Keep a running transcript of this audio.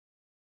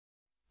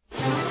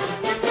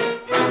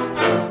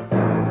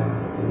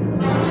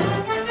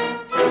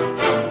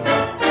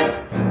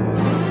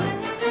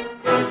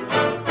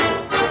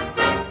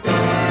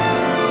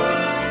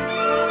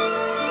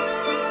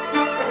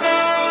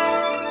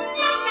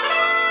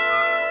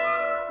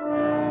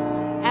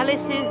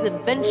Alice's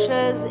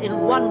Adventures in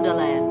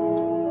Wonderland.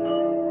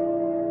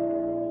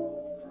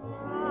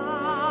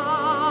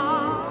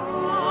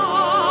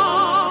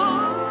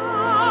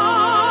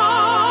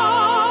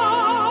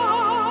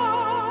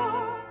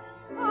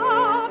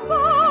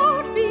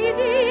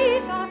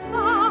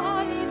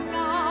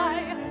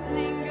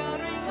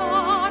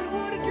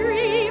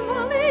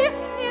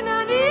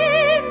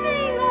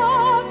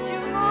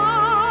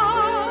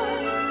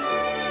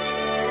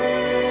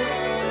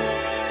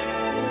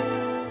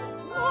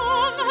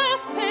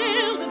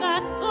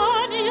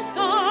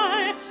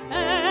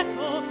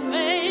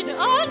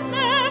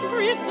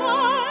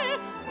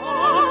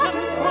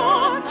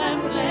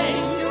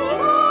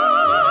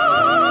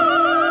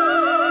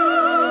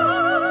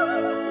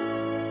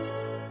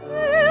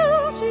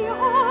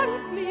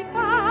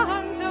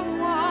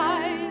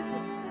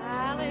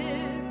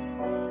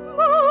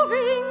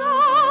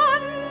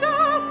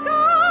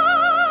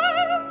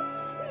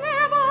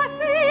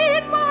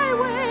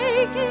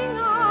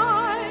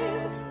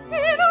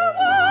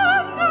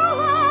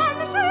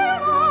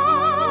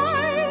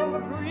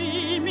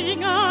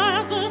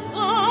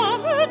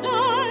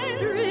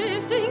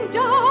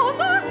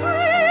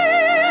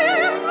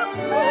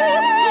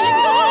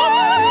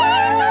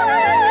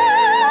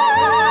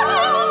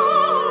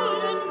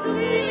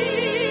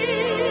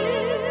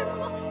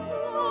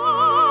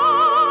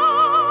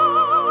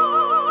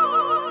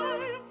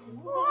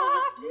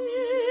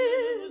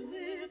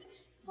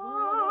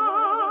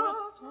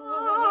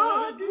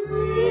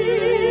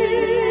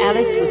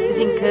 Alice was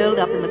sitting curled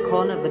up in the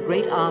corner of the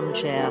great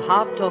armchair,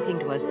 half talking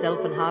to herself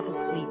and half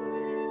asleep.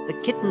 The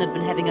kitten had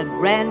been having a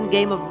grand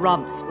game of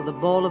romps with a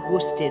ball of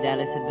worsted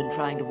Alice had been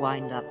trying to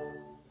wind up.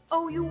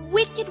 Oh, you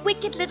wicked,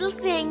 wicked little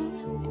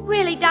thing.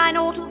 Really,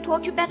 Dinah ought to have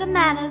taught you better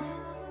manners.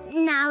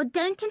 Now,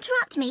 don't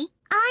interrupt me.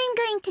 I'm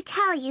going to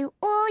tell you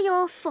all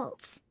your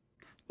faults.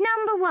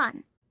 Number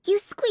 1, you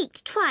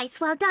squeaked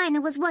twice while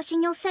Dinah was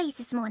washing your face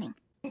this morning.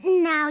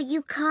 Now,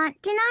 you can't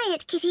deny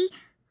it, Kitty.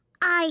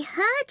 I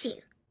heard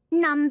you.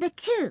 Number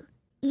 2,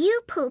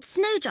 you pulled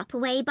Snowdrop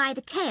away by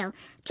the tail,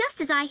 just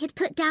as I had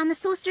put down the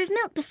saucer of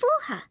milk before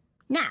her.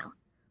 Now,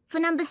 for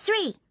number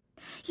 3,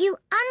 you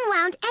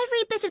unwound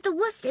every bit of the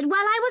worsted while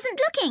I wasn't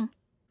looking.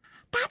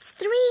 That's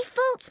 3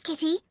 faults,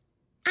 Kitty,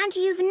 and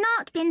you've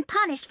not been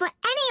punished for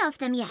any of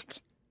them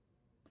yet.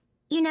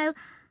 You know,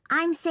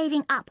 I'm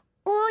saving up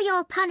all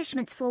your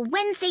punishments for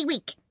Wednesday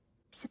week.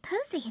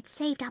 Suppose they had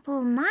saved up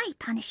all my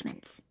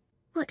punishments.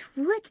 What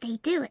would they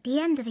do at the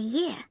end of a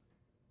year?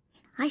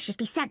 I should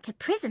be sent to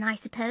prison, I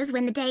suppose,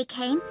 when the day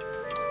came.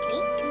 Kitty,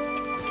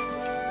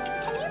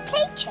 can you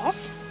play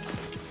chess?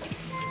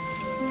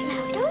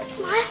 Now, don't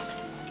smile.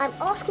 I'm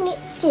asking it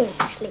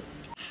seriously.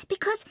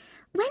 Because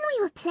when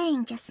we were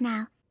playing just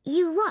now,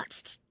 you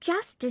watched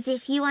just as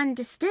if you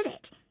understood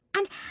it.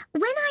 And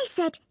when I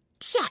said,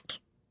 check,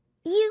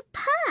 you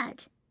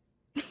purred.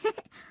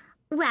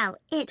 Well,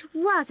 it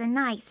was a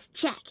nice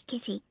check,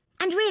 Kitty.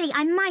 And really,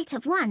 I might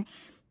have won,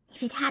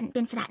 if it hadn't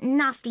been for that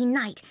nasty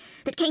knight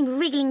that came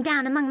wriggling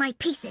down among my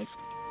pieces.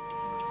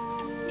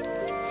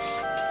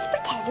 Let's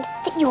pretend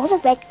that you're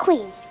the Red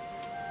Queen.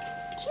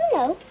 Do you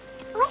know,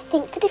 I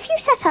think that if you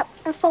sat up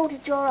and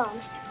folded your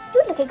arms,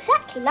 you'd look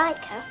exactly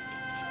like her.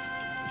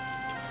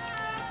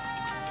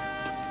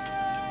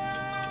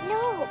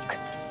 Look,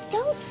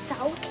 don't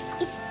sulk.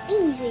 It's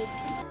easy.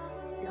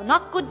 You're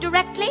not good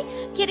directly.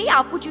 Kitty,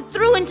 I'll put you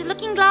through into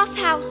Looking Glass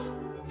House.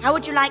 How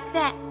would you like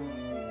that?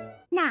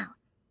 Now,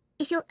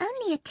 if you'll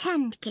only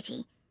attend,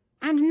 Kitty,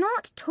 and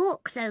not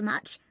talk so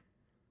much,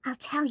 I'll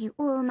tell you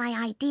all my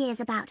ideas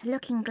about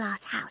Looking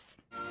Glass House.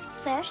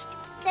 First,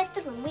 there's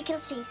the room we can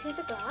see through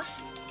the glass.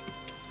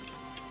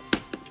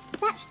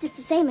 That's just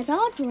the same as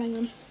our drawing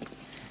room.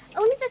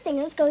 Only the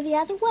things go the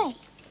other way.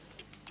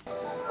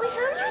 Oh, if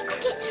only I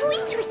could get through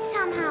into it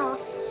somehow.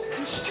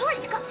 I'm sure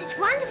it's got such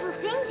wonderful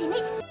things in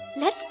it.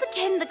 Let's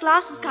pretend the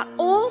glass has got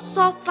all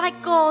soft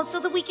like gauze so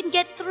that we can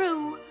get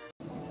through.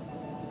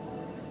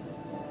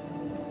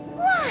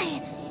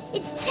 Why,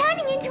 it's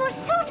turning into a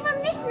sort of a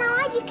mist now,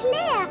 I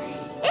declare.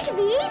 It'll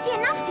be easy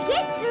enough to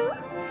get through.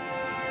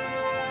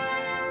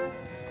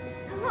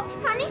 Oh, what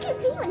fun it'll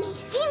be when they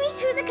see me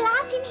through the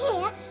glass in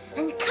here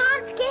and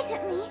can't get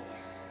at me.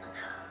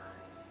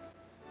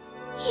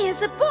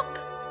 Here's a book.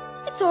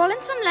 It's all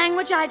in some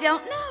language I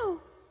don't know.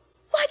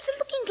 Why, it's a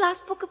looking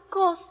glass book, of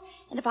course.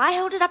 And if I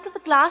hold it up to the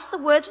glass, the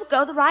words will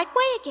go the right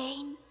way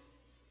again.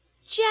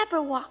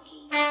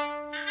 Jabberwocky.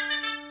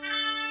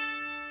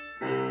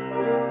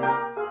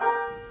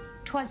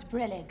 'Twas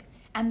brillig,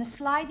 and the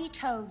slithy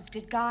toves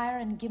did gyre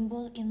and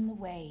gimble in the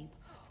wabe.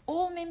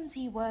 All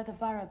mimsy were the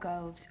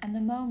borogoves, and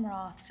the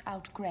mome-raths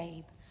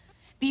outgrabe.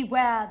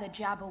 Beware the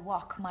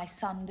jabberwock, my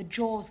son, the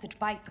jaws that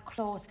bite, the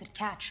claws that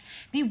catch.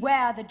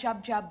 Beware the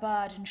jub-jub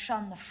bird, and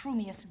shun the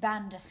frumious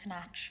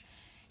bandersnatch.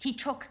 He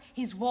took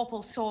his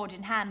vorpal sword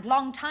in hand,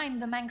 long time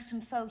the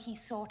manxome foe he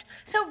sought.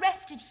 So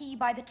rested he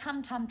by the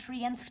tum-tum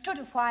tree, and stood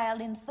a while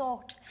in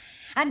thought.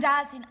 And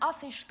as in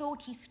uffish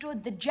thought he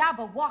stood, the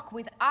jabberwock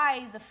with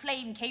eyes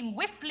aflame came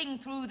whiffling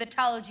through the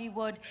tulgey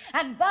wood,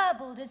 and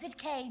burbled as it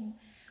came.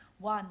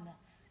 1,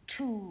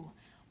 2,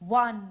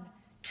 1,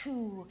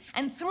 2,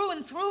 and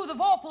through the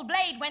vorpal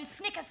blade went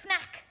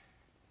snicker-snack.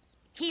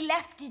 He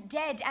left it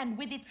dead, and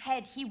with its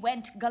head he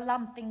went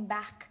galumphing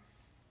back.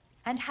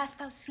 And hast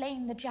thou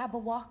slain the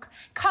Jabberwock?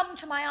 Come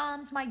to my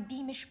arms, my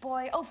beamish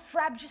boy. O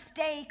frabjous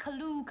day,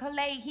 Callooh,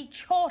 Callay, he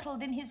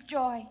chortled in his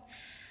joy.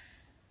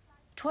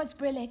 'Twas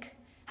brillig,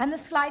 and the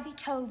slithy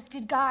toves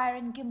did gyre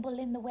and gimble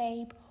in the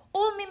wabe.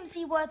 All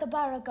mimsy were the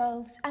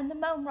borogoves, and the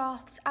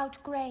mome-raths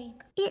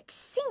outgrabe. It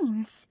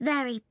seems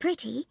very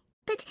pretty,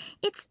 but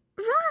it's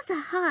rather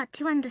hard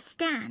to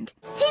understand.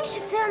 Seems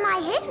to fill my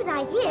head with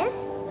ideas,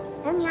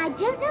 only I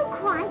don't know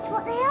quite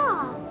what they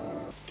are.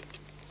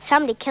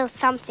 Somebody killed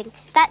something,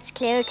 that's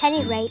clear at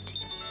any rate.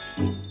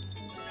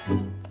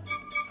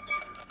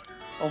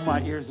 Oh,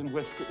 my ears and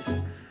whiskers,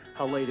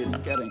 how late it's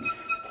getting.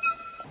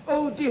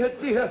 Oh, dear,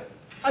 dear,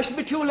 I shall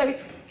be too late.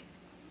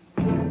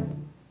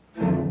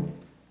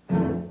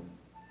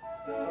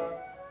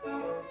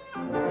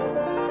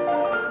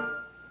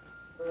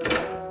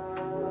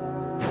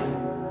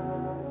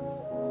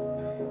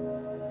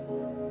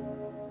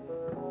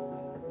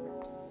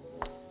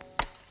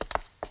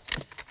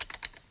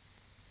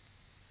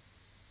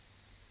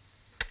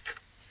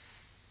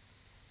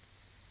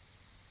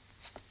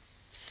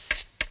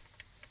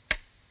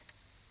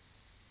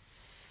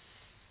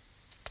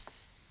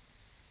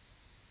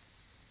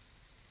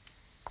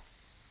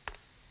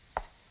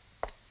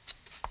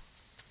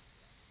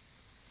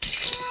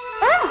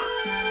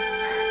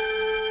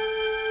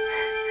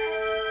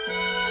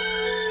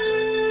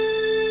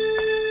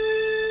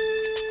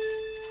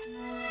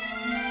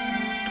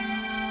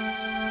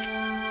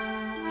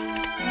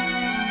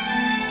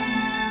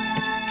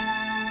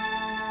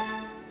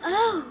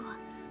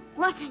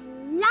 What a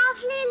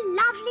lovely,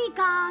 lovely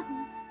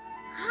garden.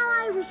 How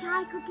I wish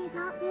I could get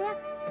out there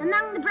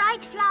among the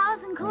bright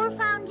flowers and cool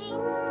fountains.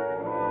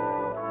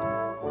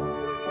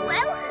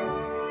 Well,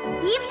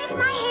 even if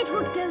my head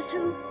would go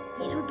through,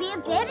 it would be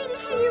of very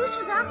little use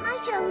without my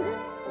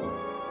shoulders.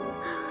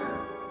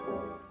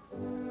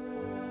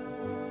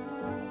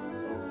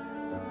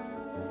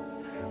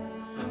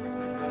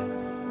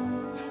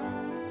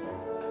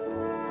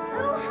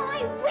 Oh, how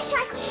I wish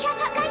I could shut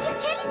up like a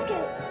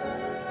telescope.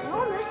 I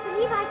almost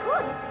believe I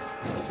could,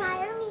 if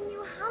I only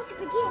knew how to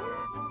begin.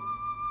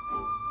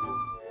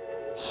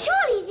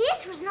 Surely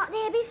this was not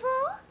there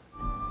before?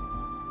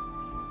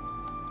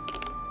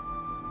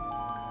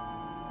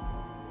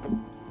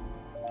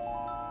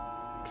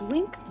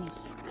 Drink me.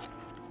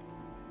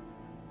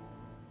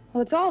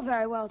 Well, it's all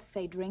very well to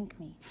say drink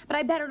me, but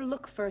I better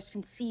look first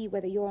and see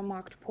whether you're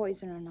marked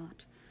poison or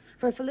not.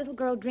 For if a little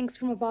girl drinks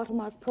from a bottle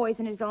marked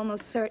poison, it is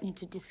almost certain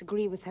to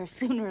disagree with her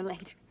sooner or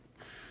later.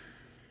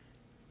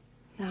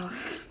 Now,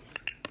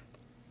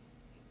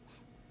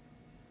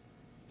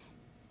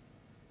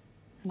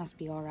 must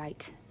be all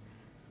right.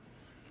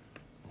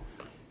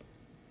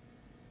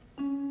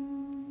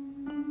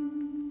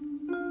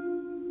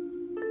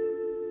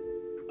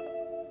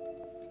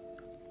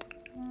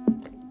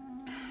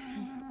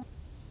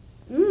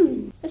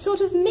 A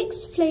sort of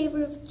mixed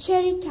flavour of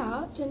cherry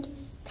tart and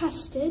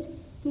custard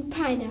and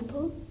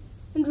pineapple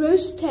and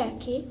roast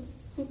turkey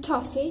and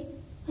toffee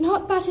and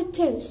hot buttered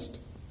toast.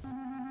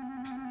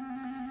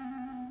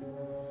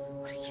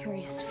 What a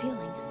curious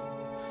feeling.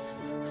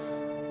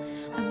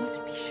 I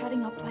must be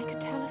shutting up like a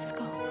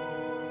telescope.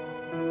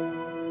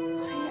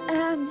 I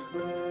am.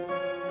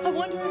 I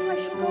wonder if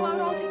I shall go out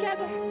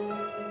altogether,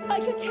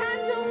 like a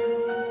candle.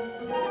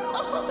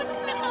 Oh, no!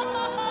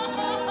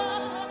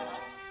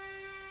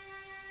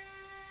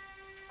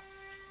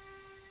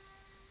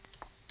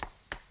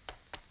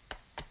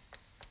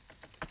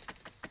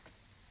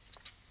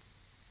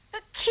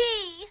 The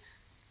key!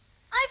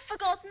 I've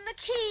forgotten the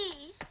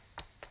key.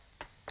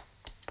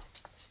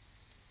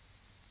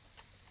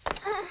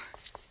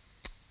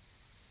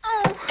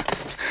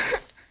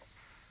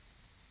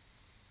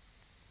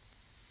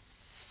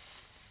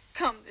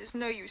 Come, there's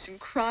no use in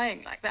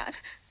crying like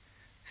that.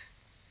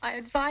 I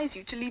advise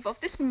you to leave off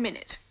this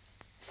minute.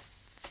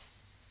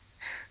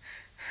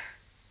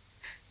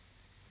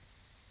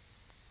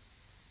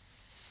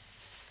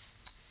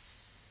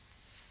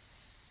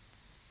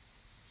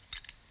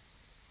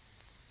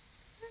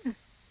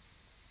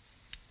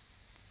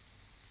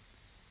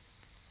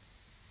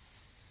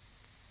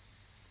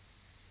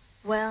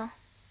 Well,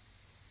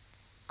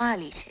 I'll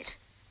eat it.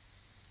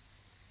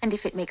 And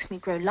if it makes me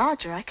grow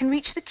larger, I can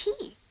reach the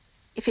key.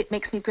 If it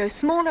makes me grow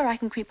smaller, I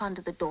can creep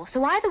under the door.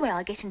 So either way,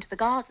 I'll get into the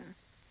garden.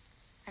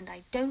 And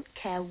I don't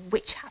care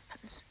which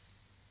happens.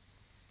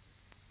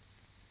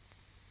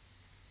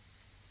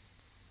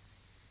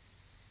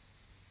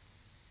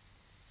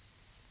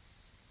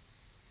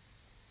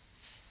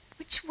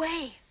 Which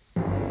way?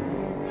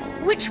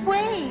 Which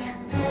way?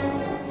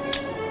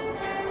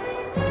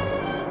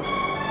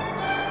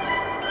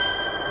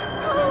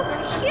 Oh,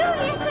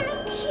 curiouser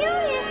and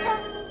curiouser.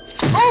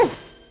 Oh,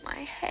 my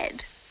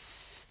head.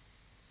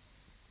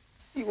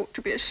 You ought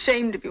to be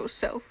ashamed of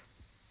yourself.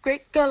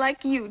 Great girl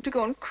like you to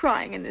go on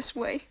crying in this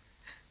way.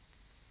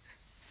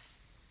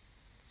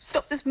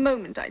 Stop this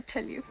moment, I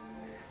tell you.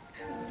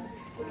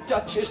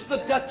 Duchess, the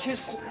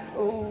Duchess.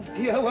 Oh,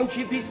 dear, won't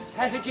she be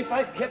savage if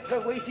I've kept her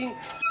waiting?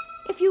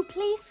 If you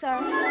please,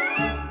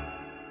 sir.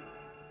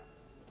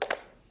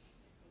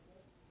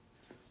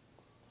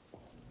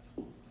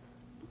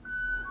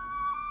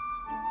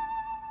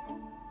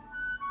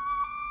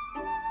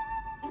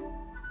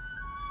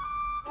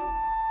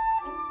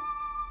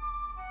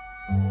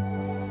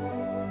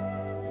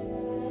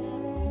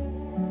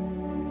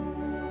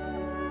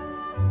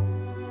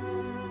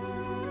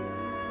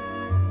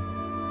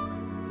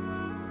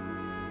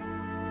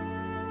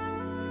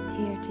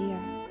 Dear, dear,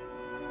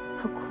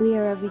 how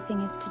queer everything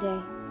is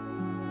today.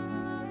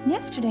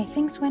 Yesterday,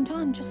 things went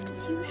on just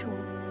as usual.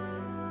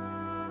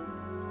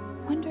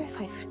 Wonder if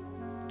I've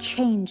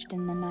changed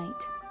in the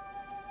night.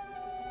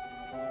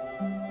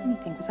 Let me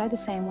think, was I the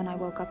same when I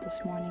woke up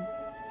this morning?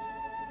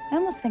 I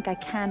almost think I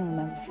can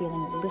remember feeling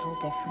a little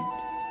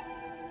different.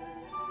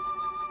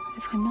 But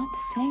if I'm not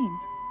the same,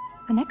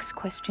 the next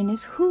question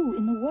is, who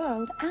in the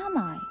world am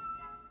I?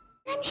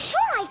 I'm sure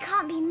I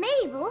can't be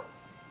Mabel,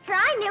 for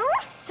I know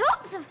all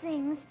sorts of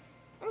things.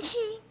 And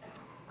she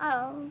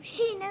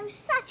knows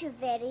such a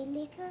very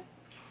little.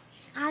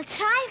 I'll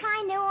try if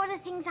I know all the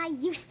things I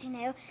used to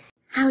know.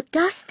 How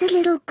doth the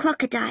little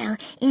crocodile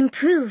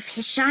improve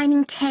his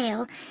shining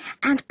tail,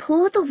 and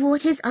pour the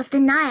waters of the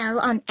Nile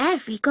on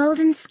every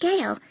golden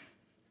scale?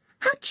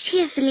 How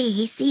cheerfully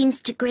he seems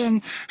to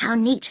grin, how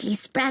neatly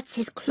spreads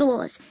his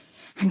claws,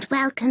 and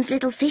welcomes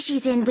little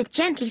fishies in with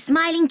gently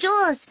smiling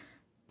jaws.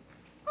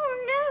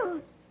 Oh, no.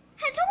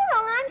 That's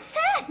all wrong, I'm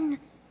certain.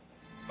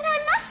 But I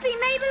must be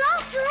Mabel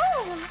after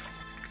all.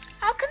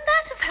 How can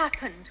that have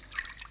happened?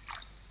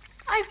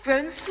 I've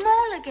grown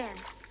small again.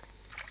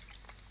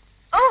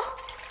 Oh,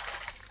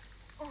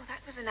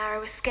 that was a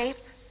narrow escape.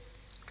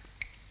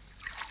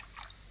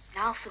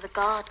 Now for the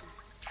garden.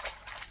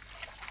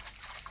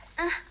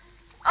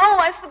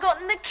 I've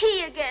forgotten the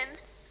key again.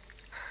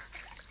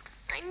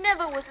 I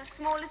never was as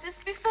small as this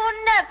before,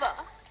 never.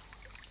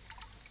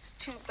 It's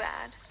too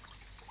bad.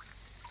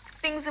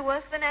 Things are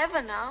worse than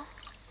ever now.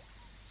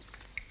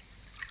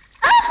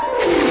 I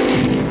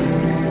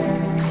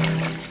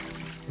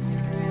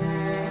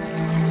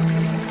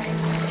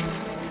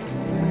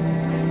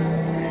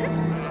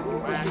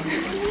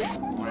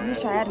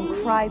wish I hadn't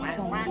cried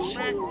so much.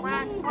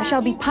 I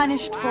shall be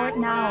punished for it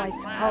now, I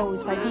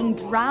suppose, by being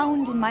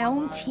drowned in my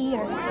own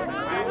tears.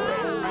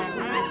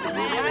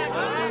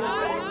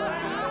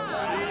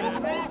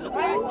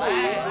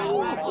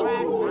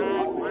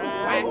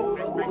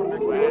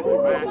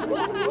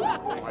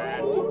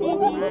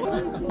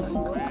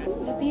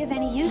 Would it be of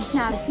any use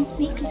now to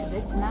speak to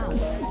this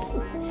mouse?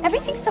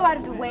 Everything's so out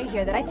of the way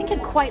here that I think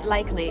it quite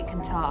likely it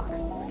can talk.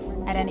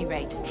 At any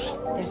rate,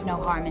 there's no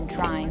harm in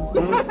trying.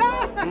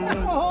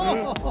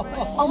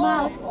 Oh,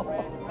 Mouse,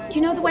 do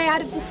you know the way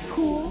out of this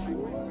pool?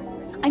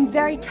 I'm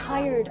very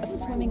tired of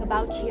swimming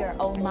about here,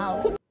 oh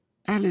Mouse.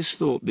 Alice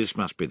thought this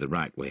must be the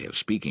right way of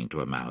speaking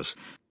to a mouse,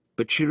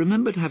 but she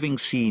remembered having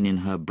seen in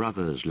her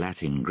brother's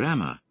Latin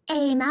grammar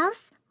A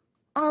mouse,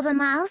 of a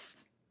mouse,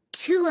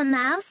 to a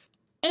mouse,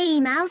 a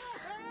mouse,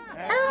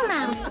 oh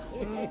mouse.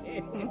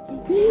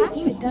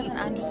 Perhaps it doesn't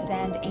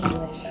understand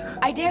English.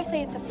 I dare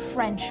say it's a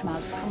French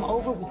mouse come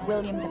over with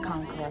William the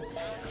Conqueror.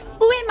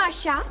 Où est ma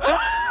chat?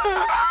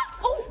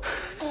 Oh,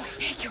 I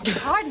beg your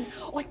pardon.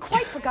 Oh, I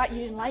quite forgot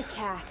you didn't like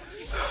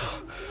cats.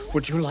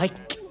 Would you like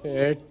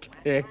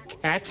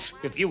cats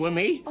if you were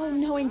me? Oh,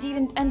 no,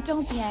 indeed, and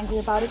don't be angry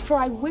about it, for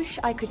I wish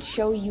I could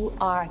show you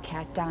our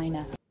cat,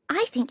 Dinah.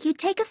 I think you'd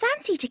take a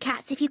fancy to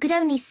cats if you could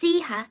only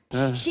see her.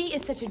 She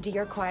is such a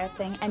dear, quiet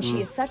thing, and she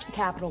is such a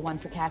capital one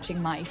for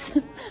catching mice.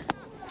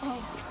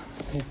 Oh,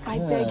 I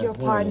beg your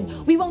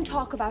pardon. We won't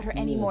talk about her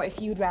anymore if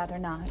you'd rather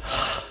not.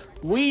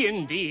 We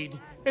indeed.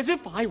 As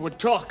if I would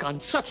talk on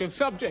such a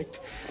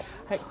subject.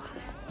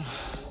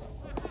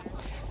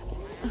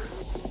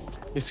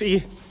 You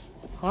see,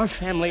 our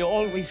family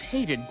always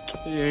hated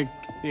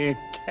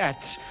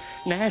cats.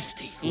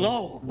 Nasty,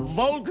 low,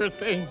 vulgar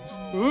things.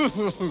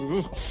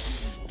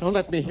 Don't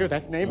let me hear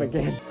that name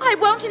again. I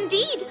won't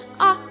indeed.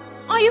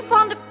 Are you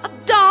fond of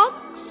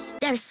dogs?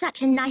 There is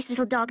such a nice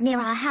little dog near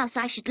our house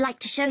I should like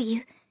to show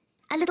you.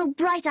 A little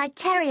bright-eyed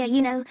terrier,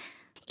 you know.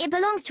 It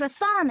belongs to a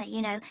farmer,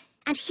 you know,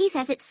 and he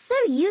says it's so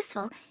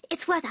useful,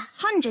 it's worth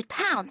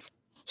 £100.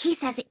 He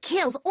says it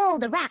kills all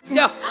the rats and...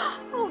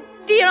 Oh,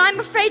 dear, I'm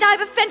afraid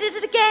I've offended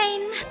it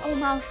again. Oh,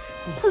 Mouse,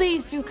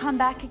 please do come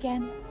back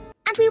again.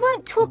 And we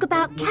won't talk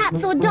about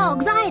cats or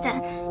dogs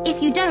either,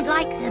 if you don't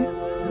like them.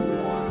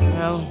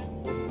 Well,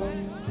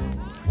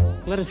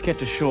 let us get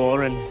to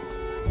shore, and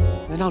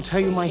then I'll tell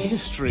you my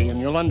history,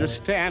 and you'll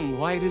understand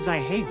why it is I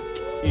hate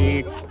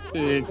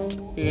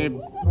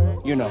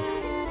you know.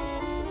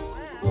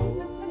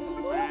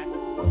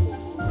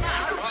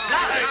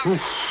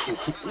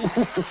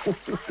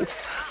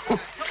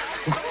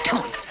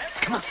 Come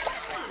on.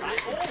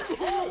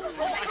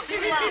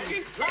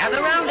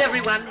 Gather round,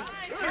 everyone,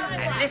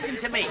 and listen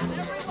to me.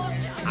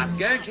 I'm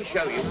going to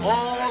show you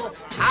all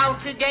how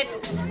to get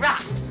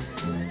rough.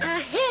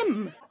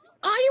 Ahem!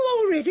 Are you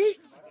all ready?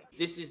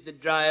 this is the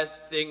driest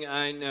thing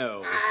I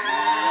know.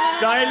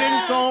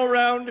 Silence all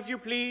round, if you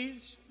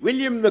please.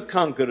 William the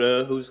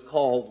Conqueror, whose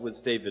cause was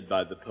favoured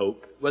by the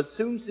Pope, was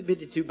soon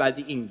submitted to by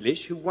the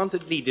English, who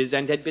wanted leaders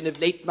and had been of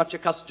late much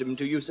accustomed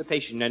to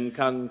usurpation and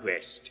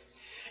conquest.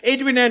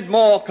 Edwin and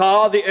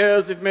Morcar, the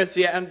Earls of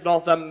Mercia and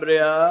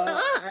Northumbria.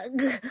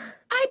 Ugh!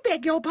 I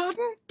beg your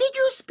pardon. Did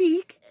you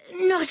speak?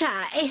 Not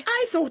I.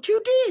 I thought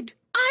you did.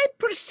 I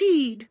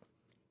proceed.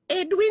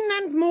 Edwin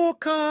and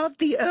Morcar,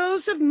 the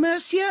Earls of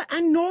Mercia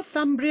and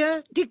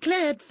Northumbria,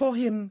 declared for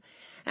him,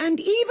 and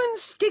even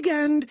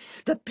Stigand,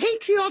 the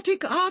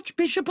patriotic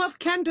Archbishop of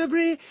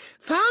Canterbury,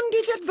 found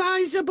it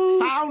advisable...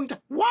 Found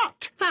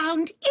what?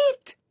 Found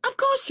it. Of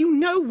course you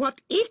know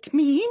what it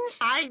means.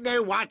 I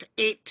know what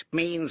it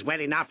means well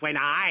enough when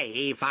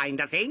I find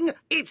a thing.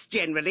 It's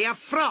generally a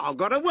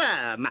frog or a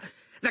worm.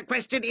 The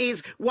question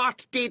is,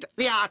 what did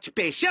the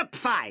Archbishop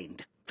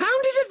find?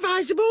 Found it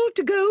advisable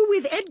to go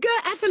with Edgar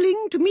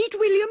Atheling to meet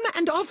William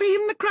and offer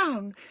him the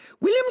crown.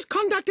 William's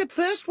conduct at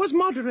first was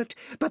moderate,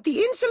 but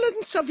the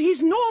insolence of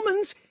his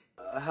Normans...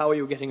 How are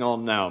you getting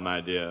on now,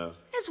 my dear?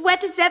 As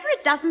wet as ever,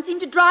 it doesn't seem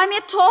to dry me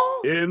at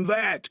all. In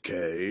that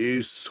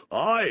case,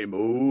 I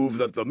move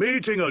that the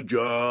meeting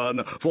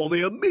adjourn for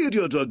the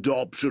immediate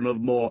adoption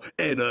of more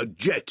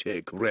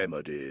energetic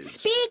remedies.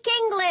 Speak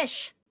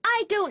English!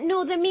 I don't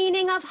know the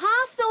meaning of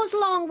half those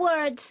long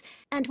words.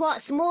 And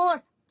what's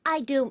more,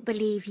 I don't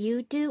believe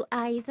you do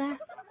either.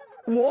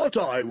 What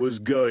I was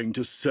going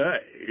to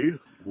say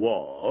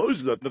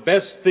was that the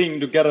best thing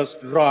to get us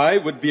dry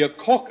would be a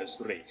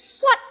caucus race.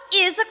 What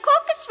is a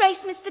caucus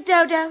race, Mr.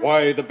 Dodo?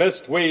 Why, the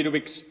best way to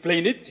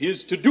explain it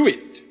is to do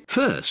it.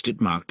 First, it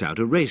marked out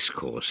a race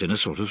course in a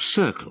sort of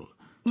circle.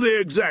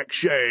 The exact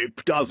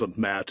shape doesn't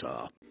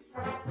matter.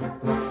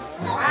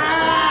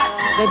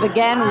 They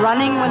began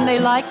running when they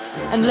liked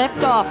and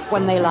left off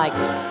when they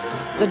liked.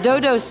 The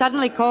dodo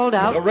suddenly called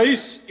out, "The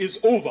race is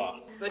over.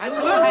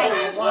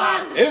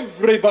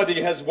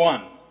 Everybody has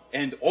won,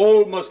 and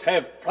all must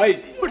have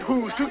prizes." But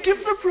who's to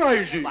give the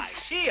prizes? Why,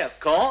 she, of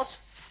course.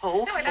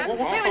 Prizes.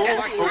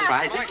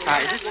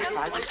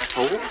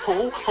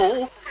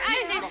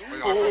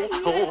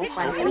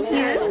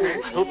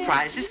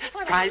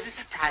 Prizes.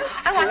 Prizes.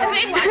 I want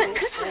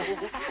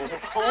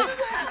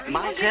the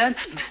My turn.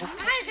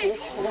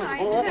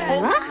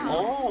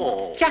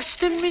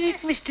 Just a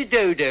minute, Mr.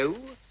 Dodo.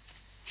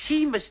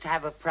 She must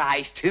have a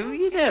prize too,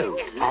 you know.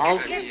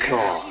 Of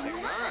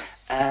course.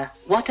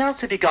 What else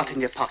have you got in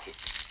your pocket?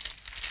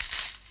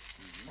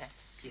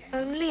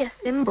 Only a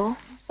thimble.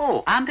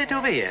 Oh, hand it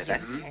over here,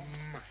 then.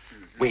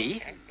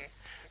 We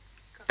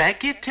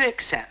beg you to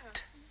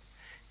accept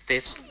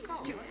this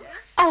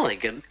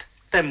elegant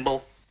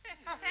thimble.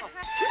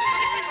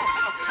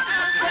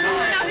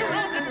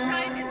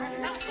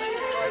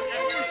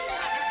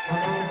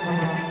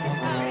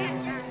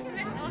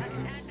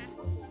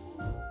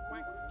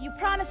 You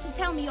promised to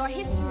tell me your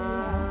history,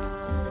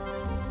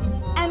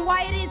 and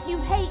why it is you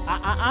hate...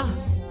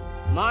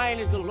 Mine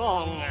is a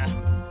long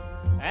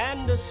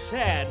and a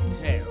sad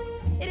tale.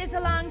 It is a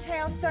long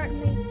tale,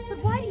 certainly, but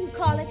why do you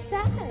call it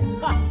sad?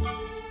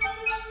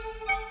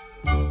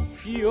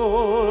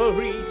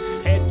 Fury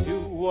said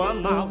to a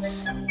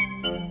mouse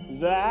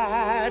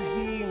that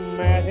he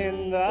met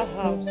in the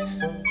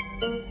house,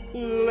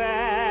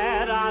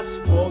 "Let us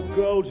both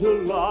go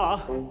to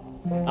law.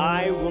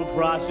 I will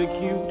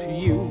prosecute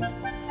you.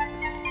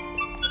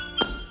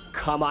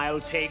 Come,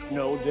 I'll take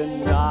no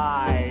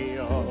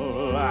denial.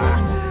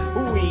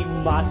 We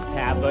must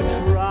have a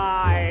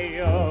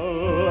trial.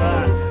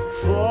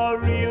 For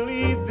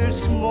really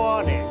this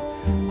morning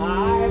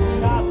I've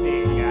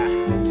nothing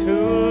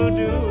to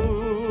do."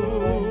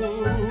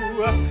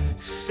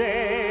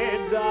 Said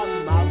the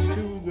mouse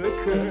to the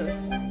cur,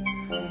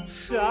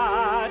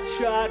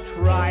 "Such a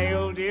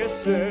trial, dear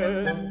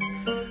sir,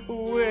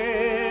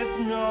 with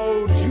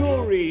no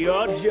jury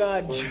or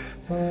judge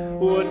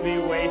would be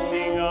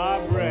wasting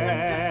our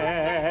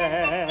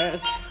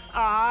breath.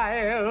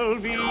 I'll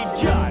be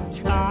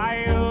judge,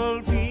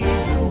 I'll be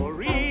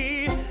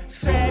jury,"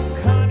 said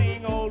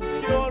cunning old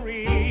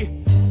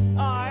Fury.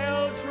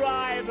 "I'll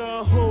try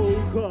the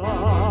whole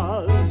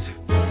cause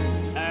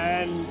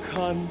and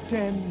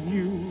condemn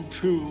you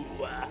to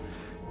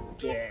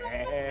death."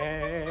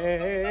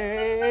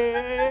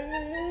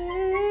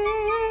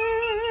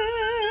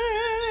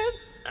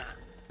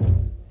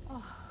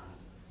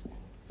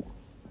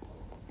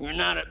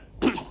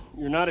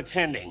 You're not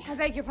attending. I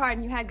beg your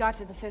pardon, you had got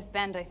to the fifth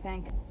bend, I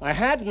think. I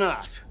had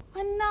not.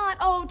 Why not?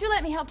 Oh, do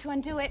let me help to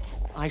undo it.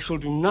 I shall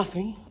do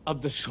nothing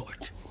of the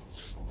sort.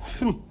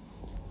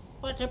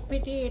 What a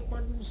pity it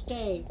wouldn't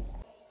stay.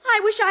 I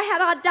wish I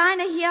had our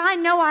Dinah here. I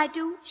know I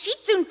do.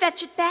 She'd soon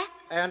fetch it back.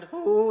 And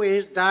who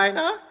is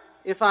Dinah,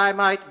 if I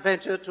might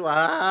venture to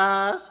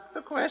ask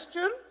the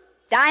question?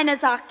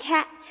 Dinah's our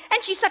cat,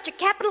 and she's such a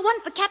capital one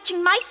for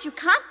catching mice you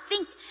can't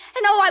think.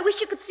 And oh, I wish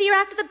you could see her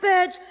after the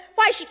birds.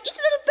 Why, she'd eat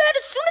a little bird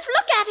as soon as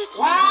look at it.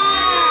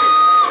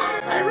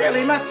 I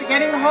really must be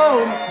getting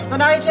home. The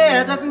night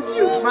air doesn't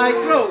suit my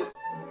throat.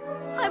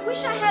 I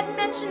wish I hadn't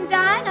mentioned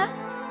Dinah.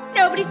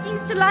 Nobody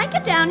seems to like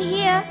her down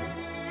here.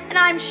 And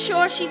I'm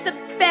sure she's the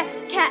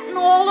best cat in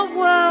all the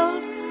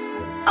world.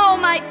 Oh,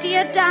 my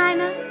dear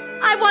Dinah,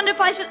 I wonder if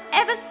I shall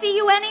ever see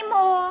you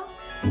anymore.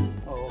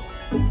 Oh,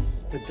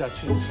 the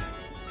Duchess.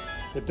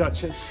 The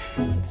Duchess.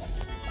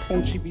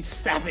 Won't she be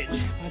savage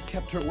if I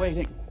kept her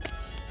waiting?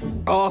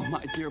 Oh,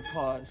 my dear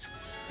paws.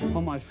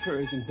 Oh, my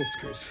furs and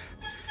whiskers.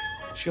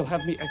 She'll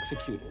have me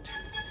executed.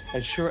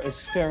 As sure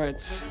as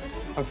ferrets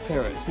are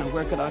ferrets. Now,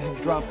 where could I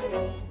have dropped...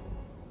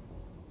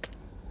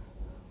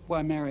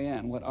 Why,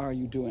 Marianne, what are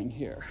you doing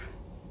here?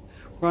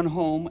 Run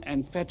home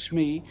and fetch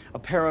me a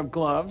pair of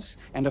gloves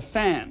and a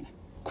fan.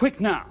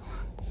 Quick now.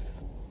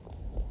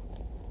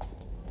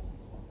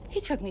 He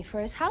took me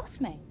for his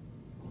housemaid.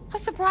 How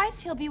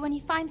surprised he'll be when he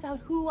finds out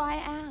who I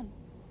am.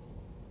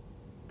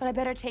 But I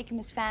better take him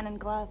his fan and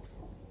gloves.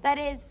 That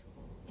is,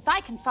 if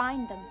I can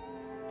find them.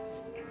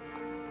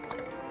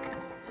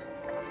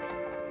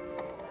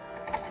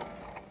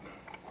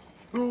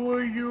 Who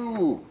are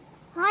you?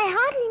 I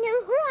hardly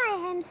know who I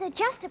am, sir,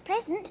 just at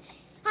present.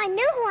 I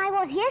know who I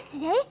was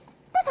yesterday,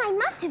 but I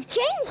must have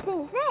changed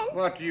since then.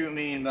 What do you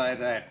mean by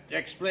that?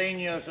 Explain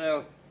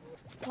yourself.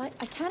 Well,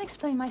 I can't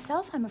explain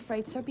myself, I'm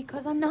afraid, sir,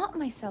 because I'm not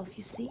myself,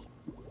 you see.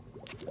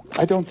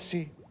 I don't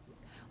see.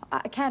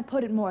 I can't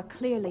put it more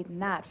clearly than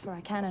that, for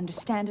I can't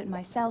understand it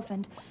myself,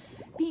 and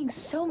being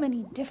so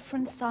many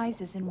different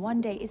sizes in one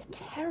day is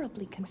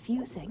terribly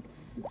confusing.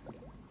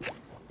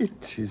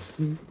 It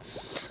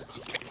isn't.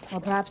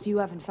 Well, perhaps you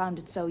haven't found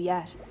it so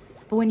yet.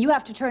 But when you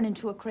have to turn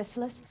into a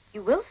chrysalis...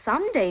 You will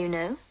someday, you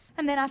know.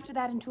 And then after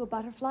that into a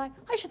butterfly,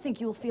 I should think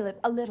you'll feel it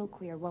a little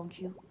queer, won't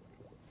you?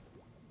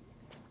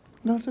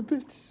 Not a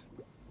bit.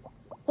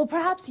 Well,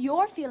 perhaps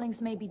your feelings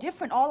may be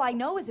different. All I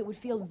know is it would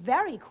feel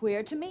very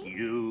queer to me.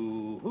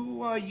 You?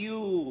 Who are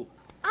you?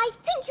 I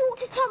think you ought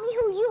to tell me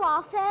who you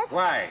are first.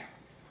 Why?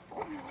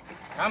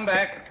 Come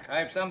back. I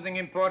have something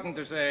important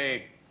to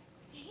say.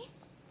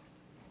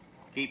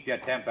 Keep your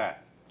temper.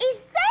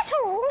 Is that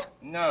all?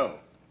 No.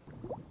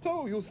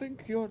 So you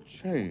think you're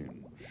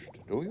changed,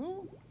 do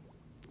you?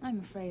 I'm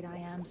afraid I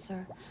am,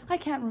 sir. I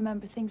can't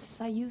remember things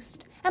as I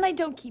used, and I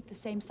don't keep the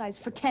same size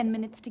for 10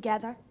 minutes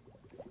together.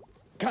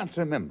 Can't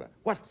remember.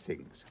 What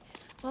things?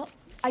 Well,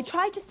 I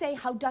tried to say,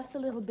 how doth the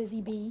little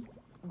busy bee,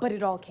 but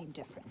it all came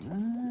different.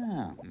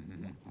 Ah.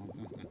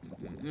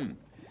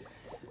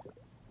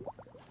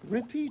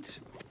 Repeat.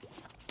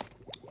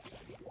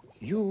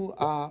 You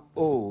are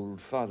old,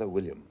 Father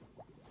William.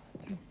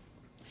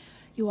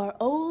 You are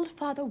old,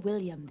 Father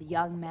William, the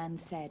young man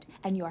said,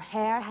 and your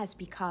hair has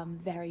become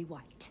very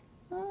white.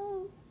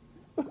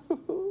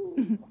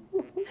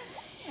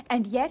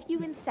 And yet you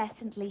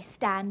incessantly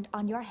stand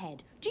on your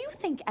head. Do you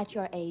think at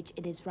your age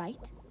it is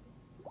right?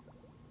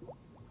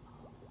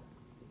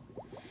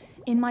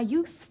 In my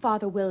youth,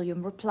 Father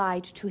William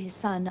replied to his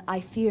son,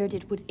 I feared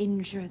it would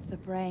injure the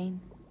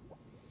brain.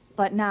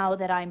 But now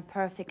that I'm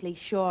perfectly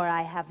sure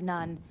I have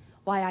none,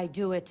 why I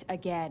do it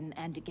again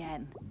and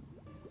again.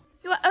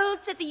 You are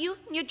old, said the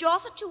youth, and your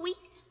jaws are too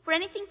weak for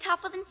anything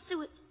tougher than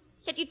suet.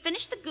 Yet you'd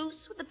finish the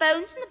goose with the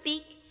bones and the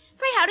beak.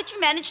 Pray, how did you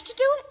manage to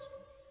do it?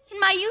 In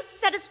my youth,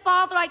 said his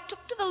father, I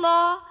took to the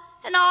law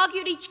and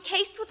argued each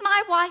case with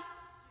my wife.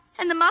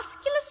 And the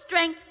muscular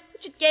strength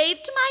which it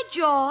gave to my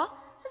jaw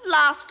has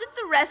lasted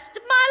the rest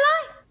of my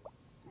life.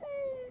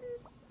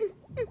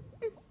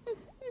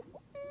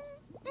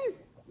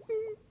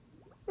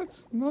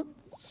 That's not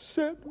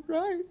said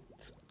right.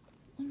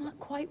 Well, not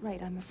quite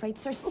right, I'm afraid,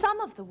 sir.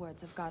 Some of the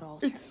words have got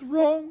altered. It's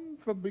wrong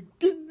from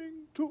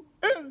beginning to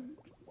end.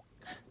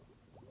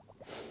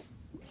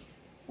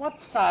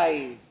 What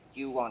size do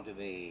you want to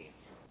be?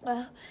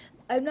 Well,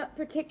 I'm not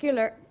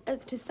particular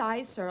as to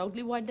size, sir.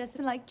 Only one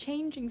doesn't like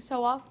changing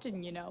so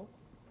often, you know.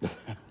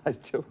 I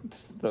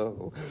don't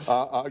know.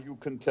 Are you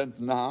content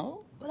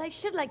now? Well, I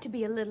should like to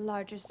be a little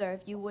larger, sir,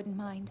 if you wouldn't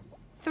mind.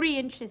 3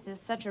 inches is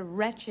such a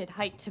wretched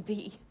height to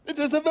be. It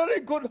is a very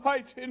good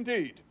height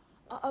indeed.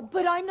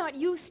 But I'm not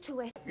used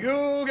to it.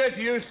 You'll get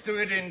used to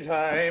it in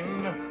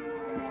time.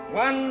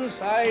 One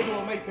side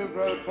will make you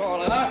grow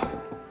taller.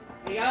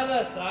 The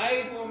other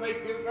side will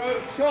make you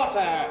grow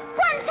shorter.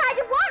 One side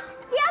of what?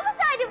 The other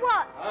side of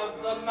what?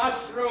 Of the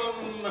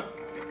mushroom.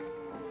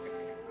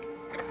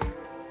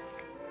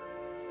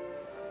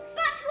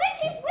 But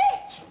which is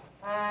which?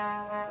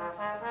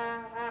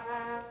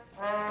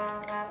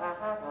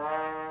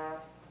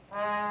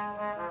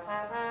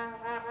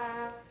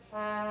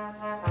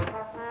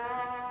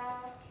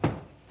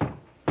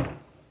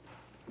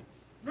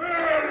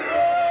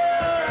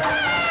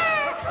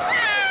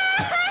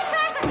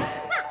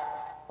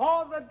 For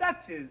the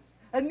Duchess,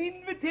 an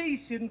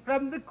invitation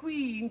from the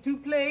Queen to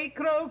play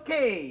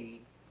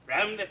croquet.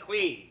 From the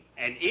Queen,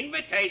 an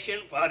invitation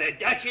for the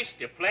Duchess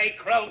to play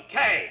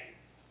croquet.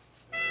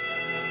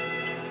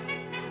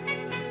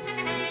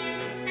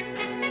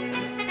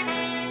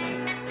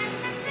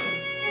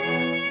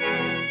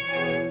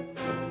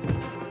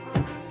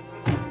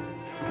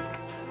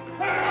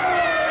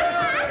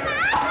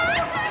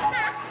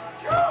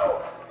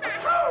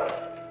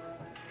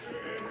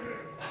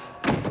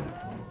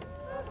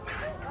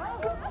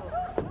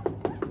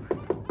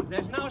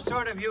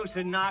 sort of use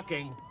in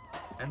knocking,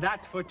 and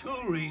that's for 2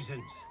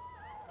 reasons.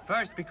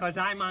 First, because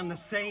I'm on the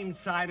same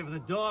side of the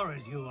door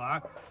as you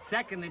are.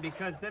 Secondly,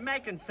 because they're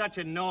making such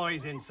a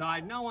noise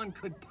inside, no one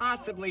could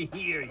possibly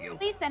hear you.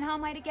 At least then, how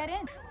am I to get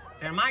in?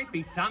 There might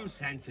be some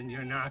sense in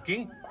your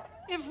knocking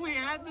if we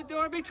had the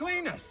door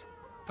between us.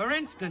 For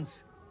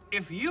instance,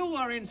 if you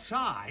were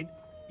inside,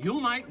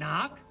 you might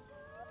knock,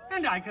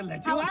 and I could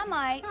let you out. How am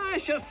I? I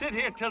shall sit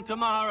here till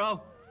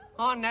tomorrow,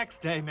 or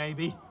next day,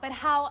 maybe. But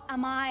how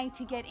am I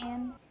to get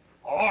in?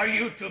 Are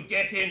you to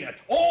get in at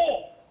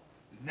all?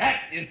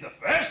 That is the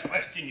first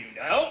question, you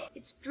know.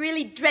 It's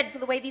really dreadful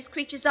the way these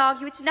creatures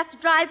argue. It's enough to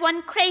drive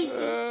one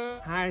crazy.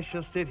 I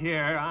shall sit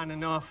here on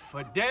and off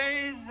for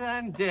days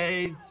and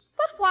days.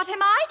 But what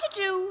am I to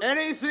do?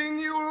 Anything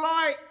you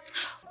like.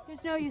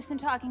 There's no use in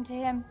talking to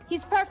him.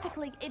 He's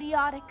perfectly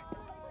idiotic.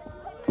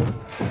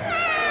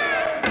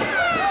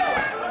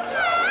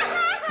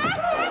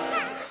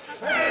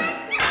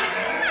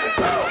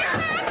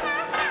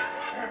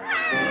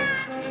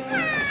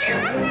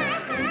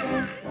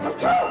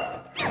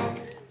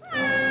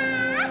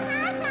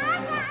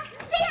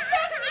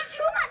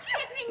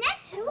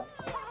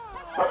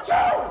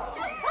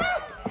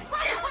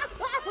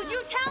 Would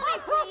you tell me,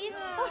 please?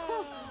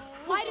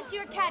 Why does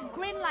your cat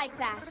grin like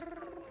that?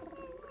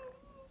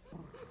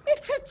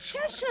 It's a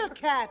Cheshire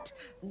cat.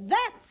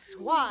 That's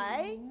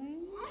why.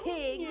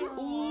 Pig.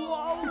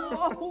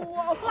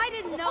 Well, I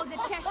didn't know that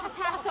Cheshire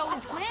cats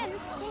always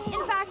grinned.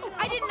 In fact,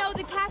 I didn't know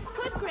that cats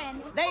could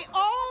grin. They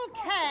all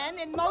can,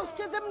 and most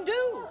of them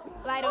do.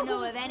 Well, I don't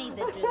know of any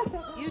that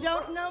do. You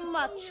don't know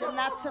much, and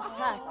that's a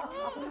fact.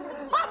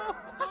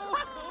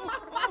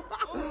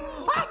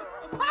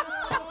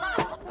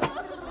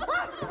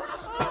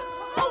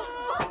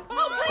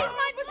 Oh, please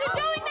mind what you're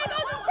doing. There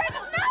goes his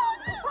precious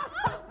nose.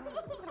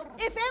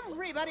 If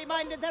everybody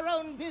minded their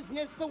own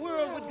business, the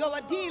world would go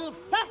a deal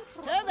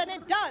faster than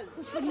it does.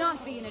 This would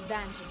not be an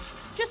advantage.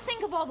 Just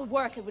think of all the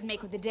work it would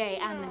make with the day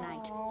and the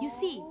night. You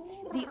see,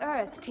 the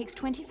Earth takes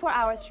 24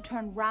 hours to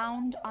turn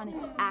round on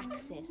its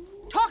axis.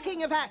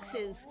 Talking of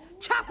axes,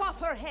 chop off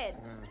her head.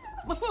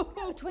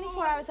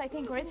 24 hours, I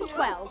think, or is it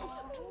 12?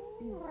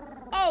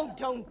 Oh,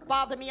 don't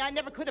bother me. I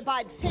never could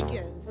abide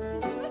figures.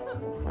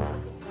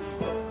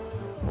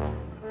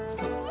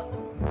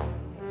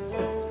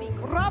 Speak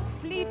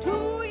roughly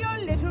to your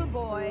little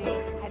boy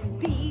and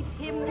beat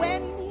him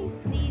when he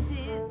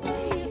sneezes.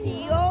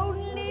 He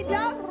only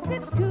does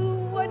it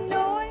to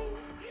annoy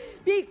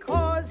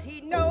because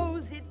he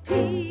knows it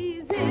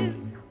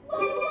teases.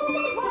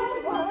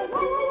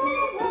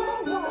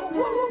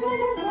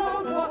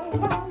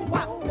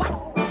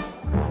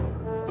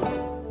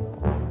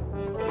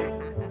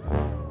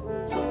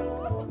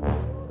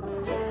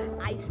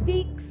 I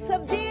speak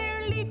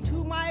severely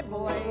to my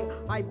boy.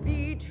 I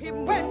beat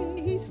him when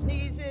he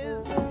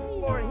sneezes,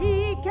 for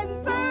he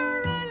can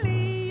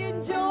thoroughly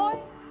enjoy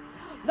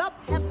the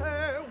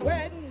pepper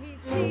when he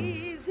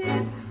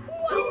sneezes.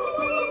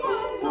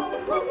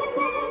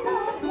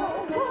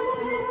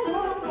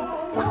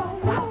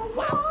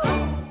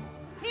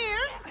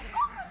 Here,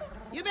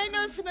 you may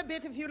nurse him a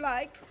bit if you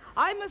like.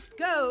 I must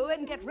go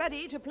and get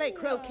ready to play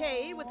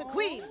croquet with the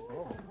Queen.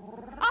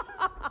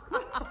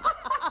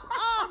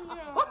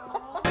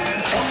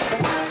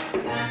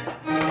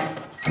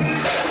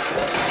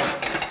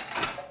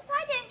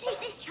 Why don't take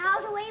this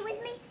child away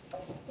with me?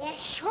 They'll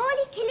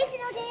surely kill it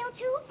in a day or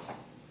two.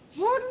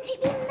 Wouldn't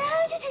it be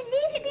murder to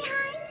leave it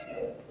behind?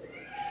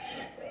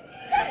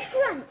 Don't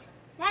grunt.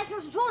 That's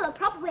not at all a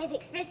proper way of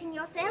expressing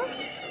yourself.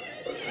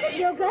 If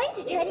you're going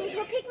to turn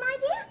into a pig, my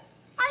dear,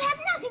 I'll have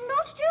nothing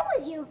more to do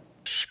with you.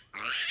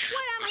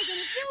 What am I going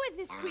to do with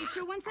this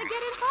creature once I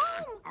get it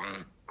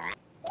home?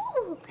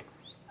 Ooh.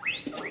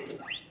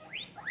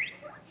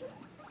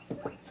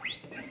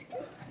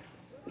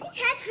 It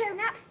has grown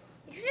up.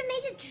 It would have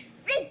made a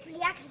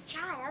dreadfully ugly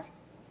child.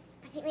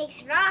 But it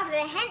makes rather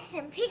a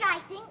handsome pig, I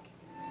think.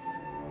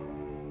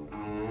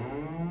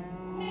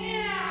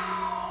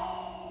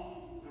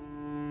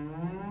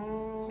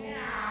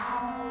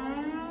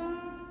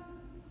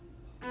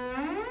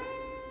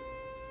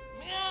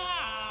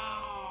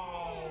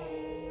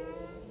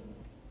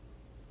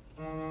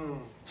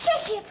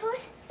 Cheshire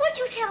Puss, would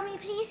you tell me,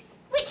 please,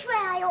 which way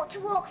I ought to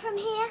walk from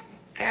here?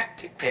 That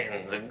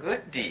depends a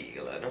good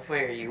deal on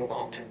where you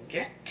want to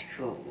get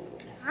to.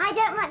 I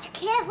don't much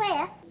care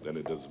where. Then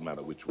it doesn't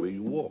matter which way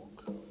you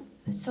walk.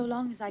 So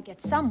long as I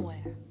get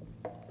somewhere.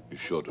 Be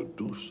sure to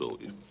do so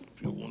if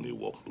you only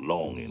walk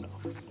long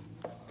enough.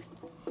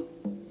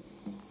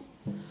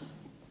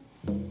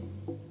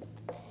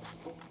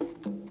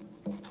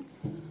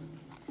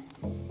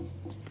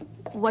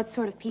 What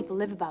sort of people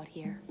live about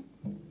here?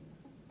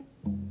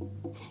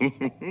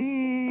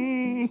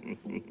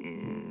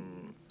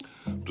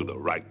 To the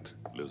right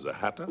lives a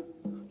hatter.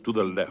 To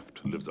the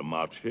left lives a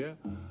march hare.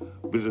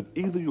 Visit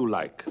either you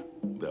like.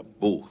 They're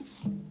both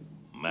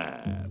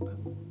mad.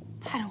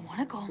 I don't want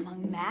to go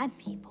among mad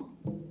people.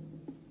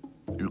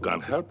 You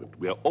can't help it.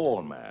 We are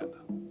all mad.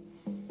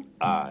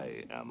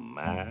 I am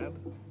mad.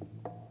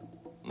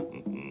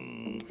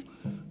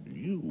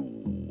 You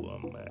are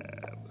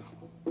mad.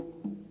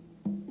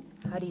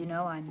 How do you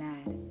know I'm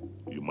mad?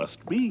 You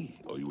must be,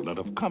 or you would not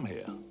have come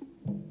here.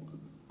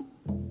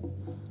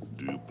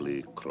 Do you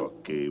play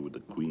croquet with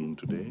the Queen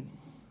today?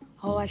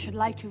 Oh, I should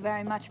like to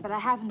very much, but I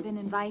haven't been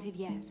invited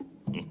yet.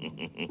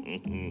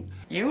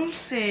 You'll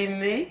see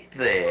me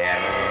there.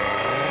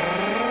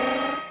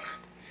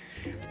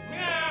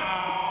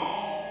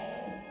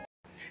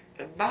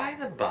 By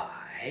the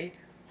by,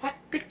 what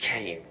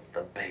became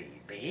of the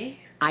baby?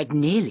 I'd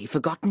nearly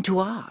forgotten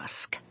to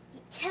ask.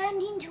 It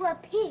turned into a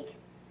pig.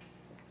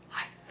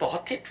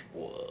 Thought it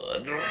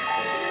would.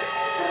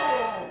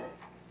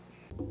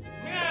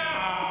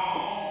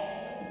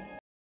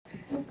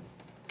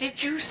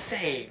 Did you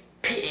say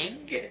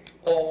pig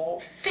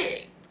or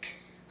fig?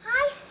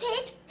 I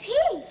said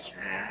pig.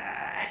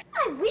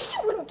 I wish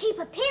you wouldn't keep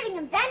appearing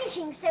and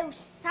vanishing so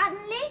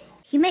suddenly.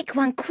 You make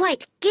one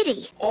quite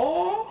giddy.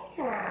 Oh.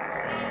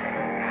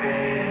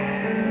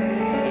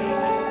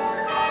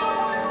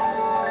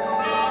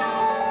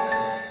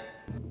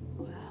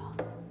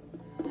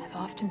 I've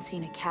often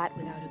seen a cat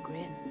without a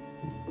grin,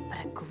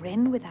 but a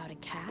grin without a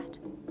cat?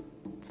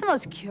 It's the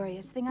most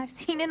curious thing I've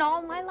seen in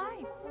all my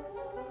life.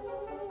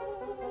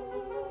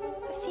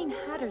 I've seen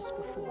hatters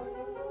before.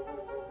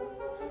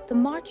 The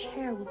March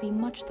hare will be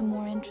much the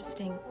more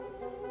interesting,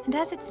 and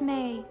as it's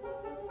May,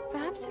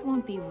 perhaps it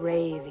won't be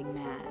raving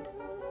mad.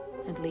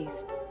 At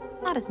least,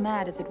 not as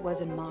mad as it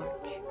was in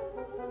March.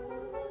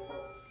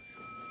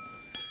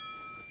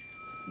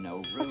 No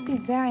room. Must be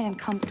very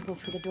uncomfortable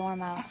for the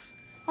dormouse.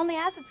 Only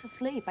as it's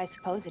asleep, I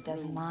suppose it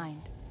doesn't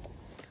mind.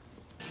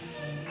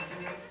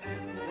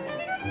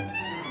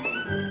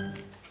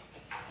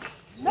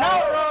 No!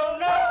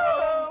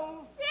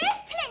 There's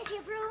plenty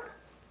of room.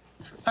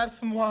 Have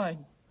some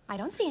wine. I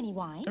don't see any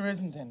wine. There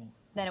isn't any.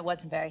 Then it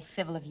wasn't very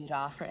civil of you to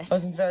offer it. It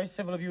wasn't very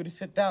civil of you to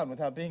sit down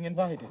without being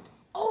invited.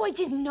 Oh, I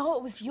didn't know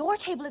it was your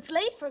table. It's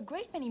laid for a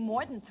great many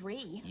more than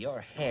 3. Your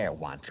hair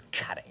wants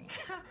cutting.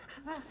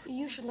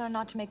 You should learn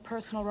not to make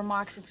personal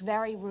remarks. It's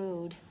very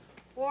rude.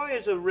 Why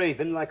is a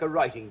raven like a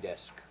writing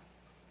desk?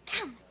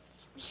 Come,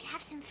 we should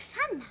have some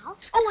fun now.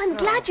 Oh, I'm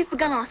glad you've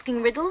begun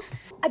asking riddles.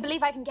 I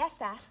believe I can guess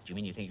that. Do you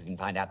mean you think you can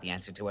find out the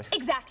answer to it?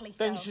 Exactly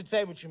so. Then you should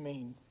say what you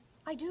mean.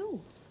 I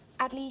do.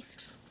 At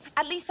least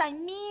I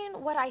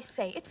mean what I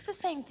say. It's the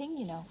same thing,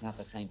 you know. Not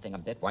the same thing a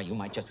bit. Why, you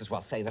might just as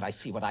well say that I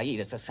see what I eat.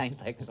 It's the same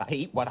thing as I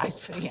eat what I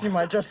see. You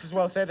might just as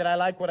well say that I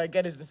like what I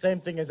get is the same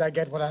thing as I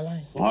get what I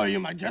like. Or you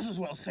might just as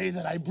well say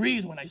that I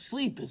breathe when I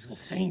sleep is the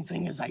same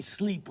thing as I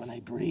sleep when I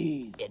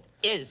breathe. It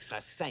is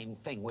the same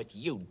thing with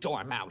you,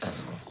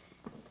 dormouse.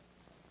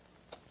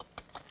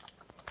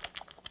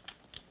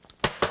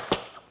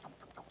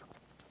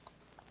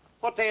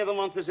 What day of the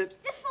month is it?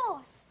 The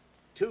 4th.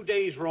 2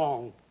 days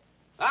wrong.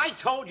 I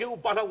told you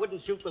butter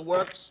wouldn't suit the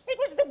works. It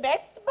was the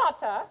best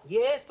butter.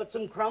 Yes, but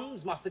some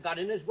crumbs must have got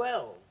in as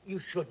well. You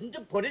shouldn't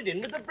have put it in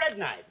with the bread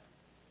knife.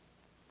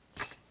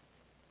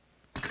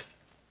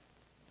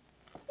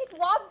 It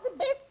was the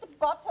best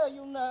butter,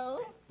 you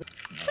know.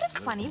 What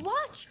a funny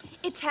watch.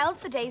 It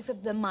tells the days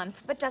of the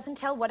month, but doesn't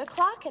tell what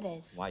o'clock it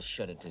is. Why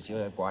should it? Does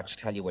your watch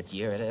tell you what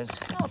year it is?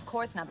 No, of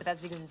course not, but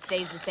that's because it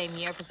stays the same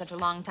year for such a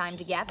long time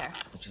together.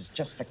 Which is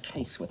just the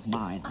case with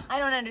mine. I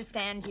don't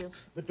understand you.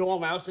 The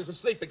dormouse is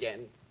asleep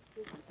again.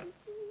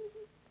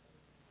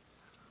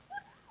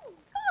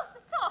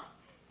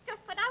 Just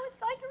what I was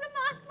going to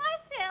remark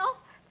myself.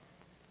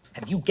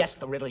 Have you guessed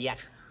the riddle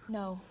yet?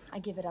 No, I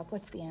give it up.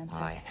 What's the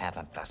answer? I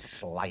haven't the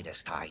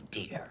slightest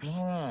idea.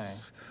 All right.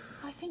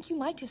 I think you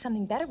might do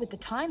something better with the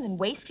time than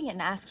wasting it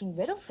and asking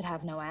riddles that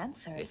have no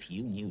answers. If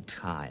you knew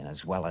time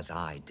as well as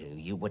I do,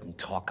 you wouldn't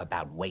talk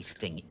about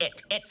wasting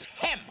it. It's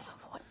him!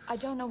 What? I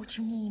don't know what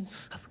you mean.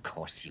 Of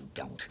course you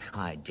don't.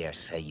 I dare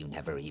say you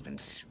never even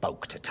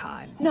spoke to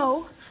time.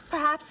 No,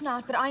 perhaps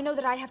not, but I know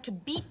that I have to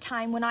beat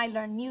time when I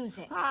learn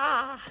music.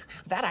 Ah,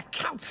 that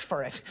accounts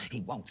for it.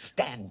 He won't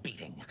stand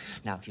beating.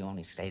 Now, if you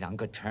only stayed on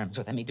good terms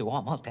with him, he'd do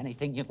almost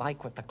anything you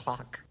like with the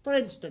clock. For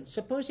instance,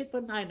 suppose it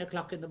were 9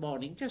 o'clock in the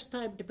morning, just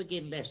time to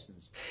begin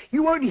lessons.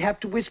 You only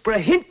have to whisper a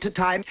hint to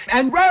time,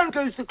 and round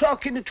goes the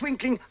clock in a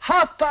twinkling,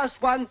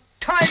 1:30,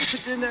 time for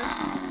dinner.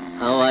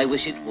 Oh, I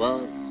wish it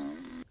was.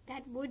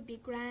 That would be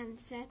grand,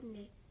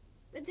 certainly.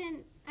 But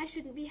then I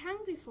shouldn't be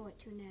hungry for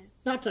it, you know.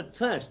 Not at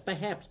first,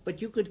 perhaps,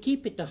 but you could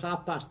keep it to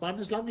 1:30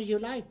 as long as you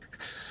like.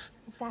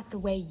 Is that the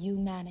way you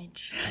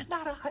manage?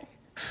 Not I.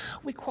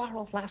 We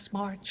quarreled last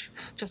March,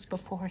 just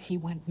before he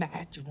went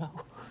mad, you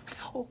know.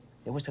 Oh,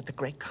 it was at the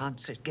great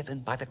concert given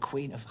by the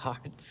Queen of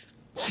Hearts.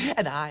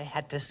 And I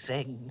had to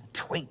sing,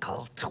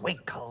 "Twinkle,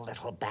 twinkle,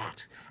 little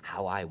bat,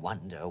 how I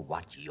wonder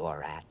what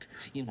you're at."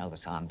 You know the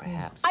song,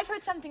 perhaps. I've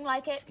heard something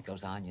like it. It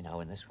goes on, you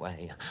know, in this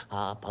way.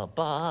 Up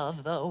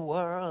above the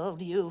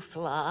world you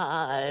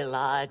fly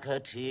like a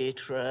tea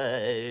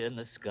tray in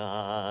the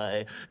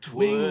sky.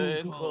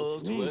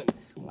 Twinkle, twinkle.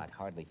 Well, I'd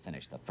hardly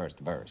finish the first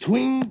verse.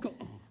 Twinkle.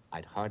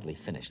 I'd hardly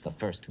finish the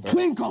first verse.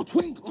 Twinkle,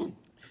 twinkle.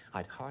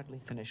 I'd hardly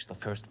finished the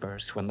first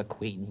verse when the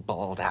Queen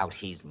bawled out,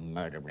 "He's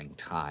murdering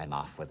time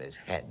off with his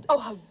head." Oh,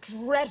 how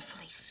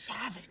dreadfully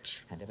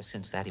savage. And ever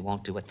since that, he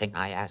won't do a thing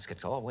I ask.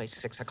 It's always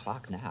 6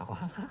 o'clock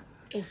now.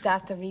 Is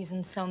that the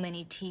reason so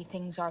many tea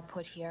things are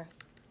put here?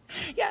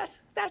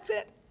 Yes, that's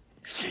it.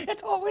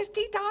 It's always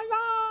tea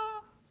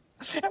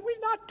time, and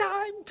we've not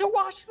time to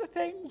wash the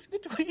things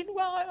between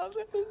whiles.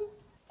 Then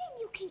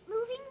you keep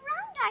moving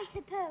round, I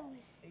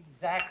suppose.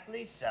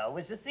 Exactly so,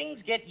 as the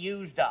things get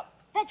used up.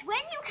 But when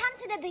you come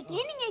to the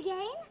beginning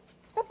again...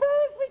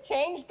 Suppose we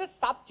change the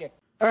subject.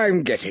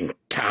 I'm getting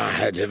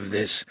tired of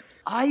this.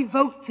 I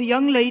vote the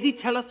young lady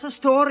tell us a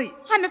story.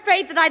 I'm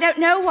afraid that I don't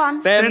know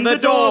one. Then the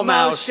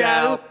Dormouse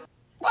shall.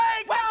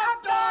 Wake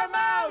up,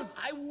 Dormouse!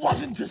 I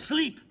wasn't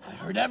asleep. I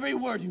heard every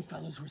word you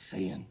fellas were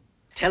saying.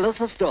 Tell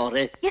us a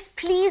story. Yes,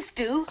 please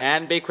do.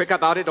 And be quick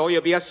about it, or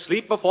you'll be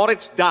asleep before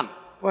it's done.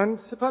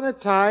 Once upon a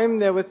time,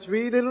 there were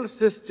 3 little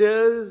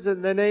sisters,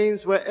 and their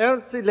names were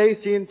Elsie,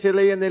 Lacey, and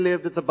Tilly, and they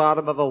lived at the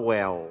bottom of a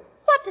well.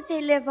 What did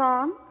they live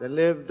on? They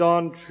lived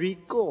on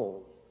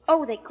treacle.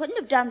 Oh, they couldn't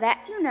have done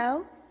that, you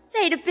know.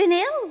 They'd have been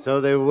ill.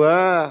 So they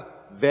were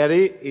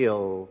very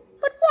ill.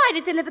 But why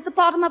did they live at the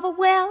bottom of a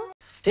well?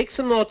 Take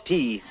some more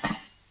tea.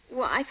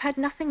 Well, I've had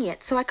nothing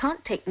yet, so I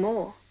can't take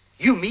more.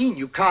 You mean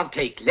you can't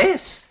take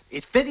less?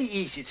 It's very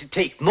easy to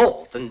take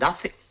more than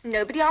nothing.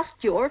 Nobody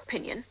asked your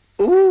opinion.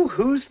 Ooh,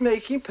 who's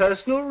making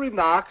personal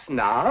remarks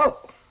now?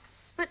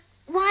 But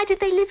why did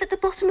they live at the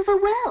bottom of a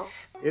well?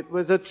 It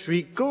was a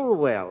treacle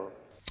well.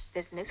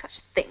 There's no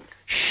such thing.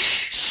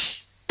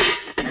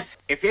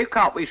 If you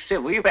can't be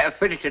civil, you better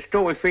finish the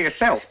story for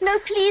yourself. No,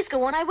 please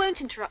go on. I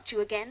won't interrupt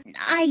you again.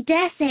 I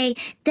dare say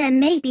there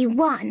may be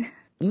one.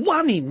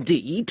 One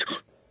indeed.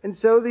 And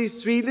so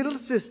these 3 little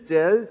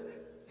sisters,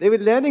 they were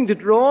learning to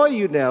draw,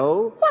 you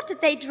know. What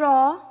did they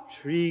draw?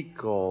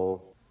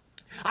 Treacle.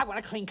 I want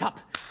a clean cup.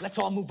 Let's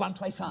all move one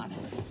place on.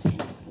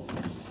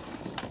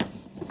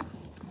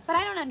 But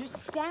I don't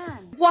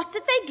understand. What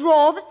did they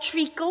draw the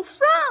treacle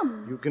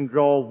from? You can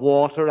draw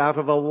water out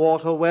of a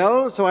water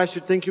well, so I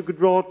should think you could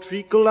draw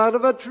treacle out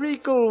of a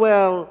treacle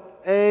well.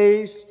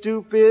 Eh,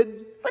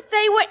 stupid? But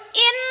they were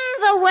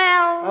in the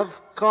well.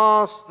 Of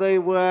course they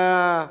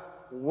were.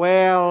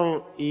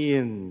 Well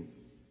in.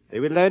 They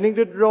were learning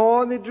to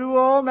draw, and they drew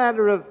all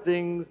manner of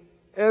things.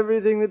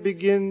 Everything that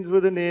begins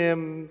with an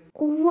M.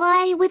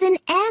 Why with an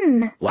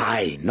M?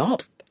 Why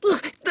not?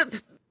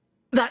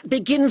 That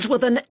begins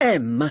with an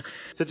M.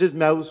 Such as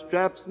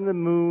mousetraps and the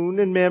moon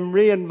and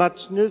memory and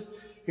muchness.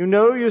 You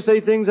know, you say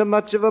things are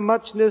much of a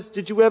muchness.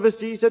 Did you ever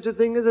see such a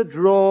thing as a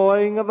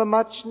drawing of a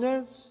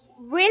muchness?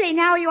 Really,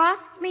 now you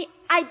ask me,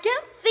 I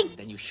don't think...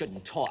 Then you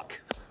shouldn't talk.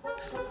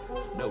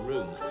 No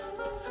room.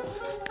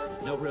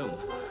 No room.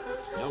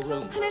 No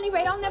room. At any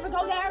rate, I'll never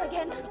go there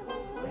again.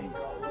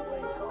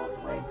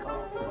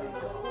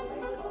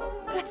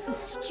 That's the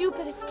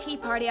stupidest tea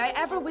party I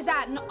ever was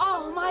at in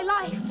all my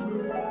life.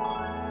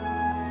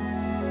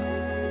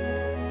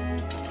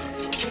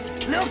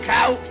 Look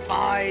out,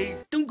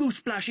 5. Don't go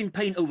splashing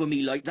paint over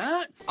me like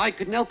that. I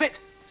couldn't help it.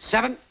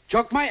 7,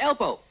 jogged my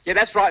elbow. Yeah,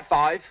 that's right,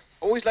 5.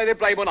 Always lay the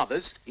blame on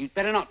others. You'd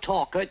better not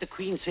talk. I heard the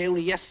Queen say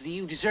only yesterday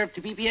you deserved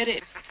to be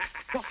beheaded.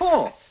 What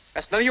for?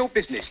 That's none of your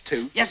business,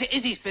 too. Yes, it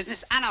is his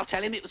business, and I'll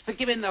tell him it was for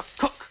giving the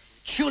cook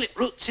tulip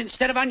roots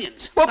instead of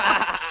onions. Well,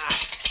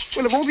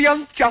 of all the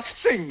unjust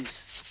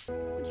things.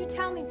 Would you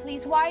tell me,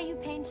 please, why are you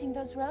painting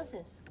those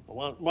roses?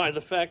 Well, why,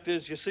 the fact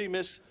is, you see,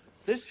 miss,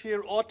 this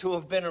here ought to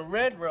have been a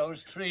red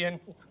rose tree, and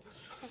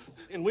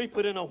we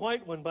put in a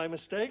white one by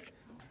mistake.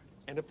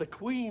 And if the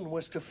Queen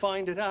was to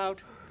find it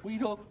out,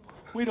 we'd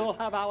all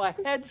have our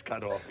heads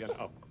cut off, you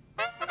know.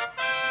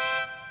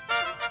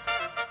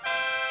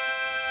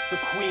 The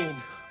Queen!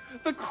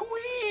 The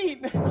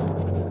Queen!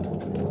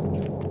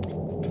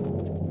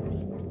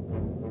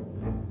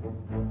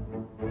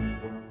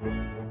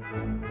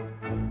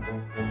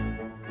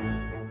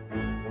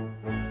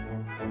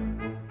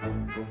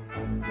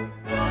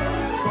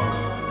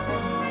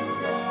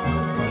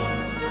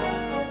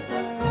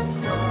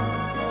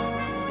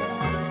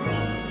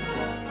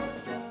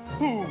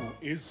 Who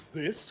is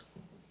this?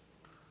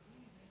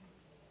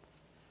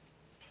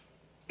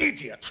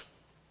 Idiot!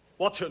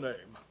 What's your name?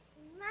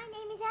 My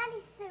name is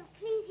Alice, so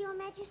please, Your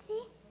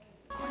Majesty.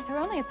 Oh, they're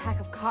only a pack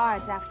of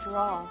cards, after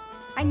all.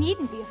 I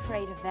needn't be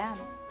afraid of them.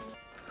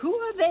 Who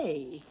are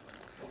they?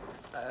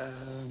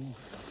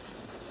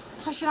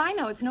 How should I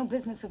know? It's no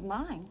business of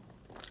mine.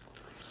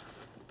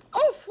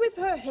 Off with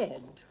her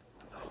head.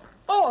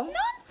 Off.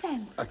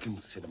 Nonsense! I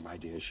consider, my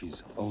dear,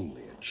 she's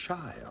only a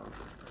child.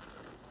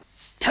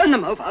 Turn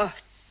them over.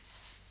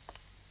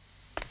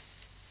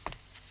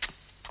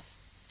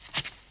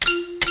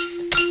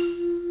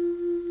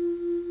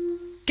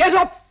 Get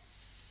up!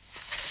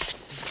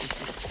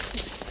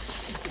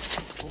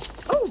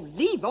 Oh,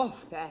 leave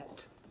off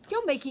that.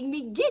 You're making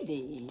me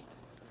giddy.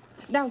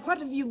 Now, what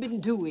have you been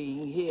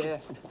doing here?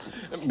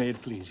 May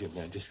it please Your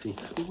Majesty,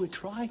 we were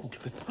trying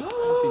to...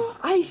 Oh,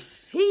 I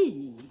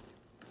see.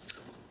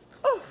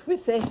 Off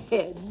with their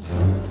heads.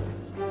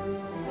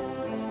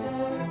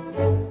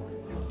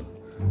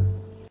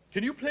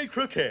 Can you play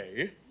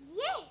croquet?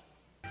 Yes.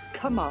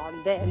 Come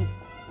on, then.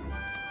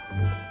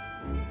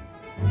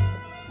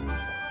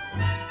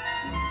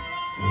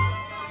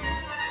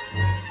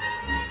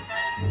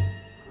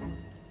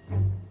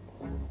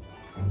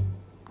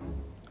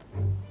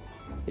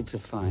 It's a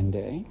fine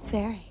day.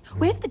 Very.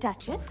 Where's the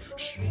Duchess?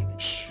 Shh,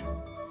 shh.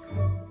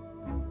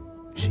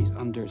 She's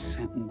under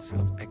sentence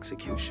of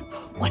execution.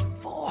 What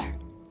for?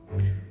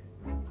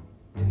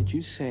 Did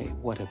you say,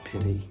 what a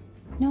pity?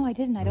 No, I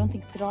didn't. I don't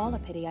think it's at all a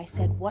pity. I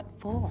said, what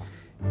for?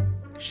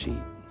 She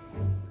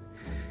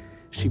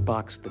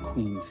boxed the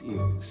Queen's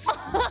ears.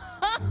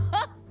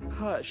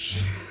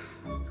 Hush.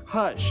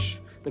 Hush.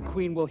 The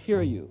Queen will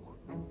hear you.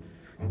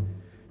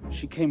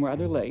 She came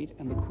rather late,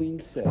 and the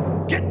Queen said,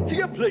 "Get to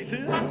your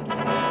places!"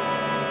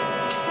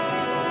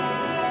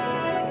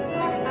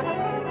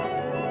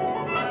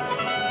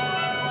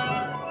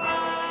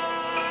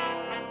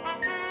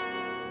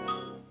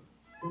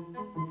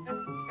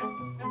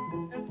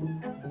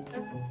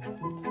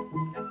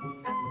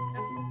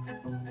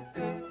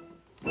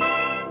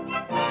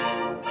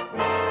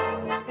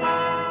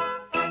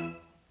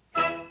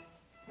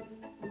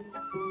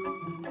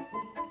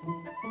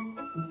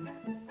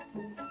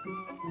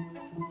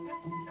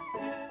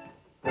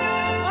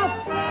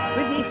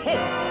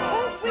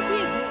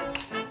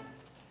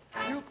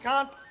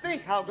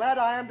 How glad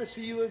I am to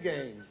see you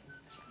again.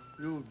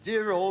 You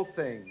dear old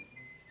thing.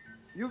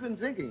 You've been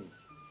thinking.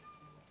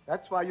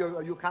 That's why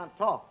you can't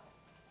talk.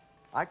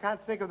 I can't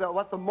think of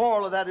what the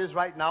moral of that is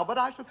right now, but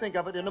I shall think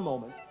of it in a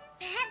moment.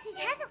 Perhaps it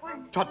hasn't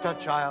one. Tut,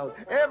 tut, child.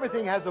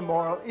 Everything has a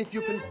moral if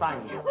you can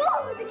find it.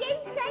 Oh, the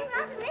game's playing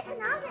round to listen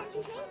now, don't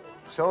you think?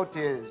 So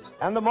 'tis.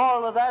 And the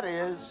moral of that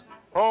is,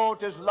 oh,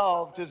 'tis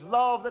love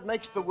that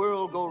makes the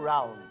world go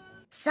round.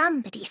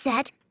 Somebody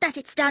said that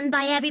it's done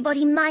by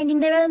everybody minding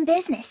their own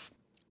business.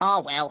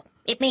 Oh, well,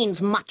 it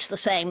means much the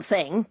same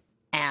thing.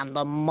 And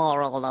the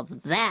moral of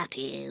that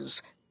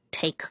is,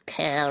 take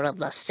care of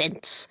the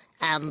sense,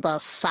 and the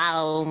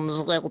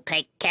sounds will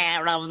take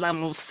care of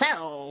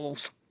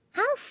themselves.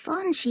 How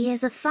fond she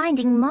is of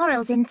finding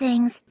morals in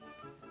things.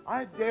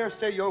 I dare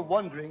say you're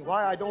wondering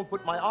why I don't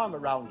put my arm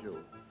around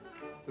you.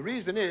 The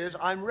reason is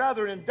I'm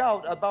rather in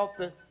doubt about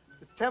the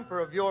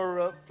temper of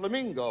your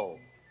flamingo.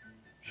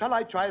 Shall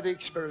I try the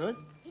experiment?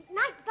 It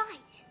might bite.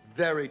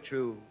 Very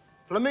true.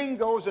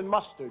 Flamingos and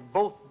mustard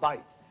both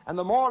bite. And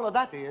the moral of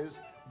that is,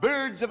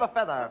 birds of a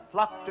feather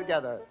flock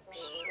together.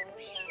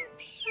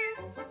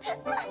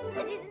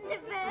 Mustard isn't a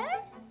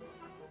bird.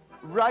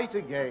 Right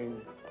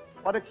again.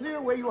 What a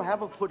clear way you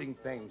have of putting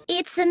things.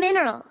 It's a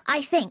mineral,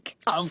 I think.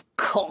 Of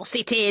course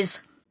it is.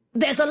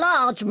 There's a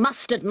large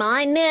mustard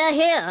mine near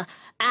here,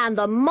 and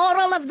the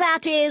moral of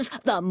that is,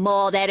 the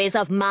more there is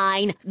of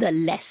mine, the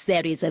less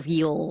there is of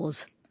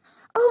yours.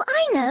 Oh,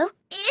 I know.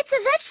 It's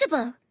a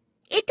vegetable.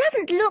 It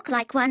doesn't look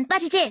like one,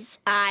 but it is.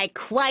 I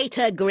quite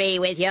agree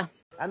with you.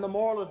 And the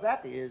moral of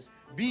that is,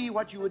 be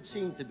what you would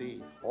seem to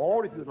be.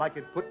 Or, if you'd like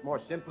it put more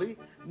simply,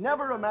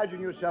 never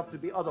imagine yourself to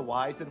be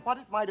otherwise than what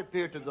it might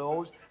appear to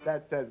those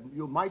that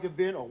you might have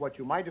been, or what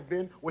you might have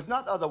been, was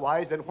not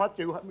otherwise than what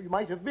you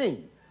might have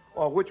been,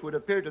 or which would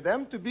appear to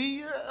them to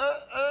be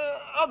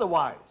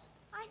otherwise.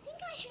 I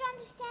think I should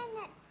understand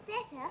that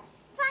better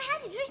if I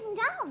had it written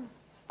down.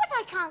 But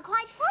I can't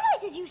quite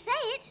follow it as you say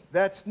it.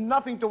 That's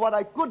nothing to what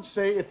I could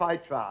say if I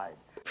tried.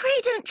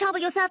 Pray don't trouble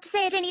yourself to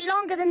say it any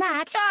longer than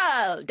that.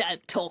 Oh,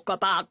 don't talk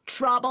about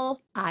trouble.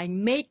 I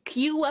make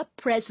you a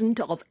present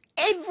of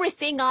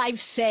everything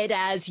I've said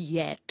as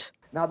yet.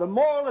 Now, the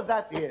moral of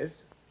that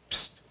is...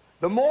 Psst,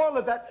 the moral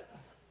of that...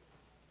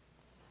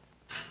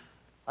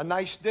 A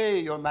nice day,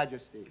 Your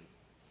Majesty.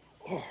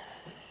 Oh.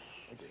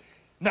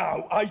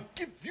 Now, I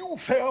give you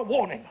fair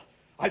warning.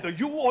 Either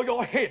you or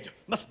your head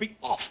must be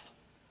off.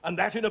 And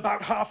that in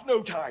about half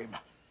no time.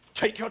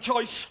 Take your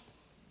choice.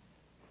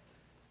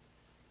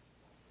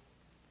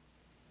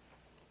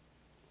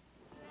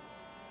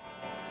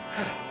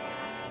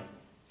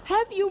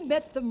 Have you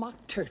met the mock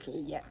turtle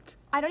yet?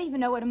 I don't even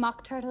know what a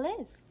mock turtle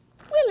is.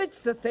 Well, it's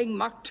the thing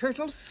mock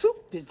turtle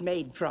soup is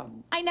made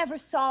from. I never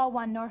saw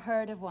one nor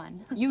heard of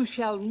one. You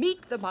shall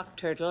meet the mock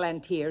turtle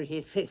and hear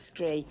his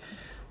history.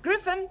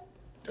 Griffin!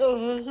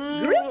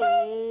 Griffin!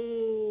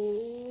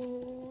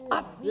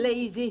 Up,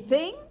 lazy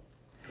thing.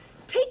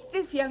 Take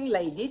this young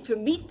lady to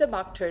meet the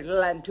mock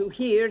turtle and to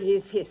hear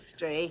his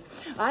history.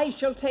 I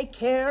shall take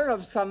care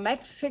of some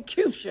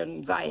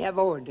executions I have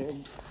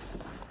ordered.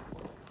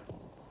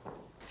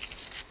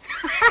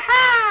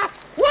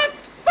 What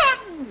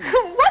fun!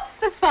 What's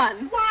the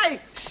fun? Why,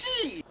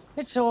 see!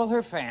 It's all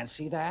her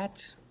fancy,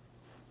 that.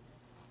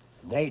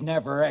 They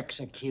never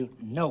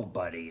execute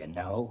nobody, you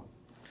know.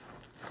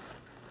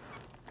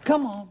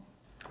 Come on.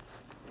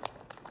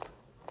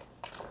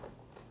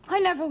 I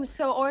never was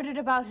so ordered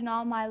about in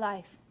all my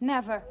life.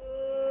 Never.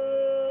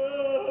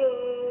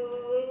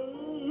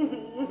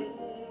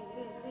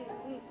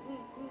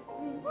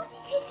 What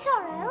is his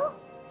sorrow?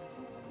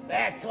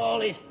 That's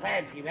all his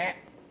fancy, that.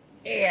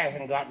 He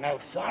hasn't got no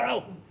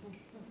sorrow.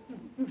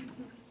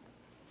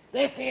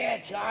 This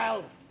here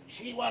child,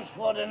 she wants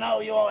for to know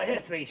your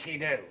history, she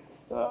do.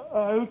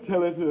 I'll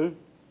tell it her.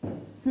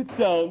 Sit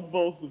down,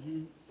 both of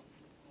you.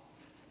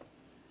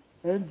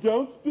 And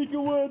don't speak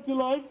a word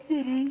till I'm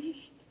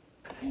finished.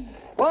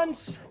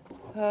 Once,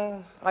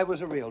 I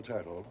was a real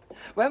turtle.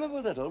 When we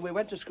were little, we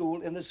went to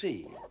school in the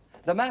sea.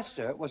 The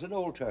master was an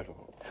old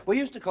turtle. We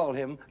used to call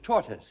him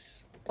Tortoise.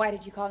 Why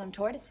did you call him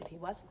Tortoise if he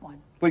wasn't one?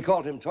 We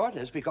called him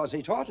Tortoise because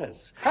he taught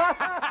us.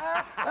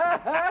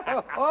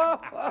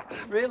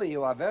 Really,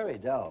 you are very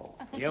dull.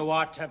 You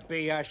ought to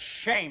be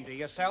ashamed of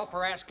yourself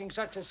for asking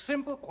such a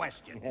simple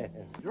question.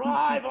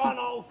 Drive on,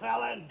 old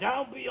fella, and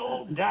don't be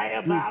all day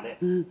about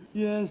it.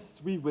 Yes,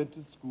 we went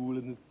to school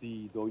in the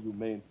sea, though you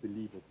mayn't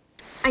believe it.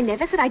 I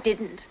never said I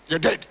didn't. You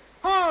did.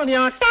 Hold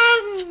your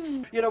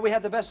tongue! You know, we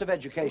had the best of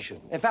education.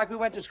 In fact, we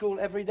went to school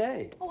every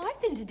day. Oh, I've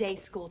been to day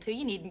school, too.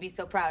 You needn't be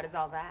so proud as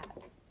all that.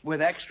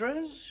 With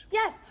extras?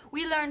 Yes,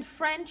 we learned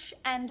French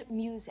and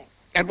music.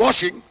 And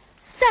washing?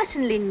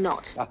 Certainly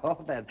not.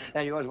 Oh, then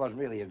yours wasn't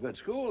really a good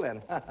school,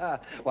 then.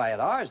 Why, at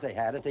ours they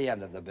had, at the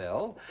end of the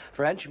bill,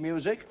 French,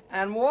 music,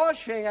 and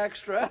washing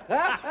extra.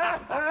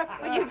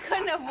 Well, you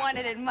couldn't have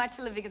wanted it much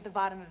living at the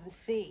bottom of the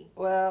sea.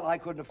 Well, I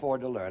couldn't afford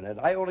to learn it.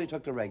 I only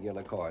took the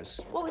regular course.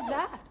 What was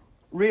that?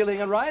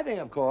 Reeling and writhing,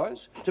 of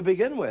course, to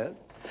begin with.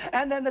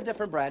 And then the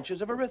different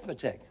branches of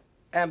arithmetic.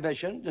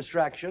 Ambition,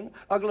 distraction,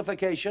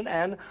 uglification,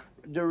 and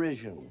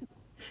derision.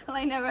 Well,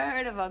 I never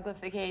heard of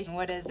uglification.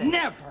 What is it?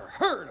 Never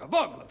heard of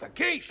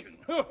uglification.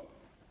 Huh.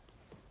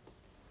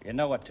 You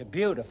know what to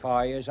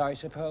beautify is, I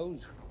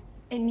suppose?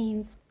 It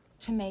means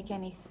to make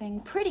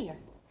anything prettier.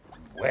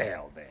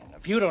 Well, then,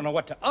 if you don't know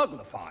what to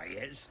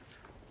uglify is,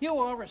 you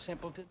are a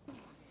simpleton.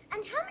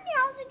 And how many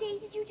hours a day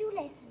did you do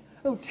lessons?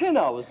 Oh, 10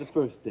 hours the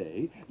first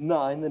day,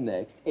 9 the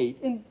next,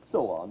 8, and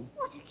so on.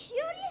 What a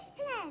curious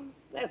plan.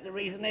 That's the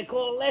reason they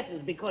call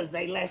lessons, because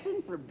they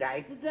lesson from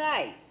day to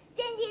day.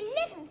 Then the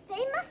 11th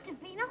day must have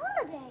been a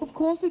holiday. Of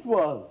course it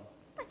was.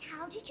 But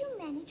how did you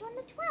manage on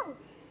the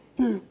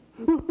 12th?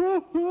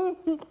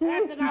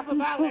 That's enough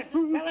about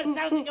lessons. Tell us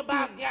something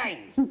about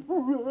games.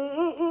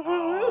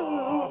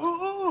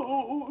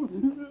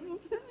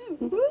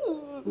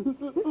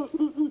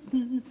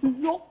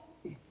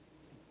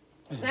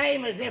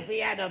 Same as if he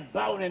had a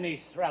bone in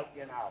his throat,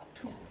 you know.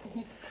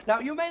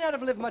 Now, you may not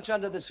have lived much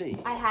under the sea.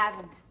 I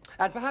haven't.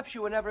 And perhaps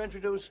you were never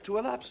introduced to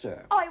a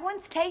lobster. Oh, I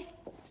once tasted...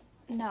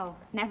 No,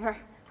 never.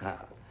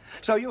 Ah.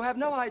 So you have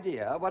no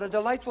idea what a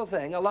delightful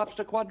thing a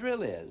lobster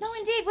quadrille is. No,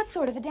 indeed. What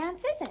sort of a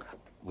dance is it?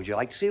 Would you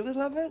like to see a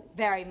little of it?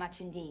 Very much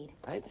indeed.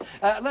 Right.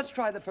 Let's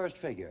try the first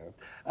figure.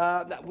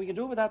 We can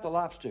do it without the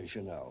lobsters,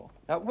 you know.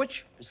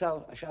 Which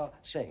shall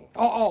sing?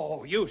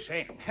 Oh, you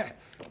sing.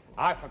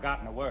 I've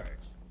forgotten the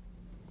words.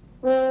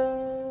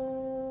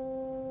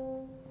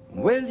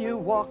 Will you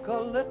walk a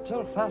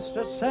little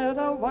faster, said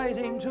a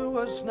whiting to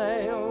a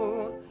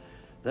snail.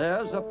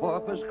 There's a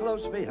porpoise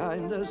close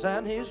behind us,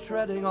 and he's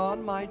treading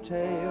on my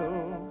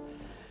tail.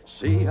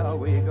 See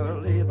how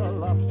eagerly the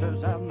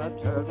lobsters and the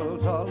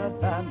turtles all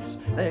advance.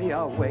 They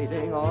are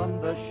waiting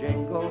on the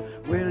shingle.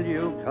 Will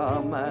you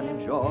come and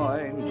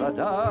join the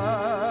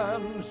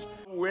dance?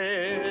 Will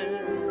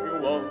you,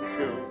 won't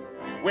you?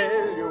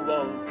 Will you,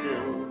 won't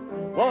you?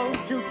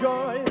 Won't you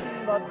join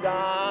the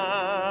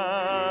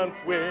dance?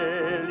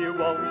 Will you,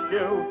 won't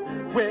you?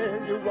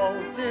 Will you,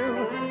 won't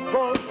you?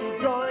 Won't you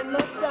join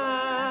the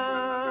dance?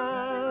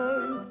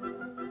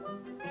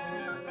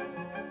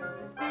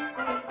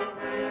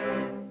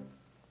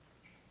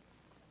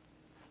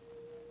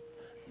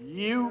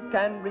 You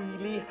can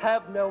really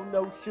have no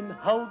notion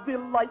how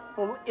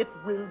delightful it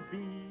will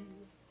be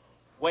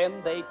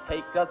when they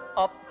take us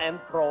up and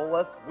throw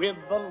us with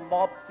the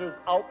lobsters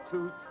out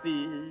to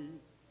sea.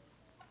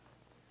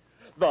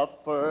 The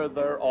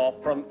further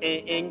off from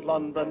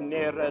England, the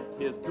nearer it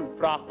is to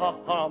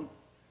France.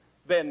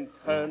 Then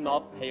turn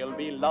not pale,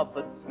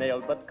 beloved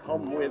snail, but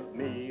come with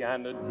me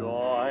and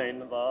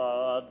join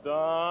the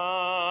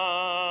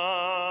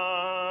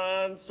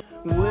dance.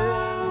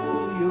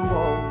 Will you,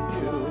 won't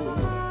you?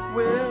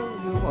 Will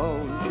you,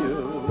 won't you?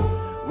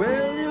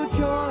 Will you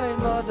join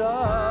the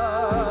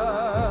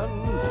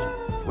dance?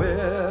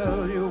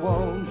 Will you,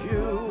 won't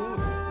you?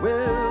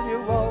 Will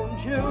you,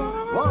 won't you?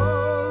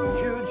 Won't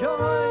you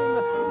join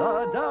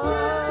the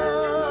dance?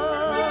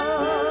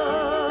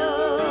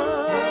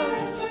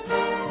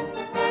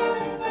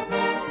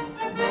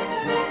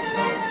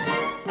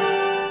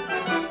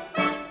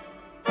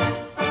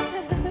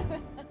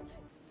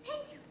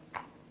 Thank you.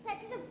 That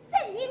was a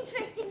very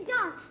interesting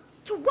dance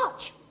to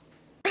watch.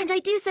 And I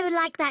do so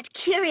like that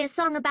curious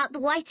song about the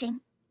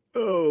whiting.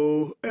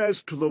 Oh,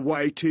 as to the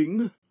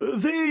whiting,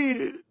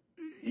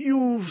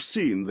 you've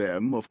seen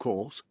them, of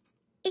course.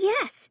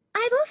 Yes,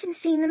 I've often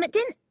seen them at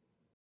dinner.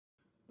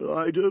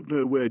 I don't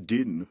know where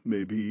Din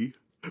may be,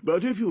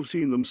 but if you've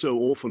seen them so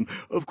often,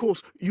 of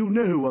course, you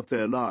know what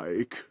they're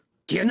like.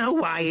 Do you know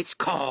why it's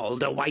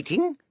called a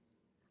whiting?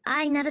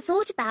 I never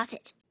thought about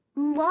it.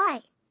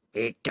 Why?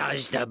 It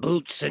does the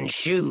boots and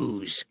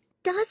shoes.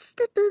 Does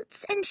the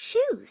boots and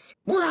shoes?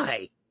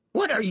 Why?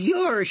 What are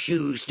your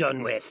shoes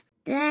done with?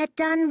 They're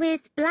done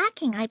with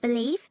blacking, I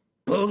believe.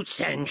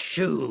 Boots and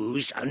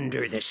shoes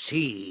under the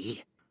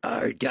sea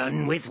are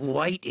done with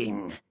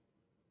whiting.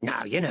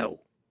 Now you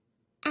know.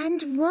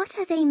 And what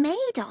are they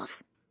made of?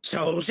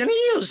 Soles and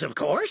heels, of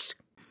course.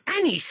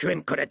 Any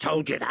shrimp could have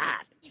told you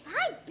that. If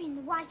I'd been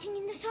the whiting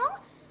in the song,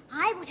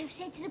 I would have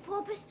said to the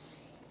porpoise,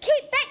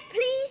 Keep back,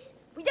 please.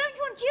 We don't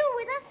want you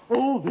with us.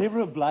 Oh, they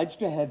were obliged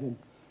to have him.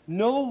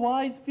 No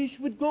wise fish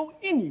would go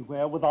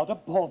anywhere without a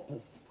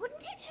porpoise.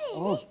 Wouldn't it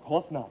really? Oh, of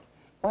course not.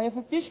 Why, if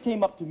a fish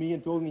came up to me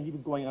and told me he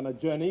was going on a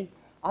journey,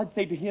 I'd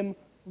say to him,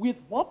 with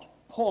what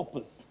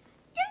purpose?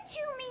 Don't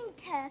you mean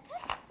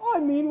purpose? I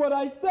mean what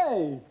I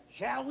say.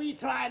 Shall we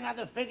try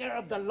another figure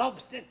of the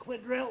lobster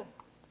quadrille?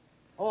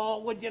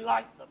 Or would you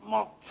like the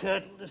mock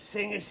turtle to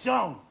sing a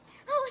song?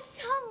 Oh, a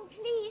song,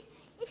 please.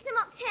 If the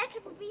mock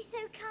turtle would be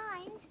so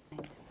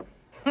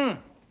kind.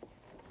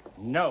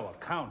 No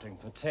accounting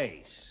for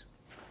taste.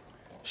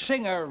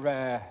 Sing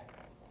her,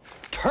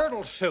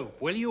 turtle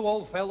soup, will you,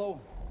 old fellow?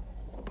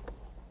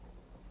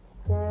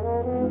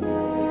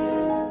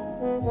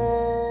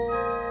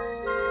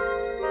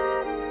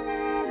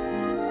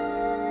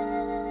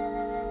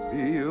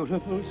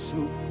 Beautiful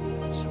soup,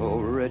 so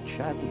rich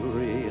and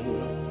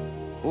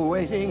green,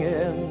 waiting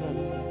in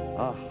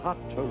a hot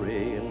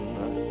tureen.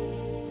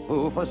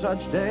 Who for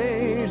such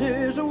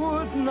dainties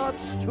would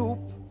not stoop?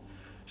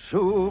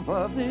 Soup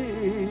of the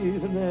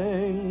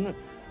evening,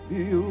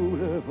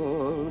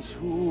 beautiful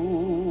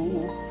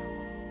soup.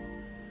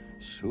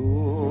 Soup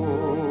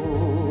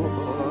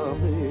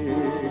of the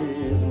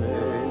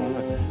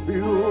evening,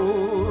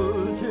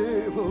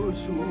 beautiful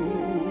soup.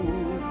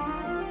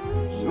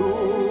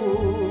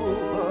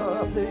 Soup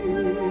of the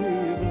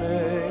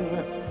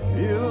evening,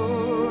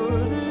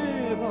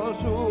 beautiful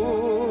soup.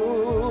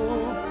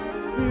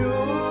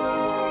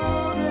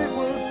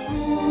 Beautiful soup,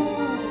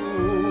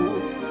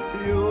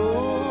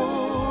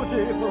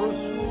 beautiful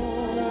soup.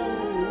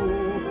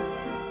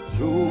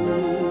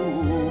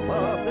 Soup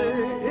of the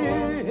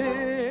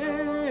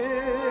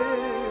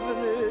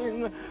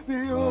evening,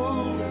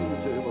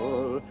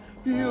 beautiful,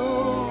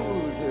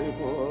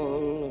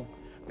 beautiful,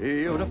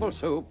 beautiful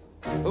soup.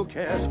 Who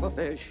cares for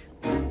fish,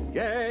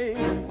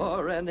 game,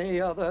 or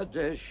any other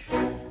dish?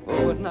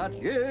 Who would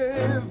not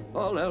give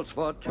all else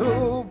for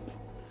soup?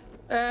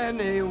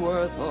 Any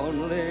worth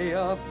only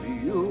of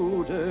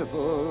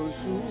beautiful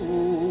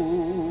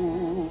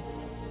soup.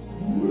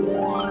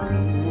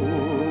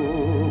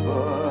 Soup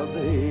of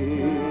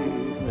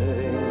the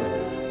evening,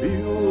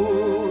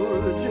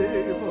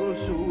 beautiful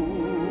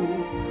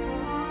soup.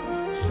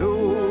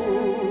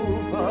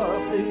 Soup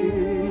of the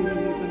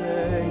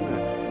evening,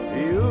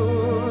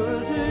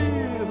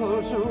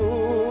 beautiful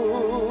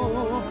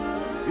soup,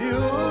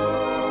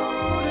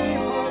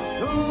 beautiful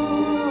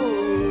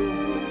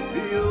soup,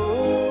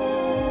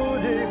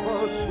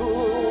 beautiful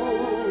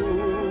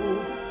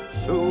soup,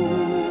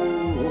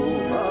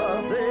 soup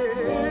of the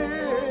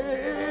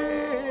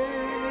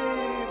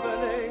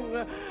evening,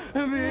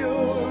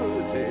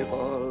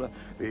 beautiful,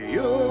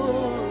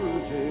 beautiful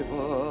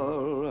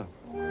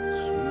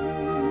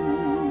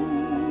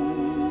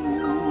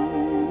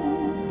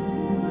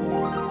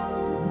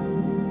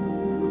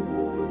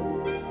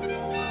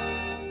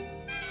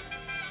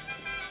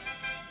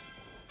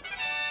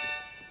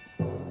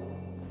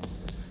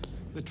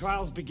The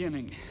trial's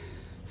beginning.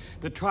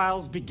 The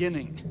trial's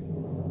beginning.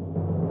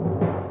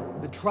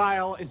 The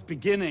trial is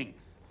beginning.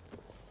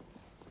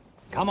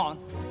 Come on.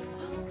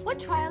 What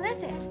trial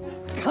is it?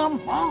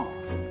 Come on.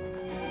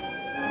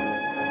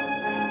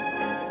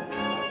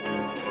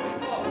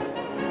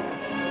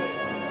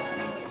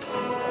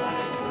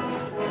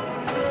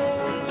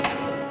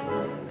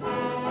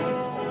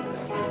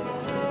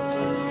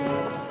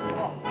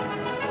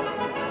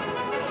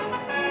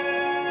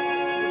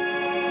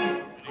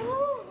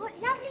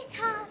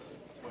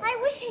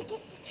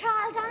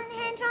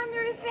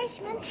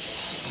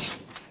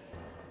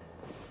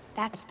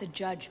 That's the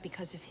judge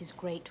because of his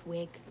great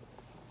wig.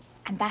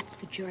 And that's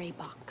the jury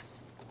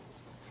box.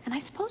 And I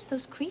suppose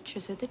those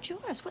creatures are the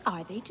jurors. What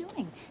are they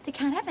doing? They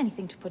can't have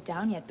anything to put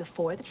down yet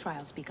before the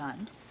trial's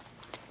begun.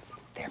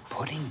 They're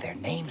putting their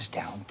names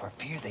down for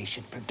fear they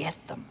should forget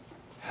them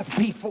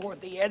before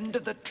the end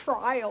of the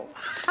trial.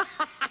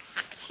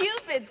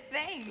 Stupid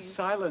thing.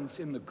 Silence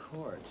in the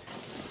court.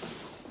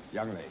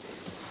 Young lady,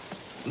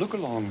 look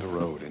along the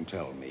road and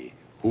tell me,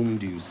 whom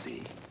do you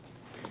see?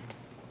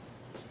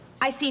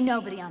 I see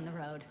nobody on the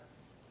road.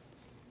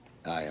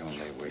 I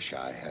only wish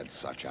I had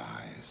such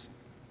eyes.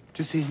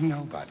 To see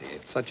nobody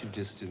at such a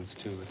distance,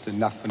 too. It's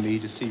enough for me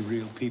to see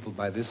real people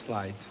by this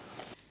light.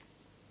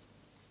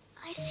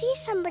 I see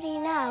somebody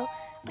now,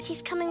 but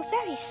he's coming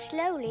very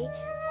slowly.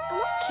 And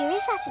what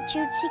curious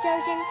attitudes he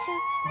goes into.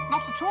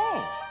 Not at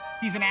all.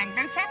 He's an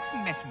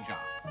Anglo-Saxon messenger.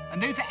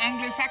 And those are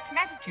Anglo-Saxon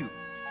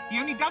attitudes. He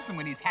only does them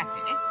when he's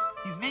happy.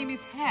 His name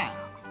is Hare.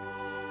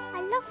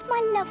 I love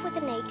my love with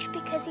an H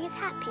because he is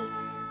happy.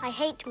 I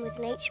hate him with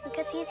an H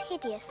because he is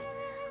hideous.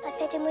 I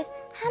fed him with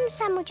ham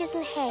sandwiches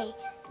and hay.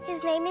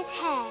 His name is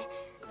Hare,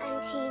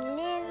 and he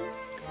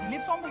lives... He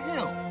lives on the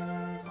hill.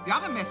 The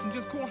other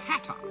messenger's called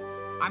Hatter.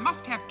 I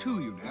must have two,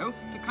 you know,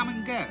 to come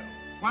and go.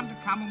 One to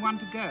come and one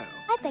to go.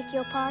 I beg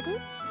your pardon?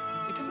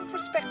 It isn't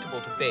respectable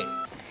to beg.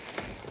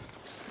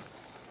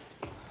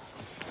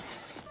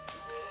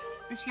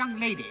 This young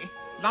lady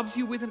loves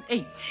you with an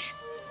H.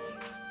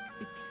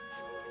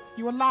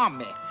 You alarm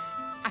me.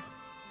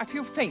 I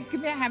feel faint.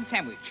 Give me a ham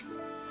sandwich.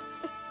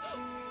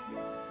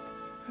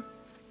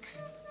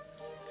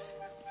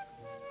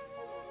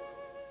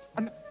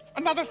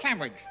 Another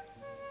sandwich.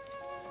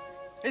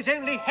 There's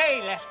only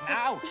hay left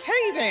now.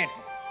 Hay, then.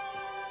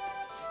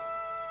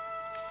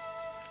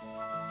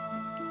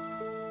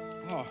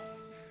 Oh,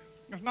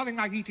 there's nothing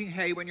like eating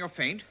hay when you're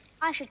faint.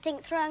 I should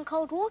think throwing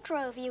cold water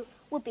over you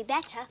would be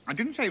better. I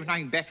didn't say it was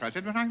nothing better. I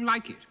said it was nothing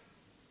like it.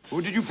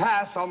 Who did you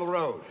pass on the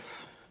road?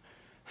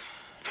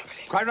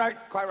 Quite right,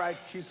 quite right.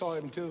 She saw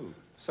him too.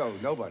 So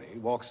nobody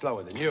walks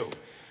slower than you.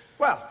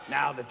 Well,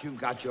 now that you've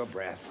got your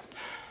breath,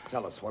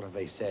 tell us, what are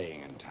they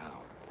saying in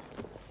town?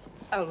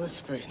 I'll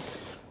whisper it.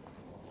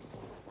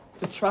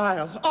 The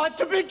trial ought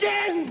to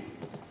begin!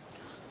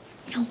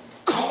 You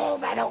call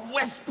that a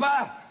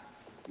whisper?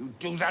 You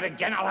do that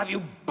again, I'll have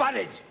you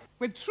butted.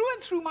 Went through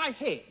and through my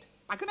head,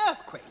 like an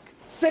earthquake.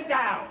 Sit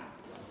down!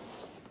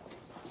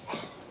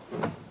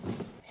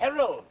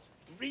 Herald,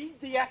 read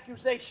the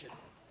accusation.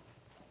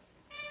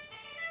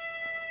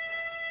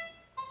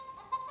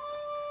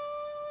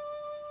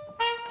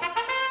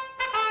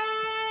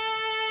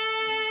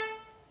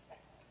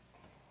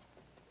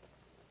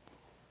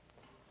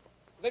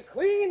 The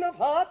Queen of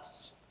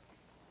Hearts,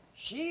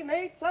 she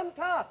made some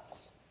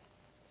tarts,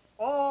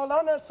 all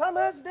on a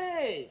summer's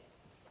day.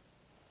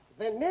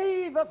 The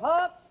Knave of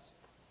Hearts,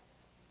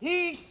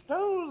 he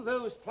stole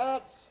those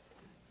tarts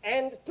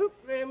and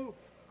took them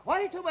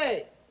quite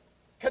away.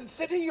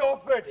 Consider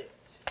your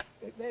verdict.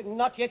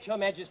 Not yet, Your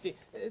Majesty.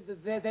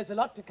 There's a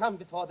lot to come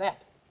before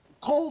that.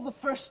 Call the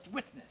first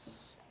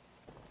witness.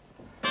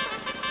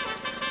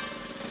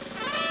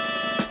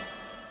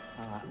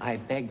 I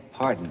beg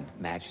pardon,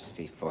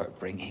 Majesty, for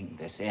bringing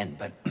this in,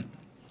 but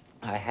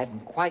I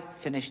hadn't quite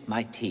finished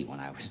my tea when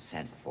I was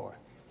sent for.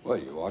 Well,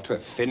 you ought to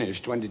have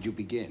finished. When did you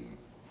begin?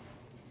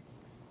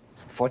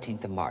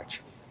 14th of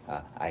March,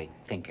 I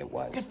think it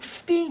was. The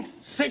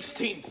 15th.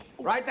 16th.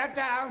 Write that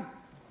down.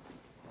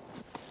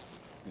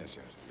 Yes,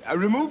 yes.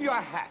 Remove your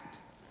hat.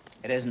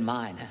 It isn't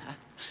mine.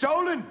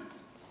 Stolen.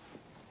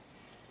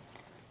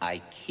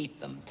 I keep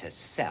them to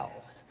sell.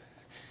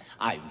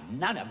 I've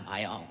none of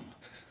my own.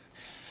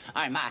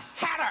 I'm a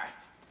hatter.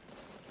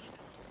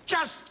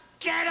 Just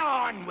get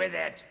on with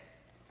it.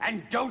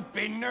 And don't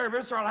be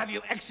nervous or I'll have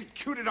you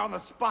executed on the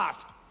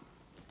spot.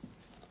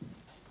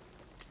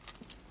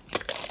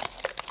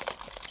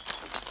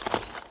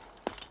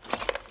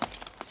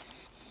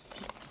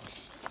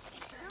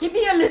 Give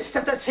me a list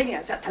of the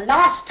singers at the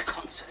last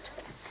concert.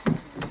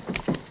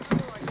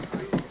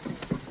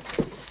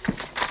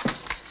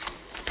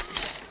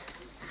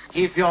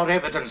 Give your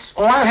evidence,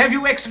 or I'll have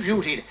you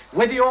executed,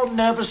 whether you're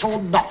nervous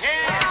or not.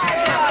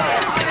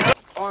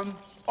 I'm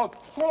a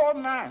poor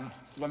man,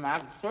 Your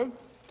Majesty.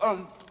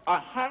 I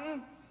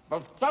hadn't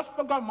just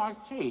begun my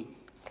tea,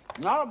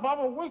 not above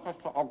a week or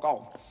so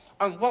ago.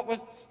 And what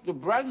with the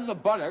bread and the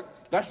butter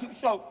getting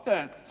so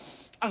thin,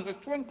 and the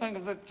twinkling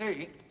of the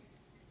tea.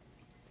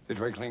 The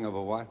twinkling of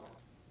a what?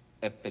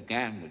 It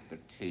began with the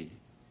tea.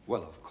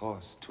 Well, of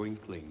course,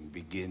 twinkling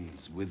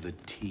begins with the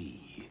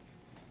tea.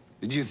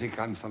 Did you think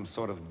I'm some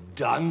sort of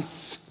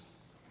dunce?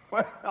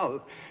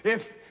 Well,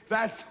 if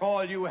that's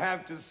all you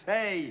have to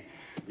say,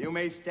 you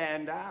may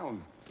stand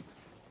down.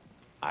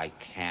 I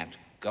can't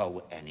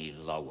go any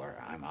lower.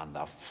 I'm on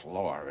the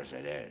floor as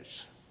it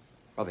is.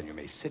 Well, then you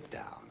may sit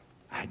down.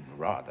 I'd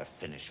rather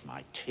finish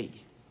my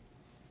tea.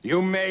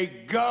 You may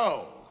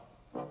go.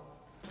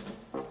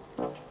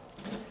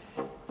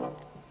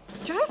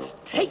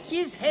 Just take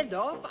his head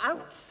off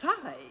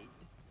outside.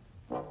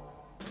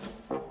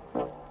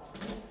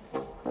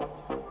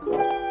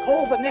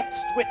 Call the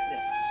next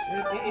witness.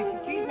 If you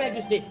please,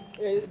 Majesty,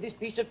 this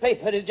piece of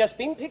paper has just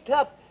been picked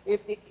up.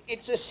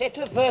 It's a set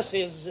of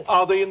verses.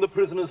 Are they in the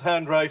prisoner's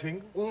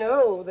handwriting?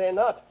 No, they're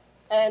not.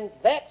 And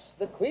that's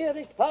the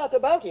queerest part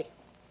about it.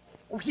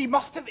 He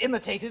must have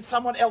imitated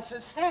someone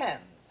else's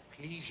hand.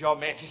 Please, Your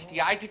Majesty,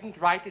 I didn't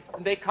write it,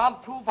 and they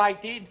can't prove I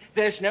did.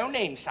 There's no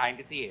name signed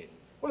at the end.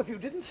 Well, if you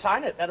didn't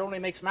sign it, that only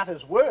makes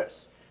matters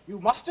worse. You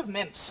must have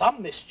meant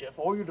some mischief,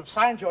 or you'd have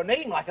signed your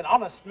name like an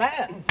honest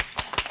man.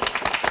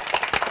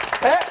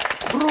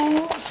 That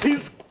proves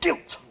his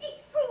guilt.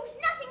 It proves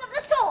nothing of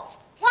the sort.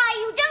 Why,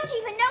 you don't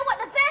even know what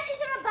the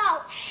verses are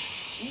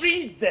about.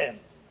 Read them.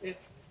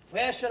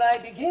 Where shall I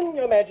begin,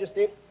 Your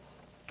Majesty?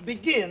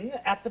 Begin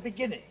at the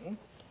beginning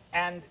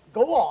and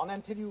go on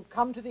until you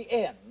come to the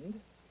end,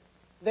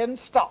 then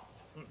stop.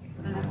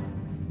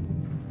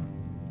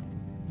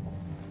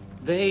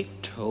 They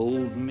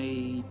told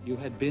me you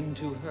had been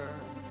to her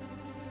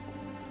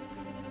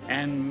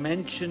and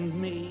mentioned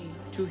me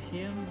to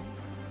him.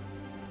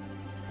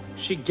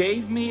 She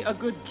gave me a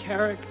good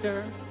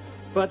character,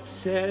 but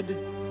said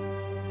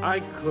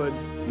I could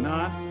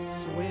not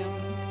swim.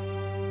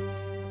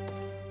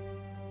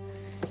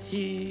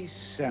 He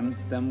sent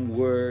them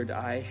word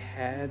I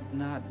had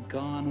not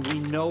gone. We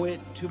know it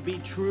to be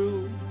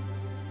true.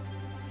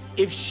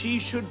 If she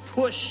should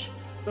push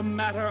the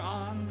matter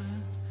on,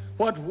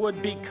 what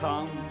would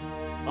become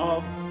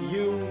of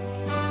you?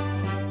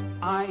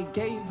 I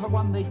gave her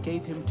one, they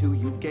gave him two,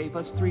 you gave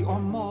us three or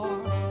more.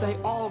 They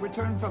all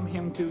returned from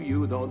him to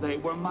you, though they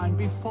were mine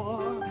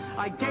before.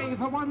 I gave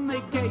her one,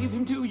 they gave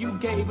him two, you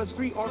gave us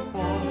three or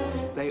four.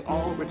 They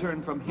all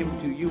returned from him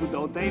to you,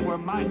 though they were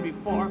mine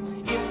before.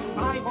 If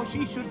I or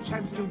she should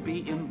chance to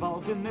be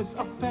involved in this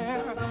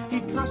affair,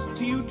 he'd trust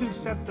to you to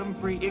set them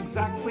free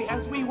exactly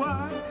as we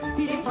were.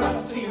 He'd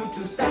trust to you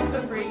to set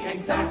them free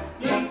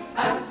exactly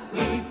as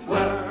we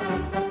were.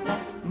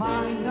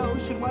 My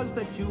notion was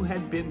that you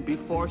had been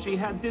before she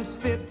had this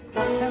fit,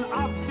 an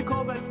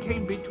obstacle that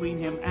came between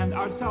him and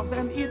ourselves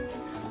and it.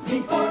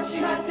 Before she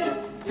had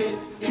this fit,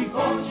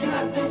 before she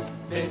had this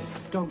fit.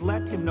 Don't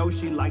let him know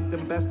she liked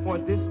them best, for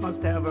this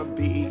must ever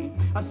be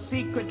a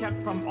secret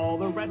kept from all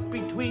the rest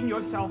between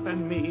yourself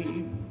and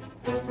me.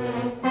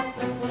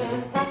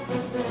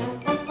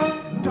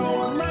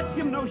 Don't let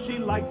him know she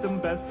liked them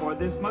best, for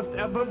this must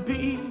ever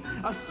be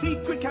a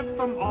secret kept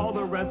from all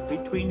the rest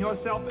between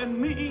yourself and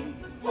me.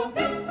 For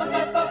this must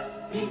ever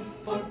be,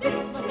 for this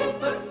must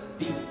ever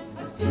be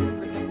a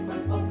secret kept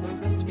from all the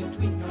rest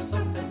between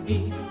yourself and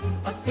me.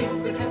 A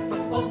secret kept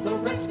from all the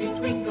rest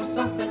between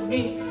yourself and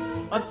me.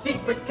 A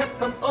secret kept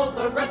from all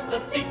the rest, a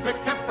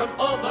secret kept from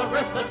all the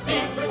rest, a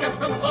secret kept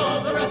from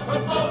all the rest,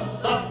 from all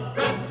the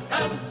rest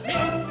and me.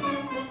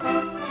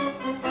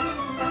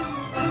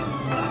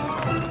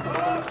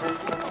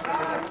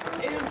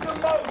 That is the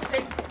most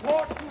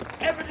important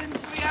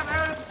evidence we have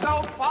heard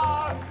so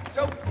far.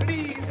 So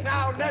please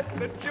now let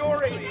the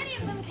jury... If any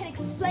of them can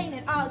explain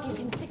it, I'll give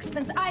him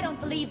sixpence. I don't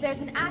believe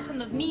there's an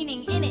atom of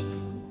meaning in it.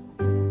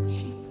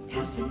 She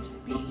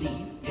doesn't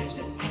believe there's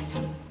an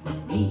atom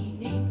of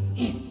meaning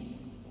in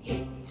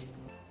it.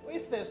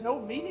 If there's no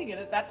meaning in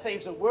it, that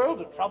saves a world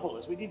of trouble,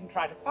 as we needn't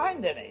try to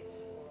find any.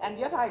 And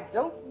yet I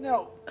don't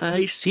know.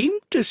 I seem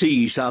to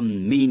see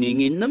some meaning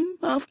in them,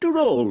 after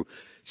all.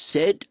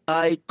 Said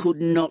I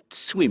could not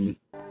swim.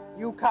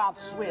 You can't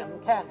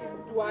swim, can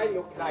you? Do I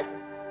look like...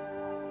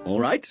 All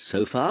right,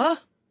 so far,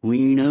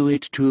 we know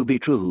it to be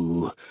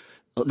true.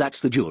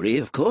 That's the jury,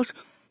 of course.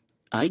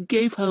 I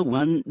gave her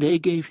one, they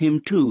gave him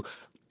two.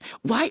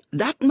 Why,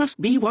 that must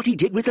be what he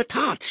did with the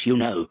tarts, you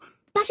know.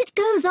 But it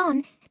goes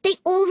on. They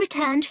all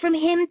returned from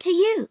him to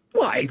you.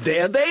 Why,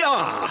 there they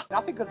are!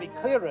 Nothing could be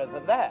clearer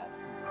than that.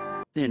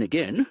 Then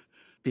again,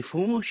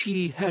 before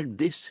she had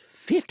this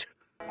fit...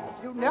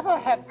 You never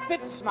had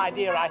fits, my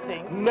dear, I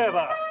think.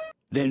 Never.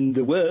 Then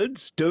the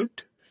words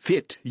don't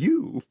fit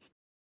you.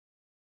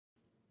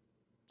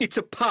 It's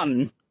a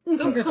pun.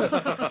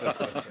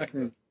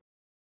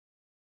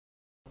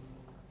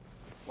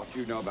 What do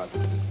you know about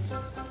this business?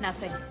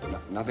 Nothing.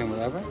 Nothing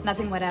whatever?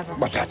 Nothing whatever.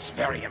 But that's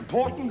very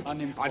important.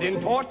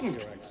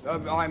 Unimportant.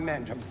 I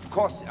meant, of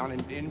course,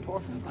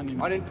 unimportant.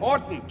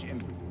 Unimportant.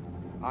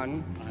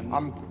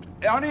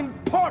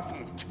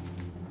 Unimportant.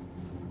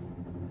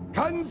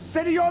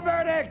 Consider your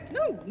verdict.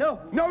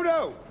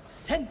 No.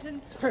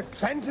 Sentence first.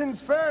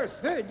 Sentence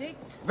first.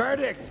 Verdict.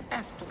 Verdict.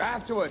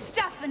 Afterwards.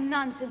 Stuff and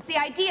nonsense. The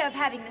idea of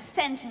having the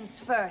sentence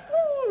first.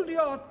 Hold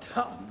your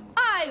tongue.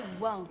 I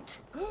won't.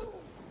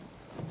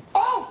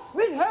 Off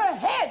with her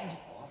head.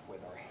 Off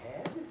with her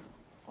head?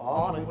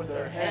 Off with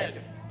her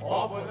head.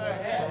 Off with her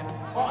head.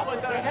 Off with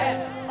her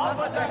head. Off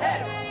with her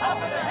head. Off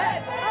with her head. Off with her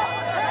head.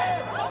 Off with her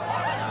head.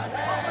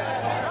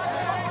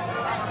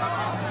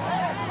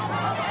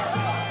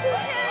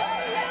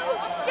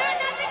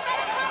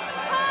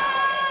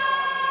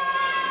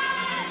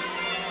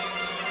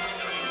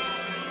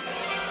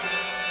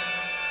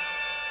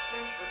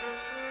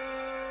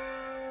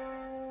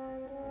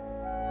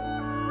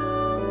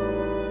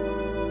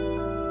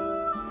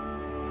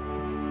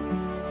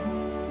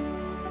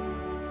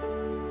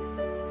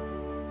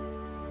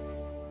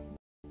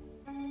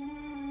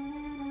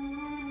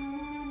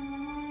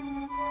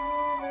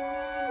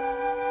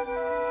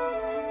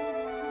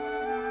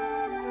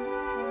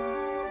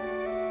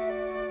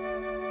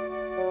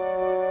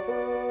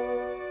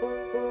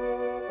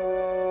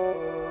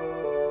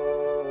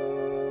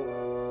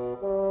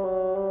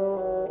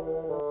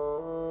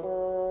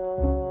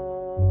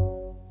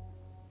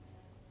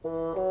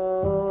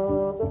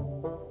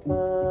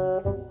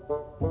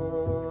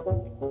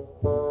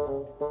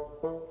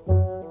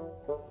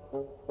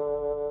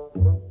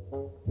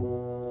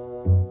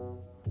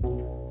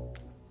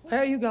 Where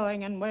are you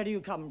going and where do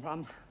you come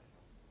from?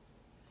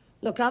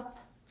 Look up,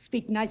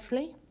 speak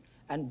nicely,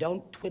 and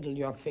don't twiddle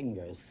your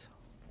fingers.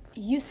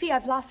 You see,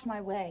 I've lost my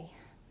way.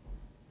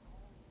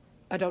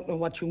 I don't know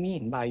what you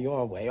mean by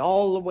your way.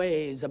 All the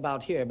ways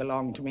about here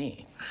belong to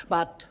me.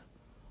 But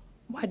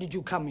why did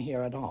you come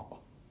here at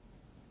all?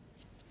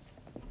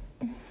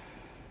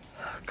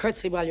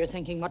 Curtsy while you're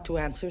thinking what to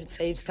answer. It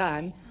saves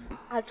time.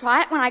 I'll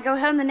try it when I go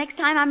home the next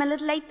time I'm a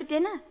little late for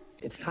dinner.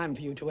 It's time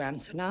for you to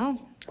answer now.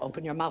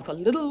 Open your mouth a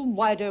little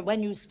wider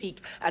when you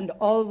speak, and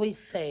always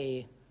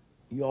say,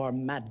 Your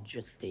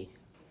Majesty.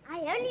 I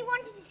only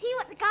wanted to see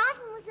what the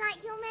garden was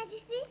like, Your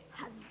Majesty.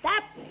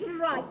 That's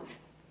right.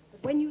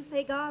 But when you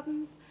say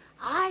gardens,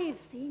 I've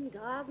seen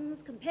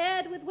gardens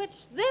compared with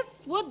which this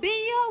would be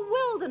a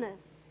wilderness.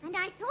 And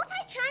I thought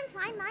I'd try and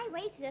find my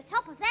way to the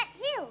top of that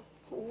hill.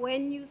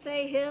 When you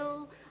say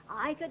hill,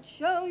 I could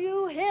show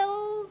you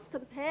hills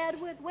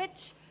compared with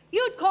which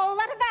you'd call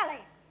that a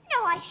valley.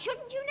 No, I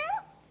shouldn't, you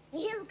know. A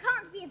hill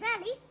can't be a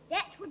valley.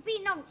 That would be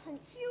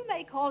nonsense. You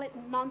may call it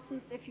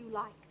nonsense if you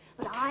like,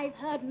 but I've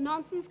heard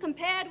nonsense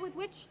compared with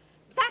which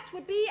that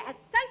would be as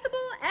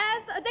sensible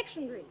as a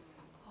dictionary.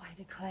 Oh, I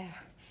declare,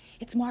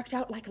 it's marked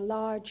out like a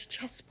large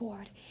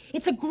chessboard.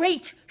 It's a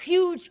great,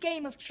 huge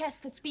game of chess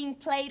that's being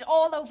played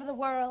all over the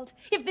world.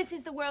 If this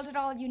is the world at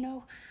all, you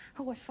know.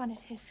 Oh, what fun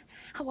it is.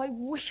 How I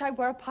wish I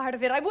were a part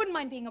of it. I wouldn't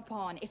mind being a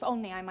pawn, if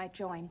only I might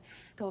join.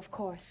 Though, of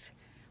course,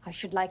 I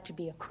should like to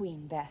be a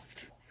queen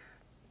best.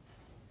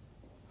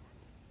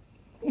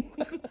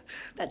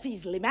 That's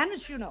easily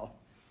managed, you know.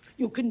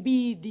 You can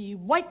be the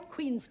White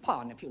Queen's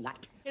pawn, if you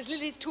like. Yes,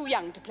 Lily's too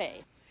young to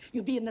play.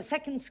 You'll be in the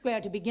second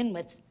square to begin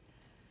with.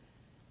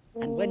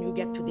 And when you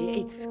get to the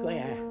 8th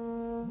square,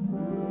 you'll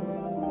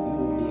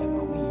be a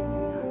queen.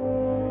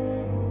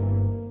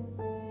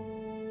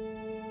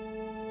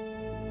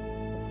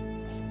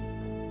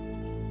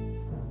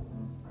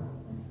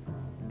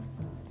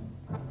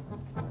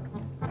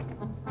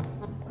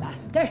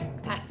 Faster,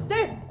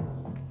 faster!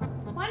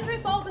 Wonder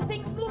if all the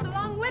things move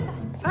along with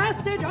us.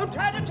 Faster, don't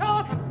try to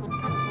talk!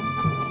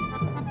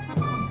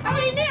 Are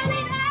we nearly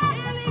there?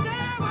 Nearly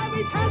there! Why,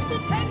 we passed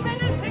it 10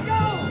 minutes ago!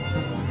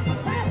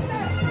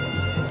 Faster!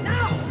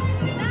 Now!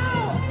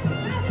 Now!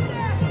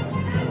 Faster!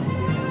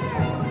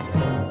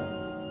 Faster!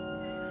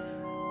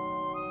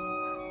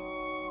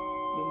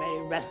 You may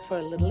rest for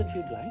a little if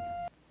you'd like.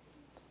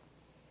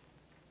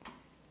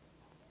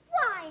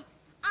 Why,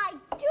 I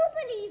do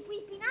believe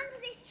we've been under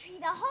this tree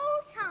the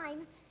whole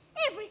time.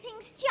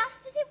 Everything's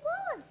just as it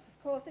was.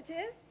 Of course it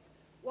is.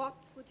 What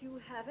would you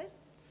have it?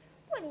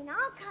 Well, in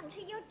our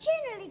country, you'd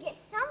generally get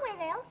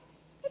somewhere else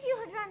if you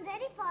had run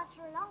very fast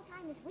for a long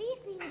time, as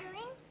we've been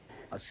doing.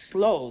 A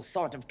slow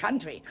sort of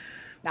country.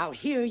 Now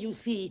here, you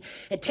see,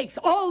 it takes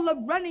all the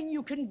running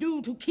you can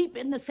do to keep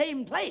in the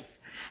same place.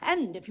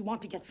 And if you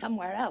want to get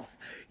somewhere else,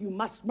 you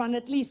must run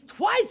at least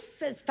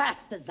twice as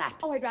fast as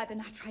that. Oh, I'd rather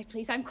not try,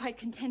 please. I'm quite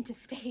content to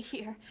stay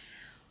here.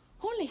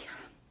 Only,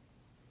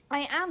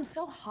 I am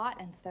so hot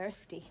and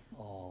thirsty.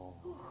 Oh,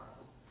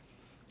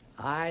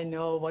 I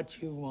know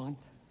what you want.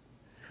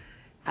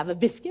 Have a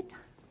biscuit?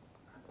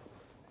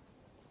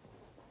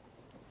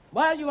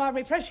 While you are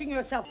refreshing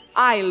yourself,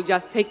 I'll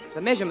just take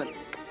the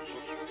measurements.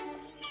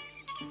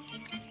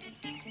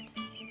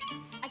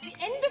 at the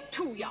end of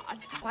 2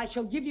 yards, I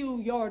shall give you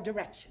your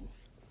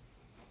directions.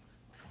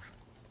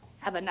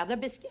 Have another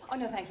biscuit? Oh,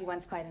 no, thank you.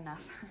 One's quite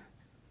enough.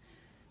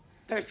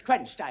 Thirst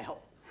quenched, I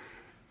hope.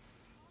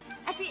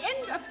 At the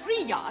end of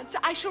 3 yards,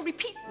 I shall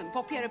repeat them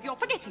for fear of your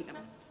forgetting them.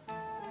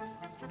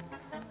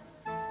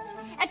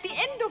 At the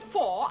end of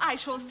 4, I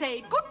shall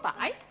say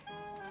goodbye.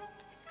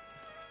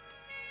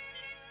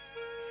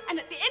 And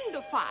at the end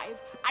of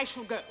 5, I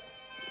shall go.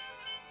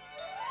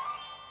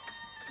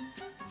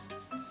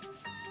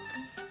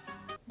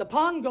 The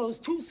pawn goes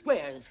 2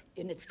 squares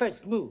in its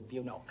first move,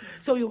 you know.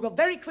 So you'll go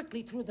very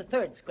quickly through the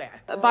 3rd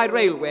square. By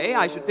railway,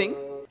 I should think.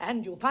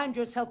 And you'll find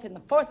yourself in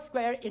the 4th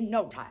square in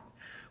no time.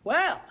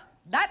 Well,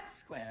 that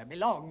square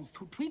belongs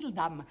to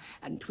Tweedledum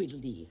and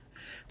Tweedledee.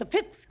 The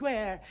 5th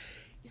square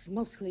is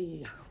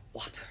mostly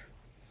water.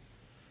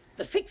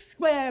 The 6th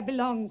square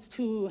belongs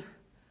to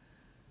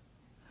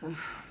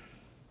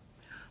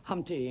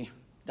Humpty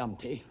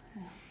Dumpty.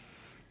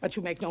 But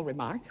you make no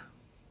remark.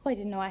 Oh, I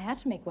didn't know I had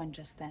to make one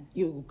just then.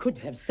 You could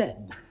have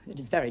said, it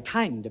is very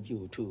kind of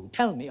you to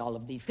tell me all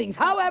of these things.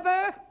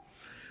 However,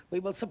 we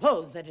will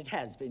suppose that it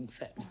has been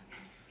said.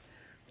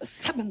 The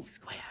 7th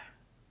square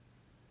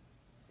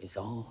is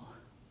all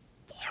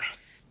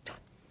forest.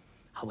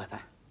 However,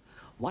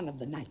 one of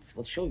the knights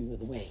will show you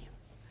the way.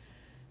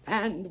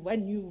 And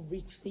when you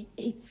reach the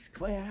 8th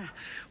square,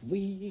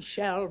 we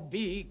shall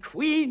be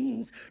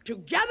queens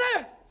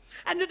together.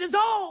 And it is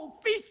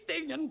all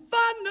feasting and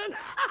fun and...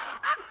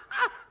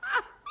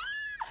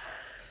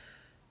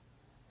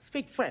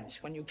 Speak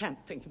French when you can't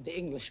think of the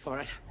English for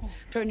it.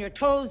 Turn your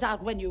toes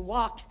out when you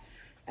walk.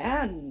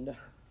 And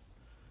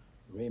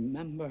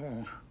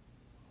remember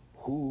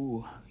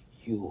who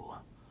you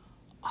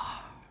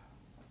are.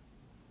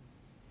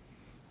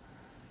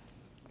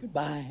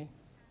 Goodbye.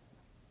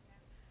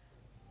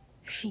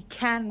 She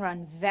can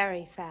run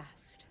very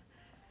fast.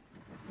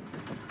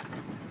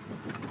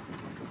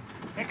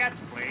 Tickets,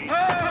 please.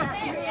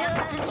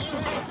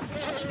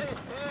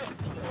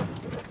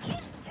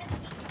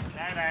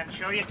 Now then,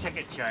 show your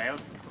ticket,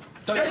 child.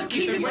 Don't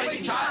keep him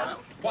waiting, child.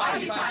 Why,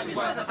 his time is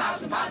worth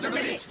 £1,000 a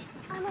minute.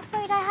 I'm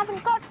afraid I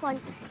haven't got one.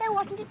 There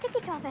wasn't a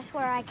ticket office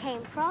where I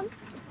came from.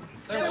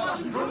 There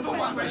wasn't room for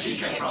one where she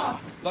came from.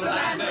 The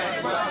land there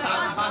is worth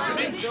 £1,000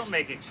 an inch. Don't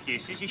make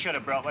excuses. You should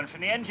have brought one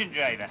from the engine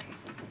driver.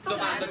 The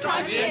man that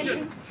drives the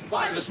engine.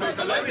 Why, the smoke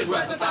alone is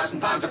worth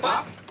 £1,000 a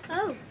puff.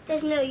 Oh,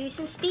 there's no use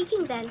in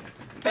speaking then.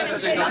 Better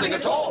say nothing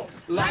at all.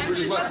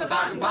 Language is worth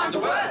 £1,000 a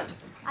word.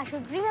 I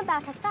shall dream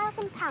about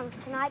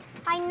 £1,000 tonight.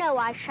 I know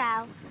I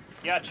shall.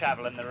 You're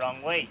travelling the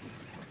wrong way.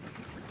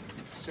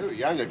 So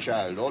young a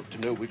child ought to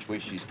know which way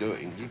she's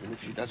going, even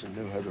if she doesn't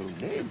know her own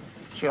name.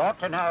 She ought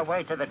to know her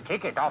way to the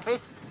ticket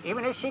office,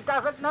 even if she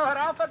doesn't know her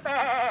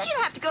alphabet.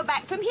 She'll have to go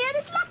back from here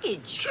as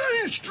luggage.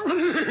 Changed.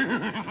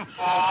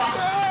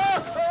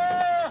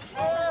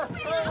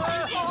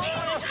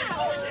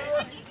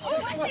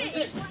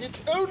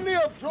 It's only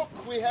a brook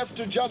we have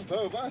to jump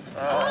over.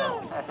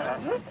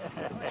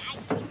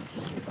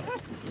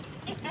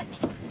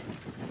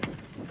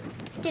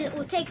 Still, it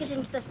will take us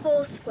into the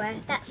fourth square.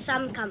 That's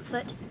some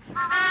comfort.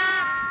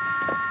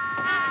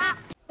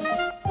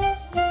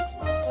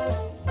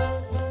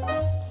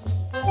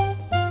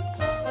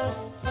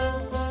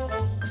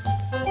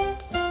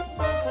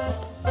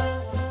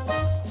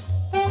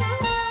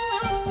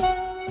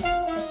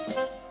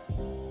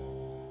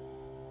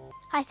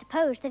 I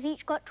suppose they've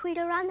each got tweed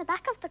around the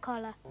back of the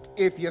collar.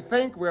 If you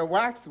think we're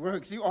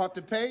waxworks, you ought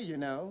to pay, you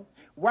know.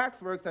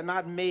 Waxworks are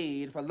not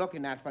made for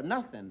looking at for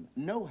nothing.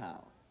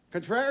 Know-how.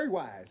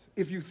 Contrariwise,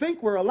 if you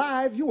think we're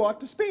alive, you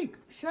ought to speak.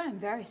 Sure, I'm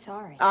very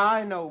sorry.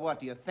 I know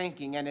what you're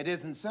thinking, and it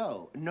isn't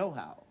so.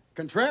 Know-how.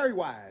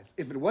 Contrariwise,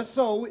 if it was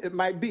so, it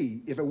might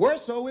be. If it were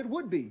so, it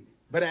would be.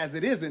 But as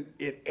it isn't,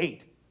 it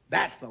ain't.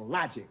 That's the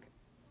logic.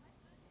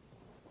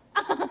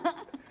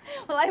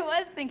 Well, I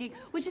was thinking,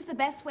 which is the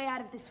best way out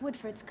of this wood,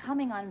 for it's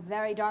coming on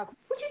very dark.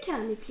 Would you tell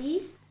me,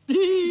 please?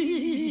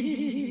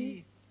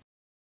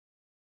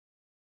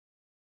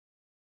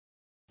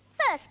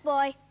 First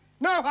boy.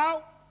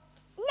 Know-how.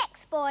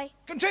 Next boy.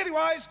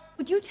 Contrariwise.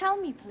 Would you tell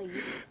me,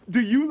 please? Do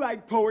you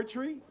like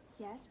poetry?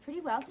 Yes, pretty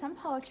well. Some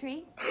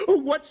poetry.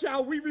 What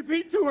shall we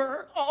repeat to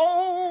her?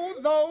 Oh,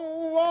 the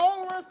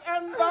walrus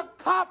and the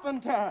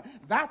carpenter.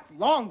 That's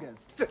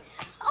longest.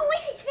 Oh,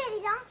 wait, it's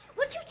very long.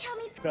 Would you tell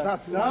me? The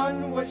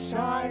sun was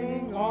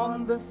shining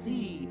on the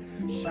sea,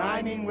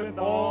 shining with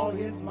all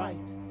his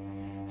might.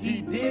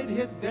 He did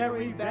his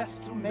very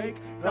best to make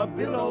the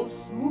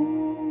billows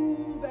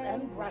smooth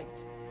and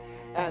bright.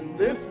 And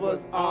this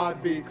was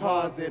odd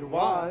because it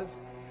was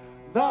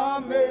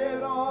the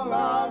middle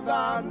of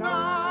the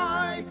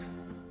night.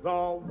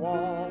 The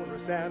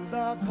walrus and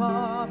the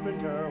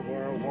carpenter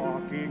were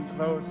walking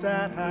close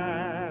at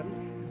hand.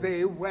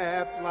 They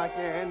wept like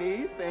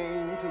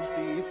anything to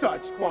see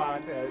such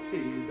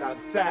quantities of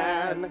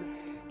sand.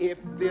 If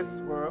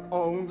this were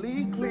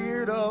only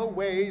cleared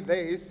away,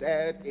 they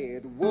said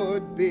it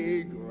would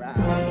be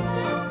grand.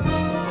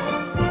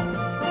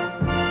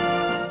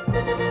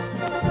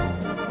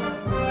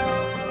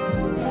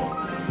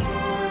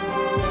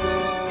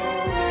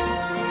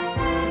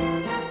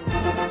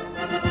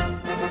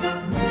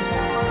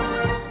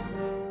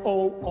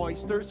 Oh,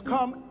 oysters,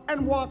 come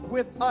and walk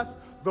with us,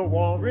 the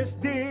walrus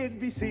did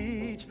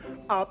beseech.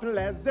 A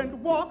pleasant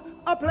walk,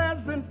 a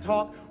pleasant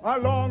talk,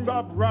 along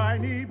the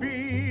briny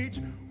beach.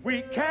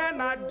 We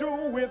cannot do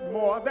with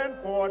more than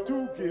 4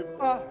 to give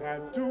a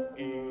hand to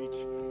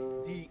each.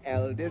 The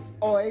eldest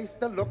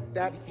oyster looked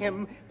at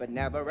him, but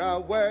never a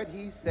word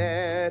he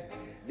said.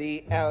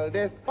 The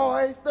eldest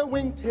oyster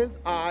winked his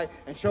eye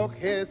and shook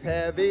his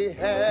heavy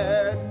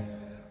head,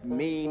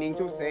 meaning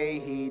to say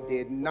he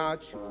did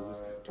not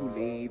choose to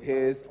leave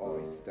his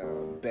oyster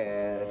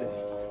bed.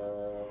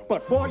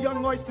 But 4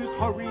 young oysters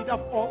hurried up,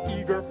 all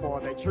eager for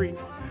their treat.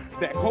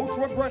 Their coats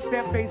were brushed,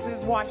 their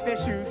faces washed, their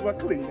shoes were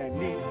clean and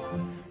neat.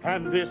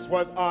 And this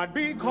was odd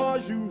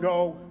because, you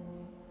know,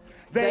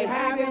 they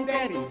hadn't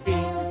any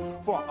feet.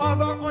 For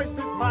other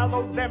oysters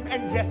followed them,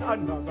 and yet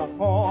another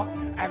 4.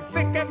 And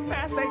thick and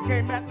fast they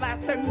came at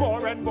last, and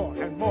more and more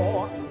and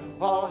more,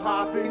 all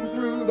hopping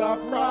through the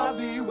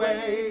frothy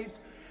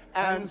waves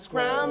and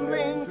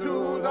scrambling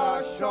to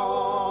the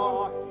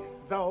shore.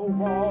 The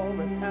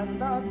walrus and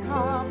the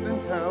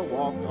carpenter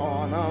walked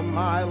on a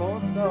mile or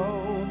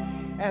so,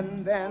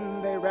 and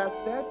then they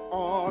rested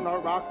on a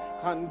rock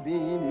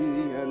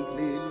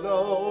conveniently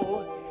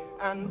low.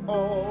 And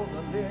all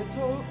the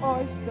little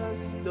oysters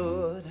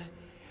stood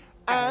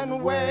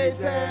and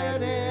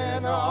waited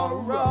in a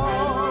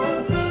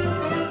row.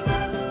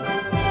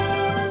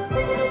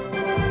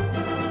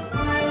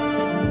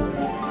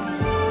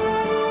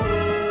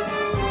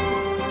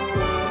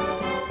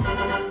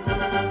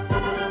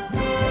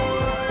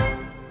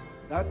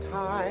 The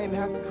time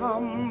has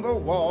come, the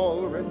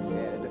walrus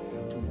said,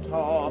 to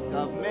talk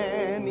of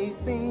many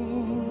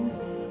things,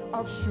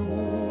 of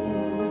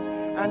shoes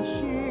and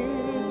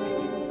ships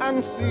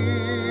and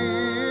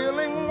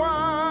sealing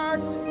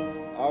wax,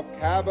 of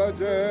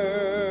cabbages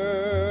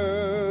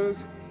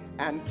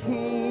and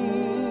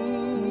kings,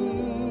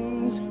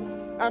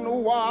 and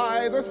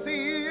why the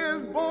sea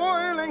is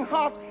boiling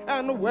hot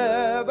and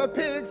where the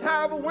pigs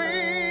have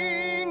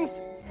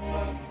wings.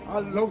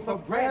 A loaf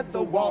of bread,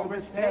 the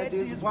walrus said,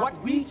 is what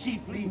we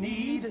chiefly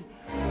need.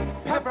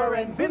 Pepper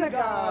and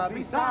vinegar,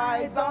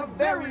 besides, are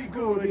very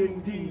good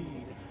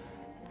indeed.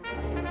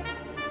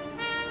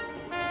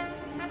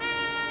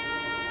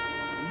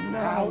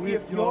 Now,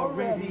 if you're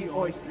ready,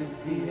 oysters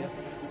dear,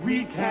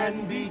 we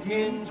can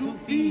begin to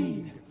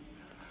feed.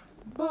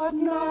 But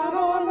not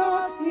on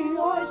us, the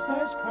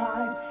oysters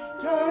cried,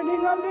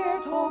 turning a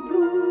little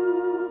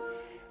blue.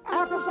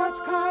 After such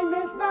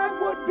kindness, that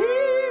would be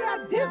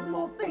a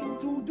dismal thing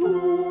to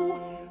do.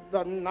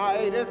 The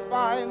night is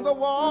fine, the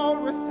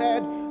walrus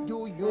said,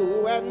 do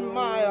you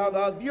admire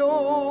the view?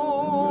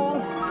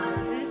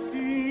 It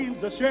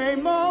seems a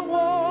shame, the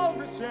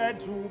walrus said,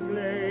 to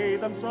play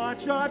them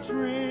such a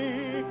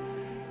trick.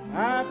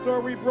 After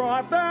we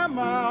brought them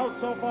out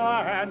so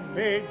far and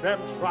made them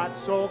trot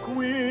so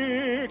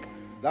quick.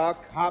 The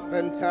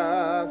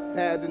carpenter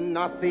said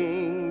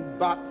nothing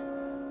but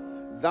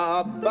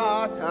the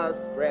butter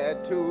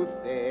spread too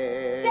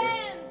thick.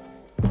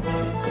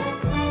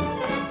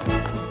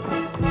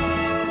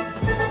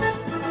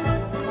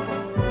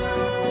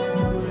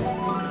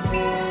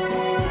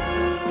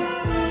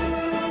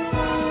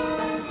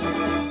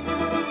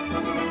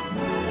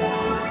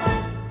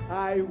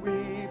 I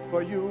weep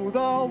for you, the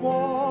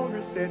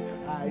walrus said,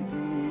 I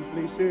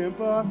deeply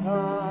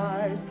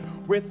sympathize.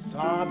 With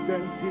sobs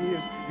and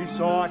tears, he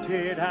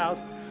sorted out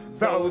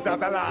those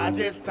of the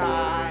largest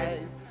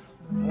size.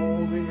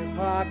 Holding his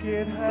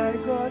pocket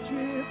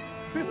handkerchief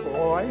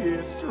before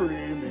his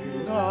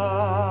streaming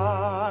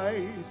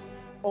eyes.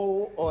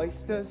 Oh,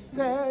 oyster,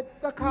 said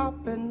the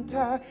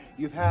carpenter,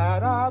 you've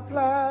had a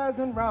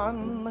pleasant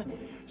run.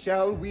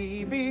 Shall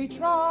we be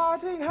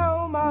trotting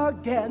home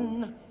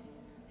again?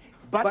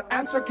 But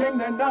answer came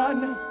there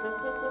none.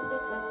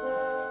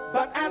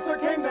 But answer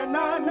came there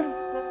none.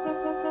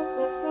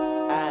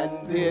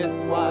 And this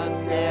was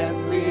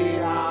scarcely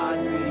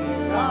odd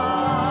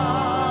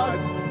because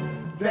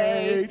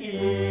they'd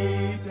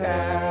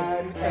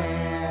eaten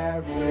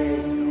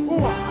every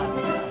one.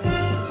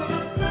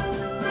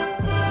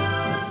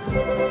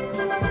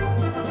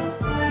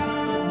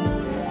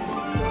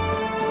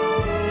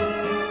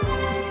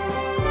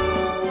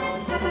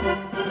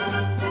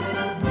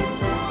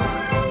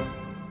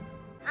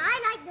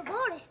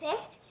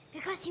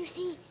 Because, you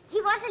see, he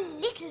was a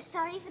little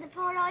sorry for the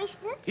poor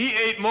oysters. He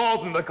ate more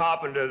than the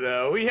carpenter,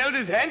 though. He held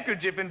his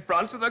handkerchief in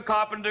front so the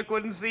carpenter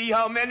couldn't see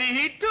how many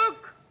he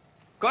took.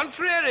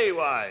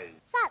 Contrary-wise.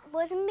 That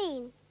was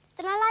mean.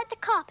 Then I liked the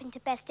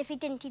carpenter best if he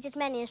didn't eat as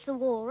many as the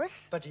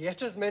walrus. But he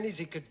ate as many as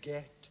he could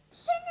get.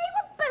 So they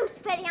were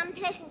both very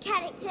unpleasant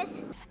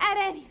characters. At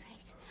any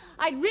rate,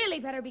 I'd really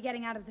better be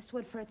getting out of this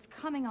wood, for it's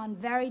coming on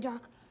very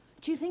dark.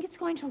 Do you think it's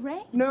going to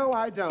rain? No,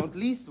 I don't.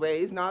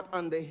 Leastways, not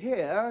under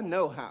here,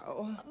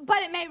 nohow.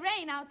 But it may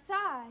rain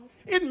outside.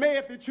 It may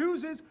if it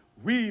chooses.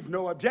 We've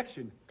no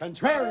objection.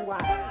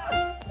 Contrary-wise.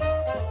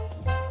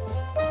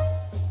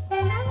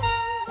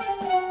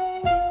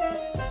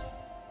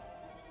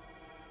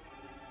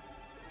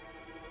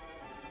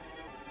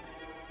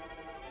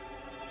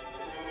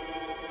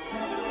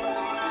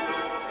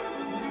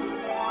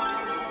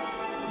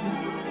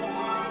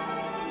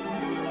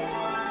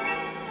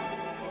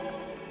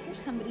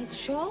 Somebody's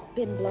shawl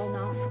been blown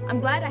off. I'm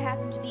glad I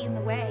happened to be in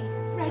the way.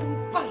 Bread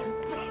and butter,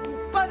 bread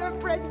and butter,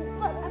 bread and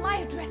butter. Am I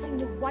addressing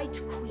the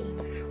White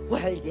Queen?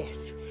 Well,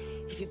 yes.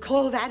 If you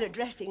call that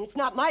addressing, it's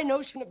not my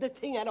notion of the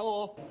thing at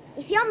all.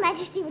 If your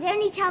Majesty would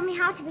only tell me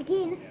how to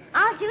begin,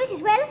 I'll do it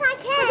as well as I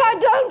can. But I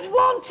don't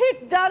want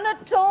it done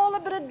at all.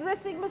 I've been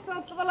addressing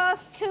myself for the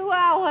last 2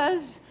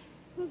 hours.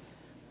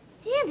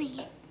 Dear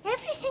me,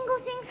 every single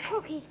thing's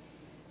crooked.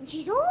 And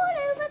she's all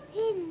over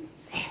pins.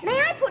 May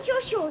I put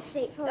your shawl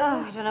straight for you?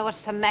 Oh, I don't know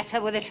what's the matter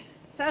with it.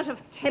 It's out of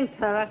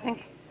temper, I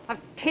think. I've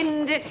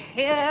pinned it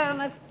here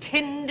and I've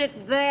pinned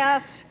it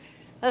there.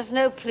 There's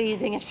no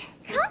pleasing it.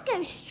 Can't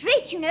go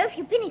straight, you know, if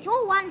you pin it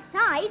all one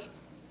side.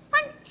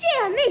 And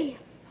dear me,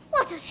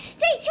 what a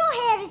state your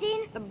hair is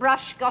in. The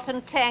brush got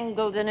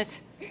entangled in it.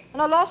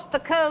 And I lost the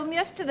comb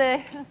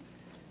yesterday.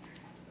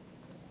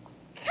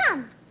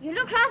 Come, you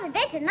look rather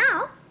better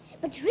now.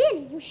 But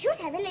really, you should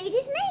have a lady's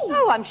maid.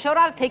 Oh, I'm sure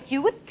I'll take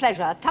you with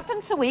pleasure.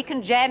 2pence a week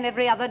and jam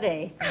every other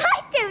day.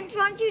 I don't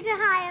want you to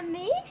hire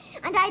me,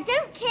 and I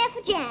don't care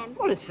for jam.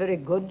 Well, it's very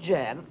good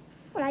jam.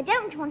 Well, I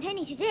don't want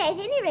any today, at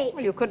any rate.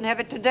 Well, you couldn't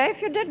have it today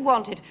if you did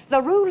want it.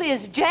 The rule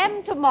is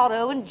jam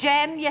tomorrow and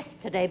jam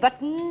yesterday,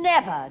 but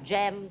never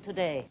jam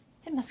today.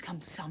 It must come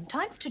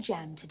sometimes to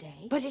jam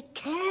today. But it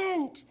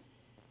can't.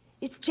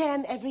 It's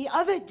jam every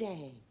other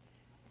day.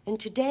 And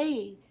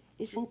today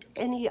isn't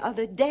any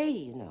other day,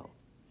 you know.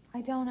 I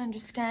don't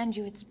understand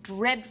you. It's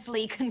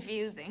dreadfully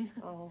confusing.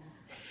 Oh.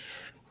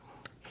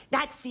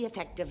 That's the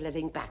effect of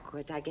living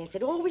backwards, I guess.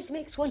 It always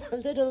makes one a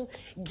little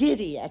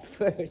giddy at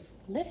first.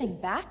 Living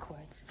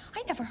backwards?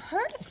 I never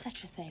heard of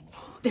such a thing.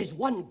 There's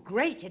one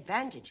great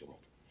advantage in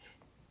it.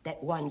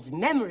 That one's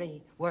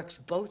memory works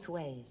both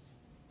ways.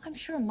 I'm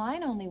sure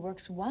mine only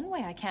works one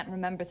way. I can't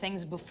remember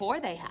things before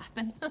they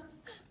happen.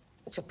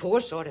 It's a poor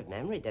sort of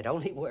memory that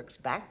only works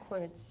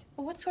backwards.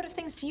 Well, what sort of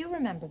things do you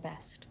remember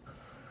best?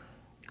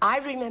 I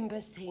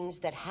remember things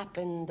that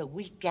happen the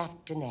week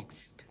after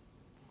next.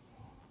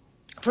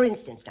 For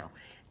instance, now,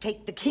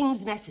 take the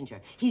King's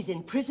messenger. He's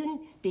in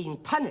prison being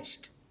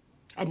punished.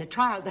 And the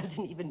trial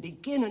doesn't even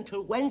begin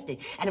until Wednesday.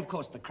 And, of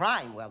course, the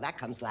crime, well, that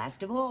comes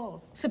last of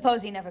all.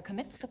 Suppose he never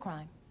commits the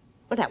crime.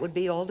 Well, that would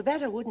be all the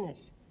better, wouldn't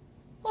it?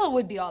 Well, it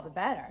would be all the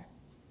better.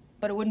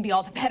 But it wouldn't be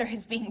all the better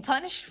his being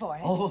punished for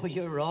it. Oh,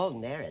 you're wrong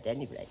there, at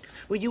any rate.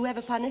 Were you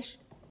ever punished?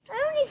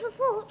 Only for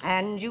fault.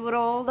 And you were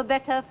all the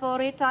better for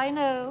it, I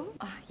know.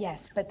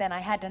 Yes, but then I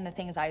had done the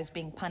things I was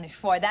being punished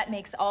for. That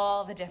makes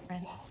all the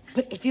difference.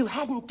 But if you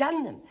hadn't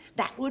done them,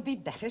 that would be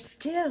better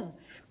still.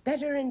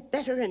 Better and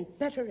better and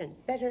better and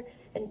better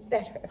and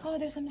better. Oh,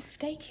 there's a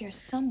mistake here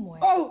somewhere.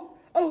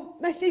 Oh,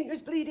 my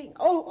finger's bleeding.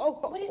 Oh.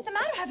 What is the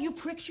matter? Have you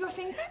pricked your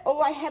finger?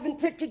 Oh, I haven't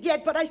pricked it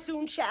yet, but I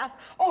soon shall.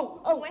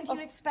 When do you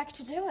expect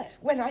to do it?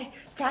 When I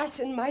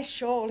fasten my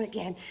shawl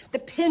again. The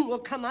pin will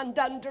come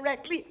undone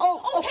directly.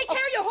 Take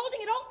care, you're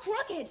holding it all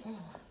crooked.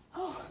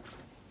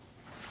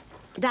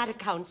 That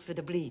accounts for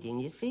the bleeding,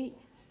 you see?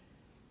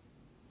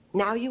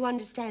 Now you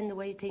understand the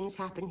way things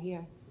happen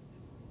here.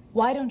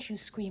 Why don't you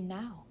scream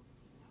now?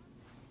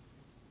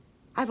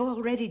 I've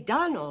already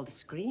done all the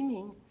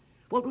screaming.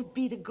 What would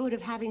be the good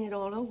of having it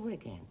all over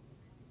again?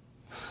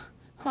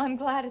 I'm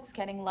glad it's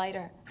getting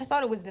lighter. I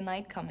thought it was the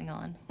night coming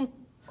on.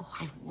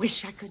 I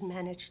wish I could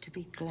manage to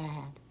be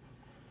glad.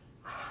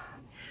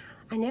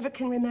 I never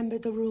can remember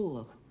the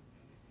rule.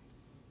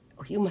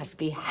 Oh, you must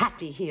be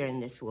happy here in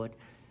this wood,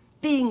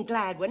 being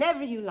glad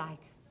whenever you like.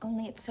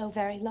 Only it's so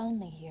very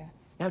lonely here.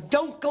 Now,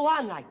 don't go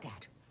on like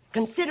that.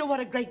 Consider what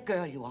a great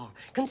girl you are.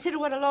 Consider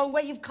what a long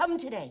way you've come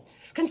today.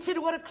 Consider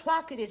what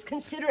o'clock it is.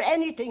 Consider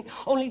anything,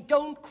 only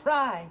don't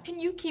cry. Can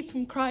you keep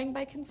from crying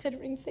by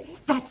considering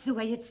things? That's the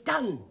way it's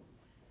done.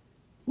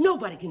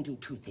 Nobody can do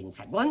two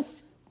things at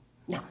once.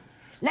 Now,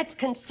 let's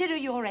consider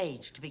your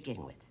age to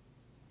begin with.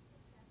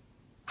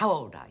 How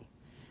old are you?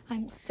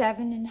 I'm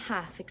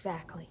 7.5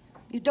 exactly.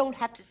 You don't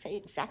have to say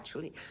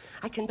exactly.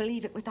 I can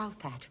believe it without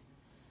that.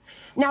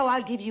 Now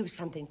I'll give you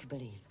something to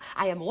believe.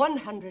 I am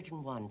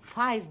 101,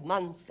 5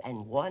 months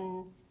and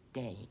 1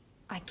 day.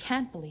 I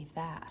can't believe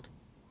that.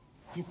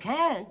 You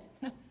can't?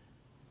 No.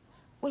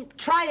 Well,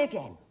 try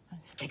again.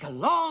 Take a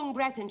long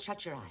breath and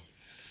shut your eyes.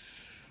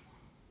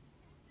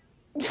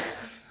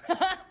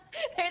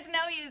 There's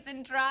no use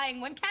in trying.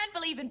 One can't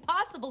believe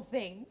impossible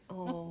things.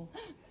 Oh,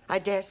 I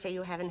dare say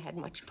you haven't had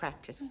much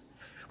practice.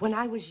 When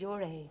I was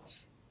your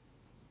age,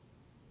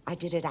 I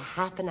did it a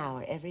half an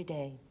hour every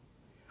day.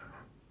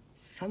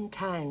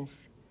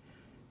 Sometimes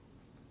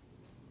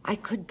I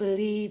could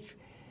believe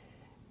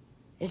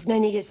as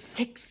many as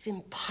 6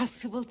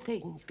 impossible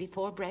things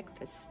before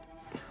breakfast.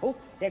 Oh,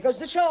 there goes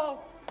the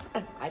shawl.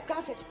 I've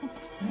got it.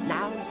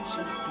 Now you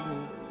shall see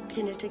me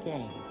pin it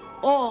again,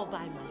 all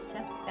by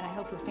myself. Then I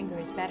hope your finger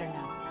is better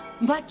now.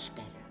 Much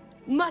better,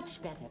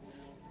 much better.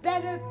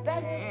 Better.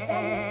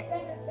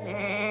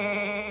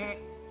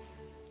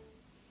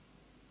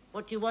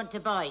 What do you want to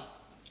buy?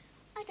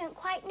 I don't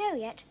quite know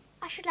yet.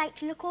 I should like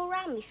to look all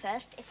round me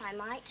first, if I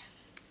might.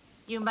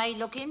 You may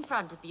look in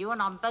front of you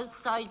and on both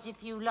sides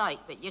if you like,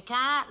 but you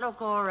can't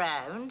look all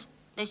round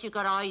unless you've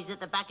got eyes at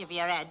the back of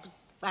your head.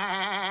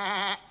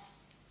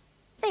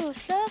 Things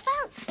flow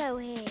about so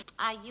here.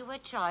 Are you a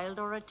child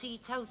or a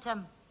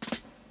teetotum?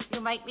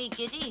 You make me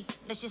giddy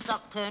unless you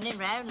stop turning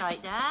round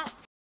like that.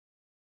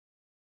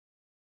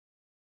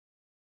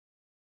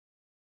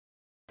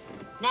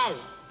 Now,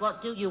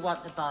 what do you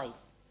want to buy?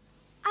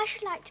 I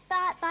should like to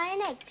buy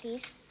an egg,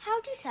 please.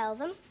 How do you sell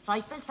them?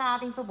 5 per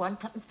farthing for 1,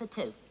 2 for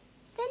 2.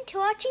 Then 2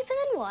 are cheaper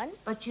than 1?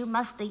 But you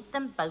must eat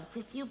them both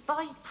if you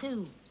buy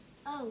 2.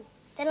 Oh,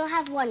 then I'll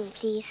have 1,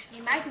 please.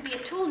 It mightn't be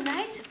at all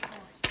nice, of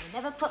course. You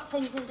never put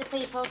things into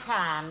people's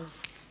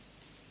hands.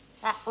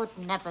 That would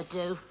never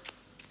do.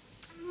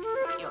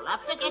 You'll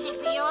have to get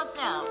it for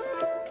yourself.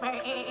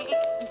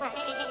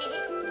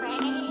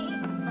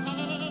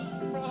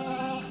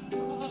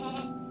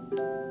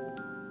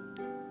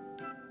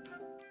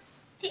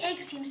 The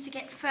egg seems to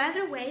get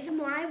further away the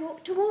more I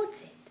walk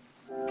towards it.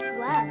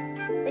 Well,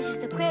 this is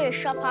the queerest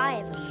shop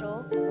I ever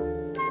saw.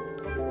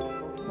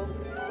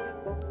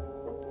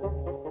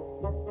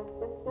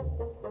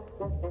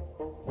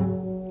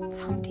 It's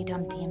Humpty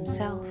Dumpty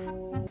himself.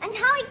 And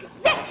how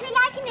exactly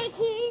like an egg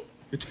he is.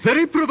 It's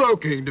very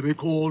provoking to be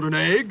called an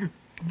egg.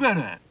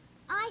 Very.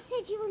 I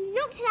said you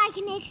looked like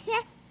an egg,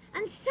 sir.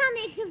 And some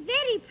eggs are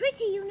very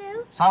pretty, you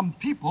know. Some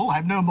people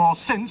have no more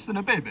sense than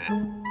a baby.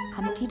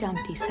 Humpty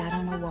Dumpty sat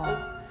on a wall.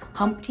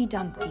 Humpty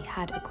Dumpty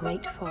had a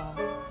great fall.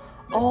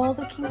 All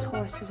the king's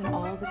horses and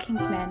all the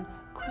king's men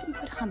couldn't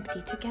put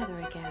Humpty together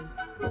again.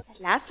 That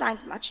last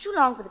line's much too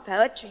long for the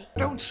poetry.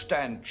 Don't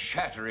stand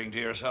chattering to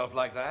yourself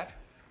like that.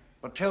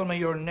 But tell me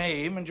your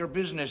name and your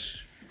business.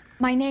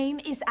 My name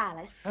is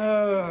Alice.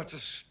 Oh, it's a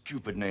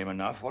stupid name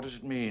enough. What does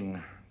it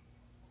mean?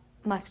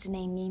 Must a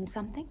name mean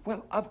something?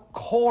 Well, of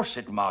course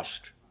it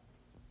must.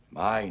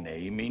 My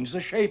name means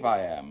the shape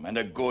I am, and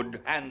a good,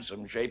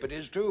 handsome shape it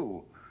is,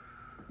 too.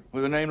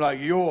 With a name like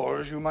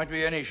yours, you might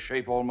be any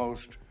shape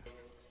almost.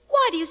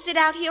 Why do you sit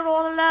out here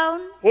all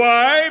alone?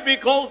 Why?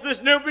 Because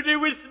there's nobody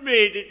with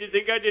me. Did you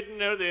think I didn't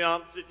know the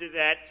answer to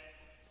that?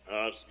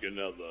 Ask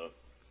another.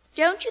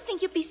 Don't you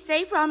think you'd be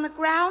safer on the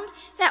ground?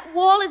 That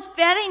wall is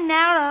very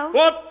narrow.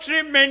 What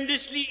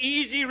tremendously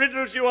easy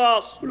riddles you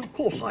ask. Well, of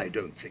course I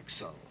don't think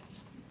so.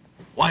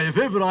 Why, if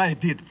ever I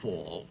did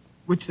fall,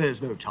 which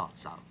there's no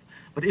chance of,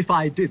 but if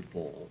I did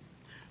fall,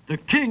 the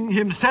king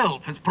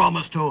himself has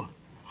promised to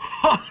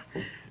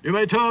You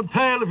may turn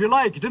pale if you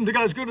like. You didn't think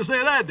I was going to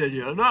say that, did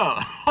you? No.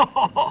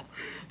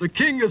 The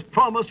king has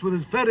promised with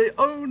his very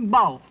own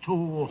mouth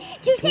to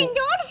send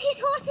all of his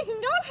horses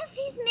and all of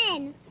his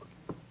men.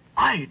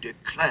 I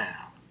declare.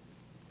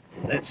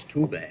 That's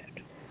too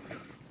bad.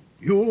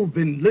 You've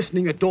been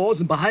listening at doors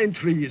and behind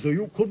trees, or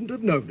you couldn't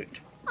have known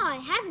it. I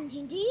haven't,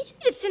 indeed.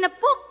 It's in a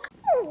book.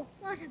 Oh,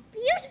 what a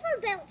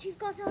beautiful belt you've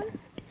got on.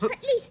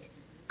 At least,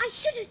 I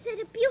should have said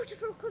a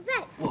beautiful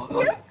cravat. Well,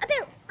 No, a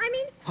belt. I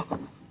mean...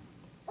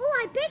 Oh,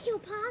 I beg your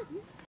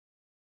pardon.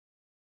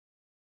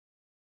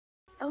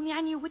 Only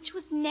I knew which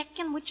was neck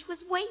and which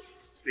was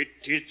waist.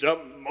 It is a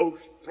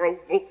most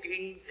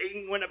provoking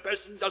thing when a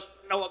person doesn't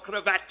know a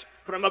cravat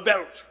from a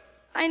belt.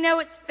 I know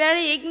it's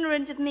very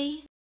ignorant of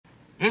me.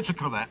 It's a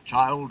cravat,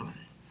 child.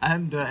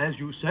 And, as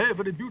you say, a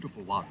very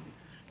beautiful one.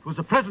 It was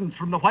a present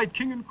from the White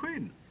King and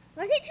Queen.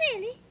 Was it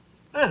really?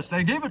 Yes,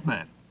 they gave it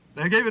me.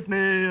 They gave it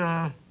me,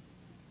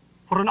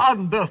 for an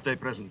unbirthday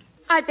present.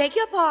 I beg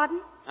your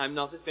pardon. I'm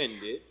not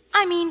offended.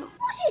 I mean...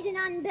 What is an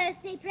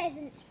unbirthday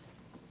present?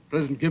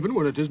 Present given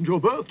when it isn't your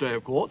birthday,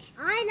 of course.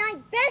 I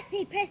like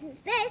birthday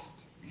presents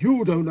best.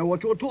 You don't know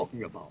what you're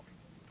talking about.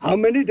 How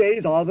many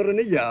days are there in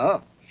a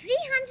year?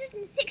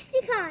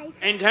 365.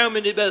 And how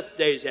many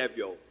birthdays have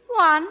you?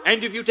 1.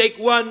 And if you take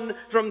 1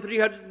 from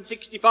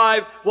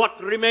 365, what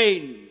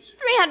remains?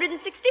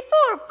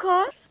 364, of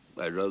course.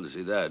 I'd rather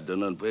see that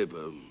done on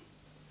paper.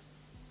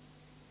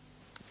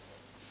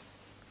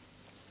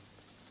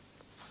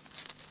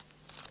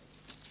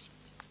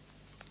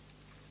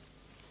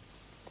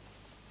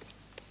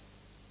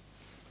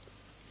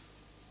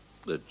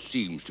 That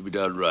seems to be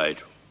done right.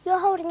 You're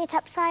holding it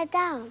upside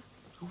down.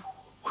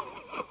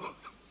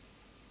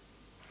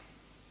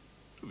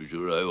 To be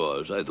sure I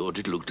was. I thought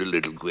it looked a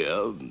little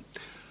queer.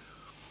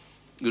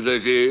 As I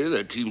say,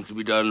 that seems to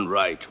be done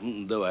right,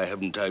 though I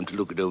haven't time to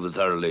look it over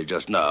thoroughly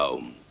just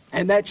now.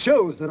 And that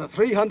shows there are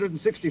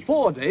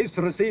 364 days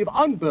to receive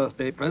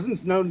unbirthday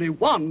presents and only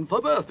 1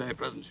 for birthday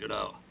presents, you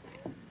know.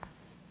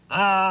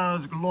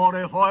 There's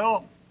glory for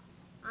you.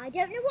 I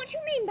don't know what you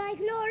mean by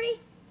glory.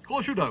 Of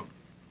course you don't.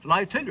 Shall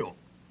I tell you?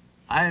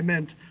 I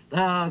meant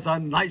there's a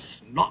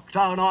nice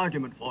knockdown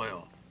argument for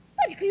you.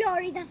 But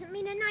glory doesn't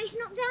mean a nice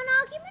knockdown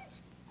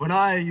argument. When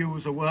I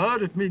use a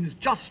word, it means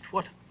just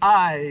what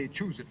I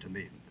choose it to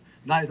mean.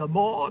 Neither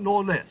more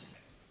nor less.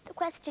 The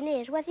question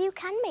is whether you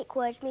can make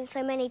words mean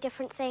so many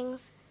different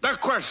things. The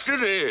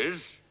question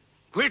is,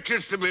 which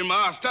is to be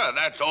master,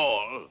 that's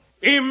all.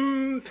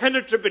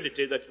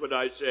 Impenetrability, that's what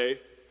I say.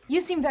 You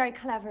seem very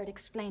clever at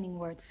explaining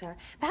words, sir.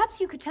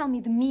 Perhaps you could tell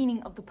me the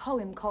meaning of the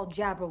poem called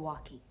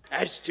Jabberwocky.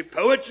 As to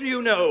poetry,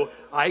 you know,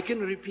 I can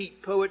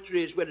repeat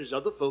poetry as well as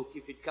other folk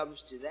if it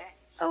comes to that.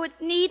 Oh, it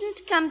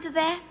needn't come to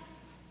that.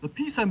 The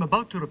piece I'm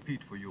about to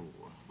repeat for you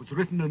was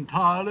written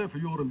entirely for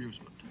your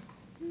amusement.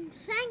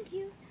 Thank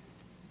you.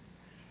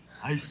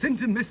 I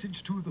sent a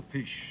message to the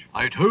fish.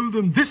 I told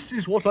them this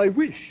is what I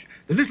wish.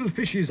 The little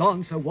fish's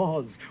answer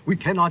was, we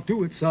cannot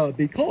do it, sir,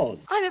 because...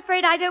 I'm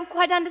afraid I don't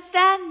quite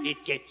understand.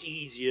 It gets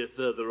easier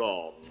further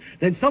on.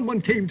 Then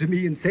someone came to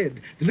me and said,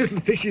 the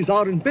little fishes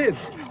are in bed.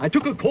 I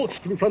took a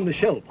corkscrew from the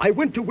shelf. I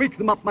went to wake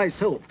them up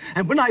myself.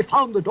 And when I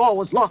found the door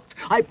was locked,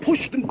 I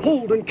pushed and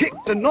pulled and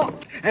kicked and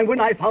knocked. And when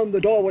I found the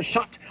door was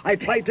shut, I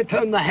tried to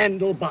turn the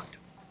handle, but...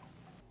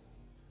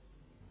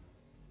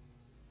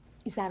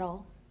 Is that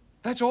all?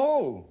 That's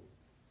all.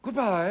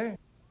 Goodbye.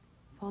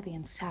 Of all the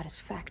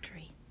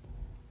unsatisfactory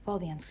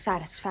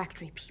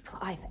people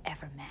I've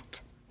ever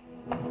met.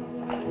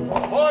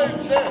 Ahoy,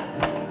 check!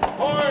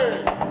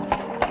 Ahoy!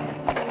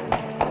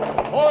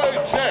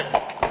 Ahoy, check!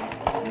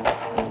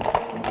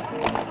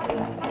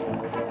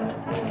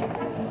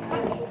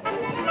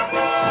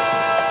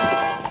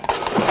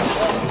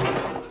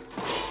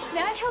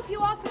 May I help you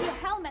off with your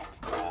helmet?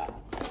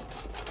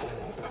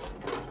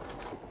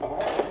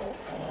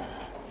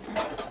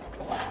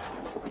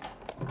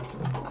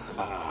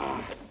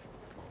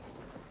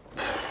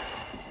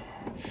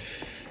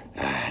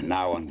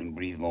 Now one can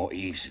breathe more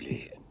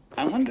easily.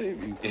 I wonder if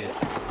you...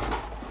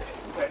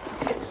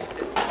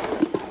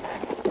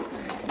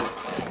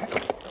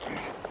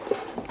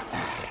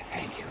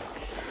 Thank you.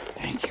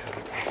 Thank you.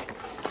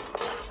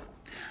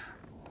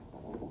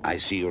 I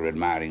see you're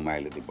admiring my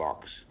little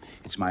box.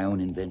 It's my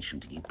own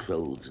invention to keep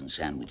clothes and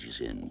sandwiches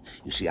in.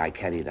 You see, I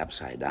carry it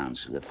upside down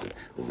so that the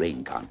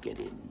rain can't get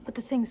in. But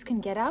the things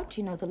can get out.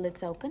 You know the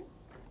lid's open.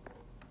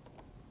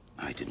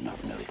 I did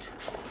not know it.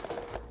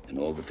 And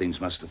all the things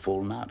must have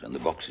fallen out, and the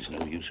box is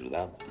no use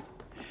without them.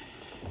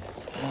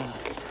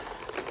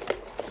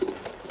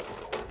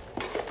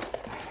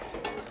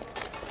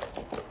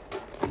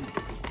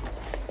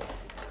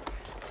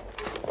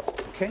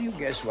 Can you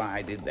guess why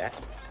I did that?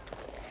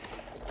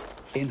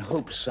 In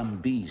hopes some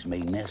bees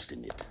may nest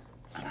in it,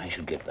 and I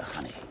should get the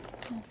honey.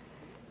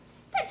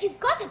 But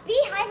you've got a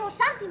beehive or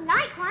something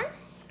like one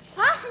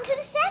fastened to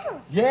the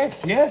saddle.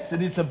 Yes,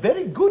 and it's a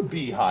very good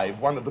beehive,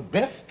 one of the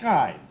best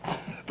kind.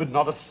 But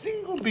not a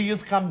single bee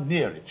has come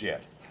near it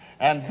yet.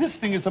 And this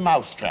thing is a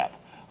mousetrap.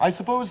 I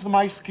suppose the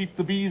mice keep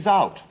the bees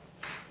out.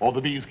 Or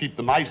the bees keep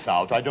the mice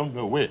out, I don't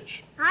know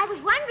which. I was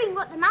wondering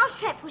what the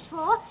mousetrap was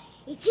for.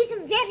 It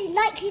isn't very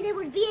likely there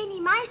would be any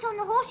mice on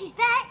the horse's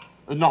back.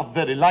 Not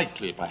very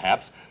likely,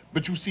 perhaps.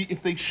 But you see,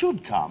 if they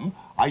should come,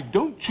 I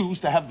don't choose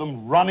to have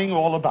them running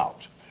all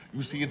about.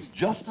 You see, it's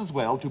just as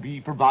well to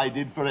be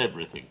provided for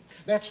everything.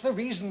 That's the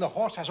reason the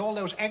horse has all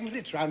those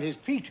anklets round his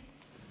feet.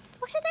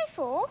 What are they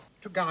for?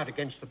 To guard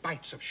against the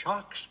bites of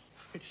sharks.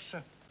 It's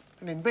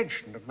an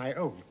invention of my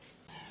own.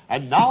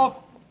 And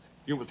now,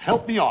 you must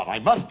help me on. I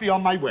must be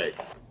on my way.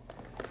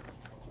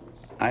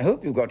 I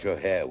hope you got your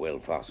hair well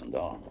fastened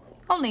on.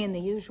 Only in the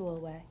usual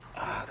way.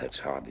 Ah, that's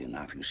hardly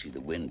enough. You see, the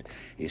wind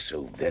is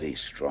so very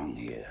strong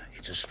here.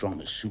 It's as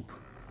strong as soup.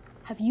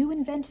 Have you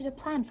invented a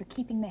plan for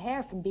keeping the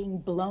hair from being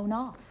blown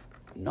off?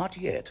 Not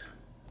yet,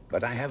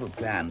 but I have a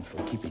plan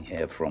for keeping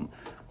hair from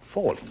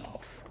falling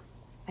off.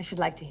 I should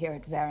like to hear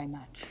it very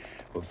much.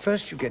 Well,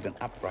 first you get an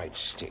upright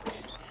stick.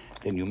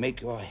 Then you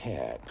make your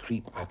hair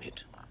creep up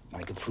it,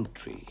 like a fruit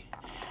tree.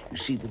 You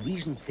see, the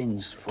reason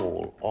things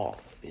fall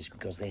off is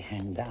because they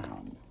hang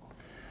down.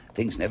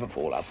 Things never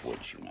fall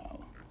upwards, you know.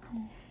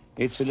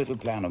 It's a little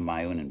plan of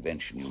my own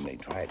invention. You may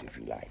try it if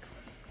you like.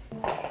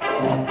 I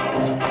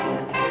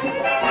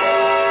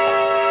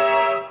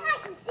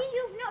can see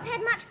you've not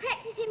had much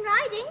practice in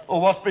riding. Oh,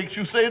 what makes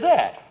you say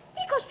that?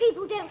 Because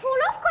people don't fall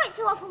off quite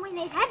so often when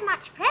they've had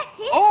much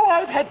practice. Oh,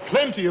 I've had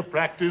plenty of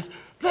practice,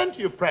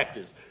 plenty of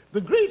practice.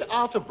 The great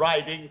art of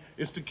riding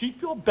is to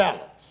keep your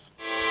balance.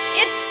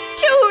 It's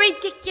too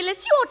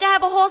ridiculous. You ought to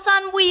have a horse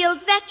on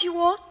wheels, that you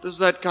ought. Does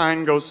that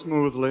kind go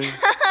smoothly?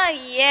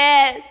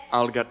 Yes.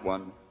 I'll get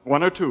one.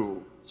 One or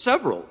two.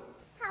 Several.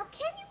 How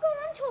can you go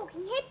on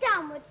talking head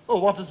downwards? Oh,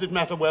 what does it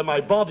matter where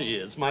my body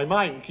is? My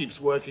mind keeps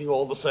working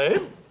all the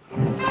same.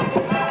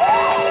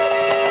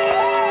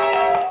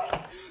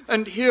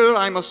 And here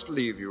I must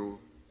leave you.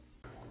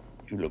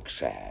 You look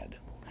sad.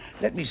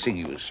 Let me sing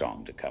you a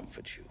song to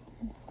comfort you.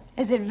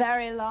 Is it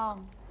very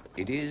long?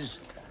 It is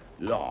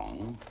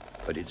long,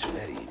 but it's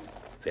very,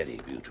 very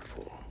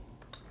beautiful.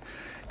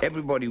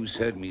 Everybody who's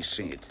heard me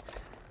sing it,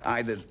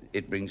 either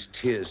it brings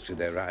tears to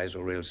their eyes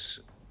or else...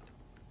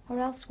 Or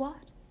else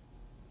what?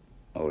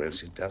 Or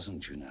else it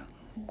doesn't, you know.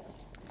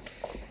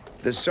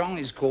 The song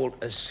is called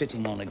A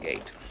Sitting on a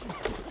Gate.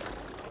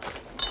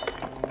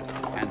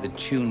 And the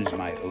tune is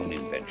my own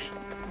invention.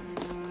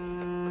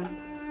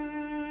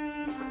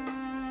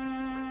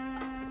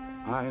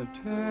 I'll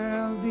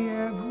tell thee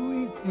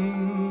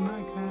everything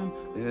I can,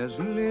 there's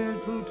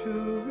little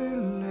to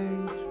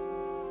relate.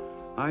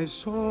 I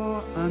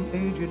saw an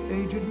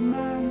aged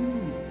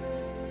man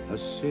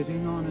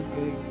a-sitting on a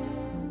gate.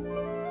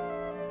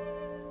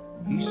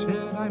 He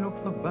said, I look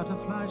for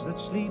butterflies that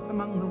sleep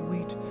among the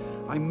wheat.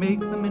 I make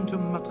them into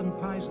mutton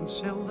pies and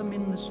sell them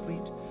in the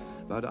street.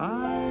 But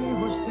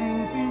I was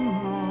thinking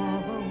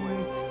of a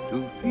way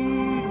to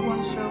feed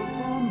oneself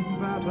on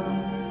batter,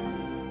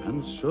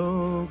 and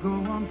so go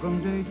on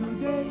from day to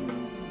day,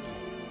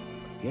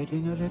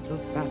 getting a little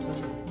fatter.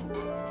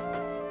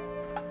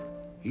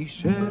 He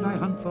said, I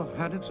hunt for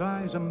haddock's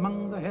eyes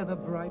among the heather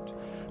bright,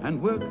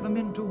 and work them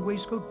into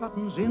waistcoat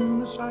buttons in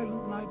the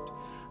silent night.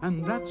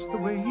 And that's the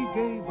way he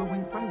gave a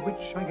wink by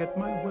which I get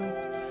my wealth,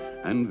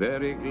 and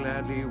very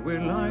gladly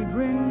will I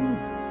drink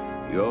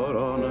your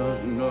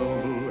honor's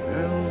noble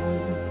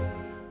health.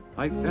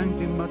 I thanked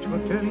him much for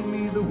telling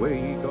me the way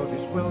he got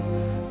his wealth,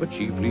 but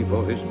chiefly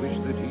for his wish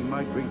that he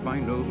might drink my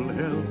noble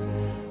health.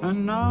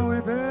 And now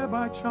if e'er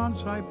by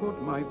chance I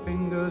put my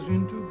fingers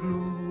into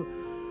glue,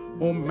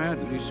 or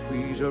madly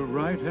squeeze a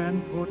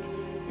right-hand foot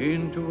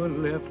into a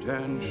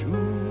left-hand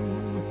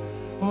shoe,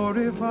 or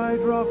if I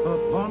drop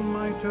upon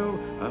my toe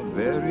a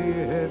very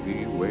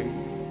heavy weight,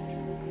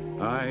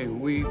 I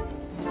weep,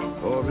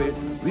 for it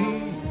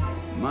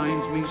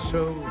reminds me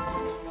so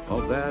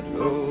of that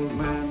old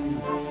man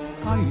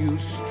I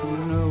used to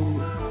know,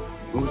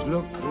 whose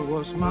look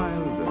was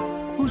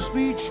mild, whose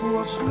speech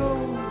was slow,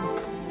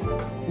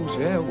 whose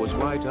hair was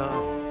whiter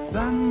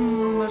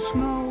than the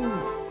snow,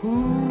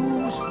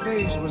 whose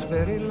face was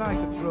very like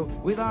a crow,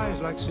 with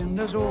eyes like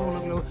cinders all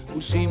aglow,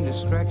 who seemed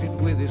distracted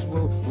with his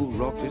woe, who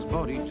rocked his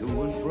body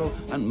to and fro,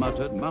 and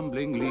muttered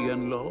mumblingly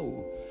and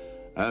low,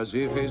 as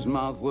if his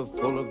mouth were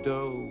full of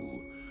dough,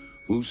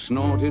 who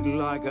snorted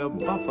like a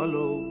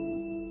buffalo.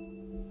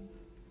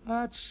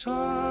 That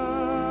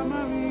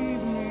summer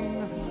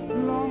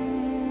evening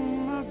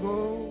long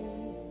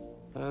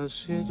ago,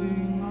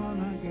 sitting on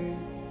a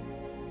gate.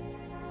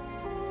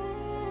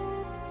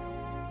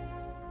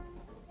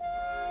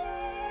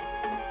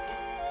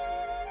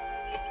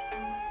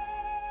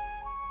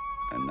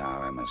 And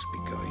now I must be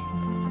going.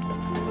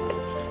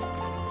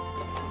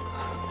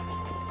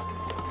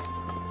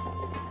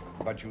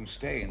 But you'll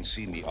stay and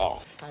see me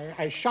off.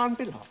 I shan't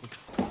be long.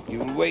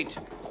 You'll wait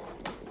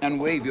and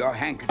wave your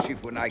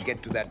handkerchief when I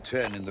get to that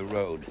turn in the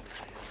road.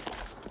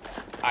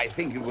 I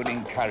think it would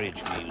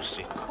encourage me, you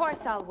see. Of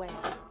course I'll wait.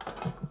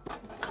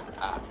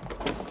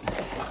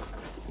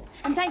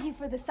 And thank you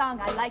for the song.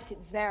 I liked it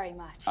very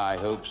much. I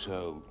hope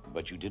so,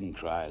 but you didn't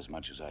cry as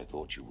much as I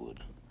thought you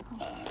would.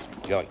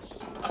 Joyce.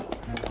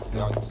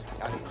 Joyce,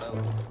 carry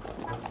low.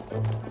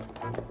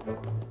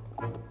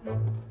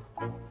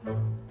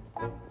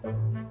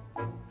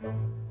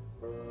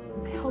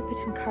 I hope it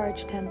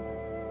encouraged him.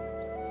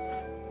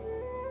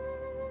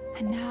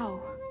 And now,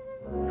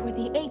 for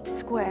the 8th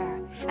square,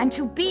 and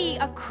to be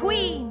a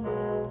queen!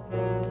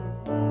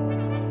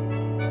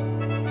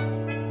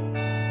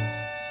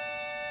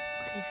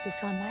 What is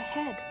this on my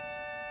head?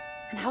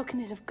 And how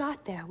can it have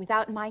got there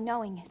without my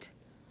knowing it?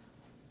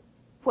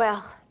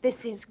 Well,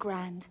 this is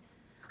grand.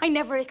 I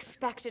never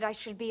expected I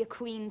should be a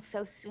queen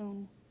so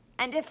soon.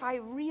 And if I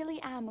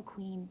really am a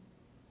queen,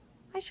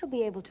 I shall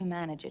be able to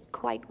manage it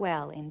quite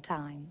well in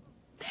time.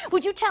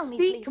 Would you tell me,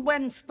 please? Speak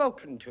when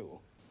spoken to.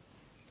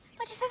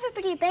 But if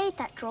everybody obeyed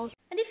that drawl,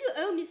 And if you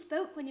only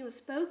spoke when you were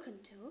spoken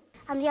to,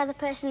 and the other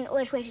person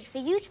always waited for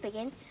you to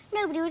begin,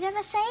 nobody would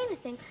ever say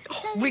anything.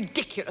 So...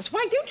 Ridiculous.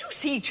 Why don't you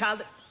see,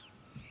 child?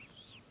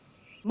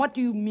 What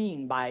do you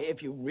mean by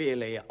if you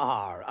really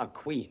are a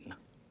queen?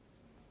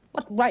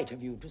 What right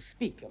have you to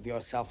speak of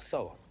yourself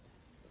so?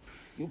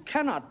 You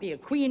cannot be a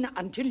queen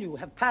until you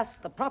have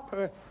passed the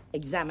proper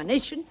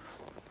examination.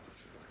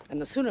 And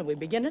the sooner we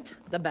begin it,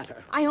 the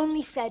better. I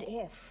only said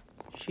if.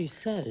 She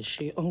says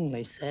she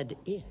only said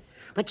if.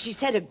 But she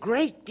said a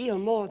great deal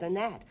more than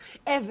that.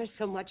 Ever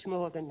so much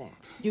more than that.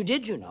 You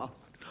did, you know.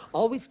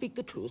 Always speak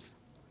the truth.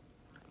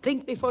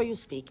 Think before you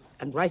speak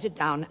and write it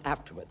down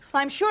afterwards.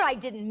 Well, I'm sure I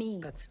didn't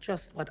mean. That's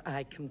just what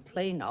I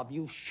complain of.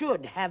 You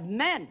should have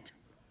meant.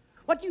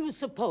 What do you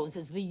suppose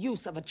is the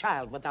use of a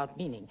child without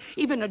meaning?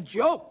 Even a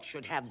joke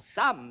should have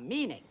some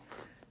meaning.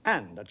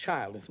 And a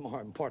child is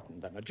more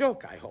important than a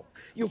joke, I hope.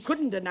 You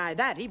couldn't deny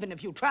that, even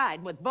if you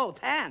tried with both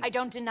hands. I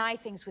don't deny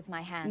things with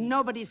my hands.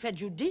 Nobody said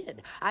you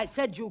did. I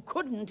said you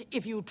couldn't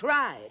if you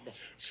tried.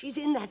 She's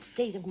in that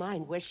state of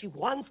mind where she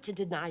wants to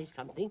deny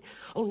something,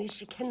 only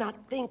she cannot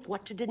think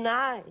what to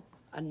deny.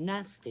 A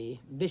nasty,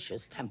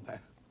 vicious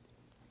temper.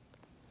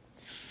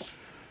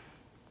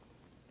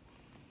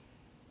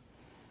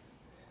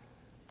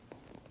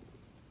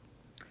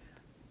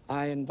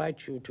 I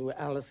invite you to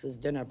Alice's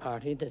dinner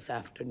party this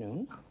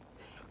afternoon.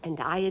 And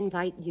I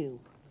invite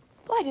you.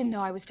 Well, I didn't know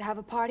I was to have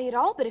a party at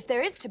all, but if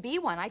there is to be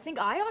one, I think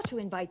I ought to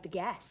invite the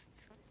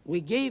guests. We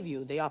gave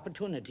you the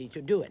opportunity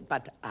to do it,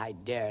 but I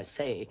dare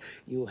say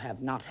you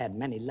have not had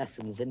many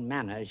lessons in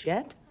manners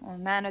yet. Well,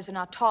 manners are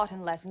not taught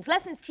in lessons.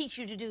 Lessons teach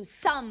you to do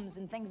sums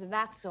and things of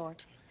that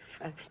sort.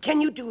 Can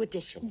you do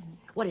addition?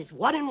 What is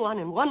 1 and 1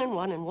 and 1 and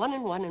 1 and 1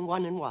 and 1 and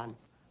 1 and 1?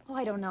 Oh,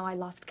 I don't know. I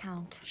lost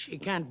count. She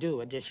can't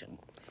do addition.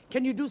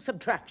 Can you do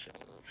subtraction?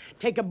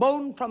 Take a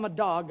bone from a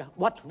dog,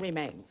 what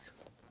remains?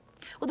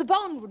 Well, the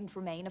bone wouldn't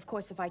remain, of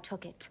course, if I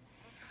took it.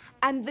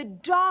 And the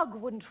dog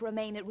wouldn't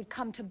remain. It would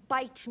come to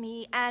bite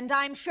me, and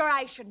I'm sure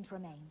I shouldn't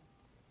remain.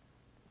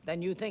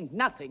 Then you think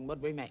nothing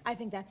would remain? I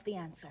think that's the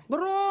answer.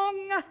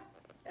 Wrong!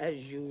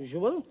 As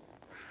usual,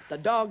 the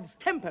dog's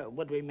temper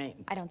would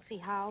remain. I don't see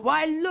how.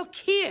 Why, look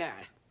here!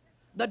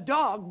 The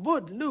dog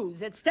would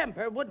lose its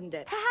temper, wouldn't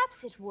it?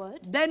 Perhaps it would.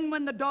 Then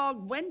when the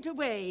dog went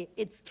away,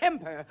 its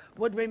temper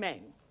would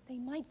remain. They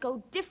might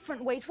go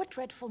different ways. What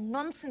dreadful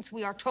nonsense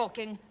we are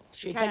talking.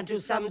 She can't do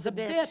sums a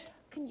bit.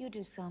 Can you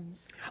do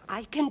sums?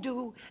 I can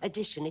do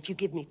addition if you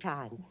give me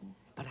time.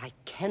 But I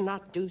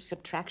cannot do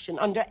subtraction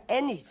under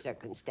any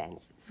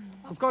circumstances.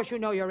 Of course you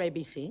know your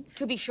ABCs.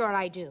 To be sure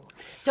I do.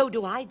 So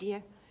do I,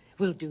 dear.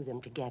 We'll do them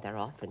together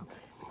often.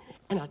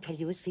 And I'll tell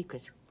you a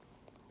secret.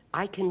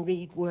 I can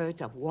read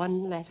words of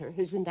one letter.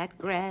 Isn't that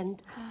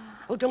grand?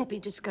 Oh, don't be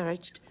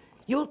discouraged.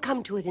 You'll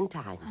come to it in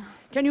time.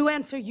 Can you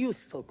answer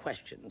useful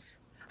questions?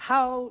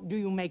 How do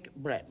you make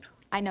bread?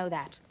 I know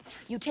that.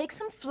 You take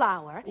some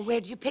flour.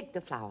 Where do you pick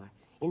the flour?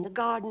 In the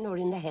garden or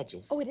in the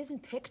hedges? Oh, it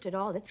isn't picked at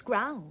all. It's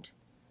ground.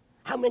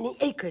 How many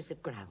acres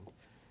of ground?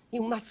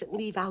 You mustn't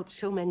leave out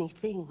so many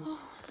things.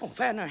 Oh,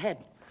 fan her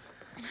head.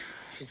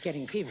 She's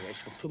getting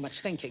feverish with too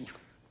much thinking.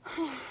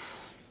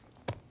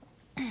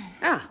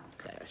 Ah,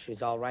 there,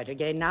 she's all right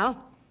again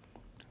now.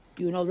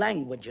 Do you know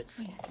languages?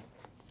 Yes.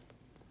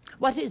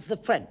 What is the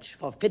French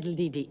for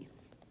fiddle-dee-dee?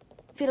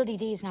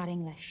 Fiddle-dee-dee is not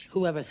English.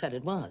 Whoever said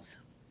it was?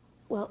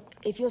 Well,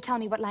 if you'll tell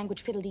me what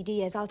language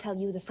fiddle-dee-dee is, I'll tell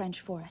you the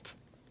French for it.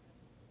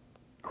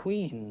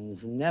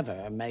 Queens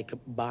never make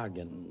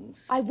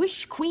bargains. I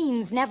wish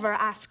queens never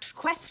asked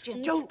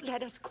questions. Don't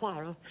let us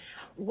quarrel.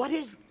 What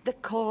is the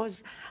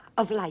cause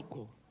of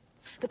lightning?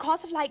 The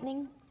cause of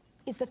lightning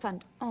is the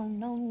thunder. Oh,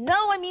 no,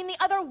 no, I mean the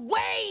other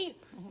way!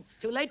 It's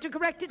too late to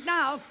correct it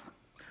now.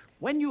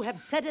 When you have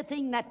said a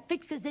thing, that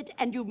fixes it,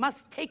 and you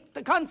must take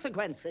the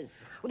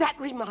consequences. That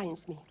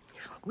reminds me.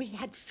 We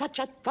had such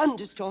a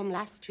thunderstorm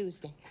last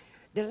Tuesday.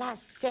 The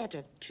last set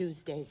of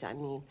Tuesdays, I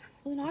mean.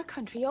 Well, in our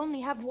country, you only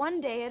have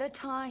one day at a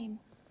time.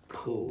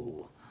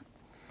 Pooh.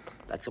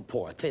 That's a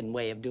poor, thin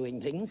way of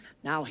doing things.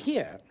 Now,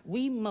 here,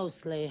 we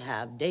mostly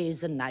have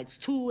days and nights,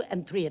 2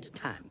 and 3 at a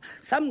time.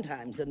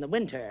 Sometimes in the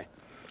winter,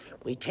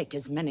 we take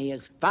as many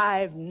as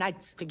 5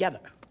 nights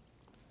together.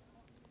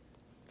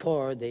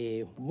 For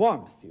the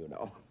warmth, you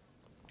know.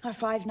 Are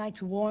 5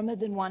 nights warmer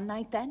than one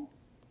night, then?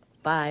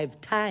 5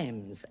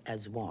 times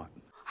as warm.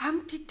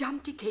 Humpty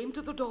Dumpty came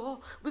to the door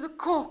with a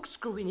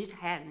corkscrew in his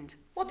hand.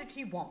 What did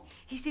he want?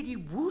 He said he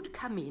would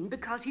come in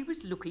because he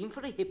was looking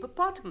for a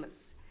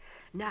hippopotamus.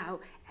 Now,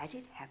 as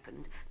it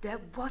happened,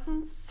 there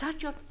wasn't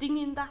such a thing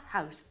in the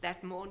house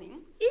that morning.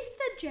 Is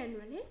there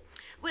generally?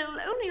 Well,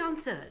 only on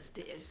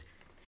Thursdays.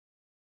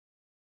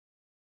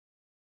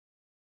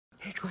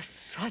 It was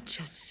such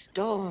a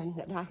storm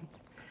that I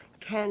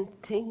can't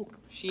think.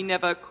 She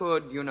never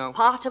could, you know.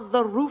 Part of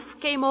the roof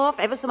came off,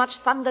 ever so much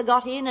thunder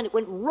got in, and it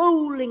went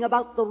rolling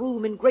about the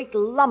room in great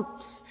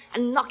lumps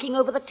and knocking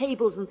over the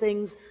tables and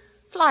things.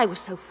 Till I was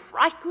so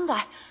frightened,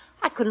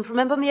 I couldn't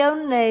remember my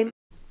own name.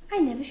 I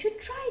never should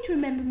try to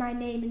remember my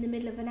name in the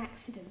middle of an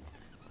accident.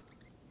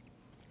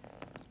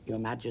 Your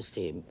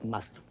Majesty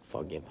must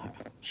forgive her.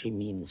 She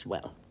means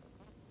well.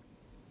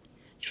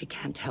 She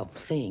can't help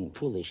saying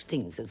foolish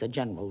things as a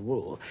general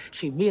rule.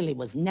 She really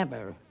was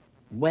never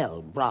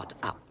well brought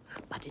up.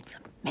 But it's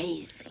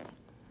amazing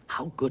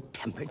how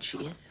good-tempered she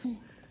is.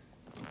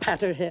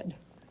 Pat her head.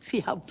 See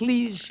how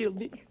pleased she'll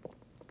be.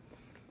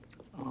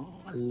 Oh,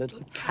 a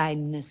little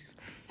kindness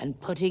and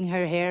putting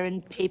her hair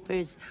in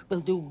papers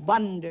will do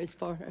wonders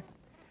for her.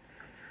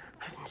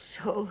 I'm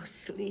so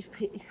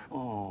sleepy.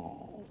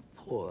 Oh,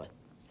 poor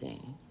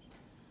thing.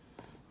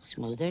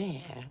 Smooth her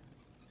hair.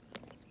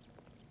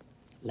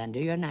 Lend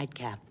her your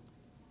nightcap.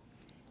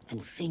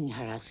 And sing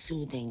her a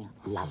soothing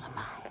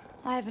lullaby.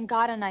 I haven't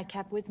got a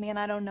nightcap with me, and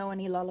I don't know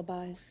any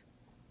lullabies.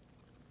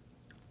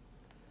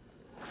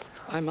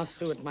 I must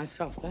do it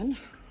myself, then.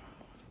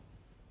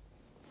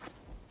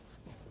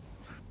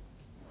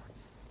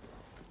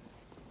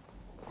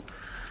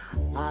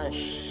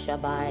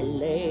 Hush-a-bye,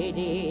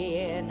 lady,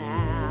 in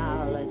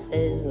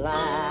Alice's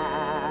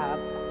lap.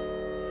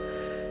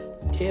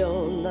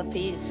 Till the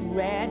feast's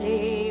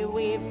ready,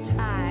 we've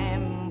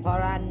time for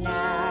a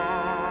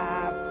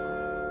nap.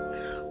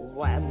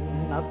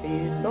 When the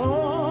feast's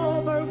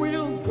over,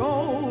 we'll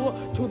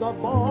go to the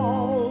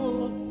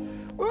ball.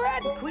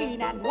 Red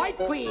Queen and White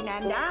Queen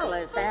and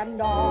Alice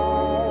and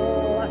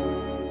all.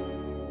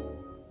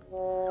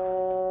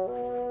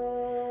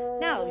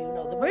 Now you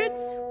know the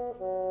words.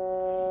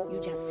 You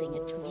just sing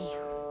it to me.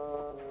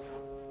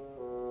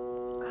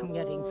 I'm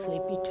getting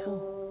sleepy too.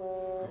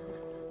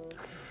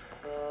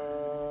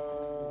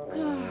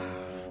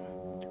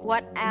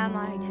 What am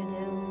I to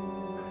do?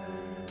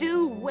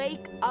 Do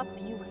wake up,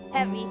 you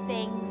heavy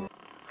things.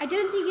 I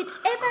don't think it's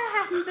ever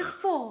happened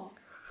before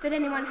that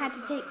anyone had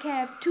to take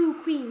care of two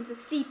queens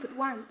asleep at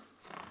once.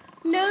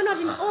 No, not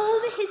in all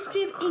the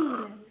history of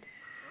England.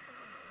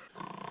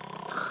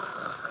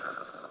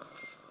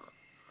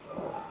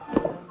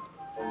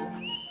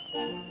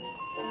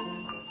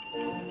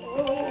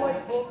 Oh, my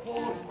poor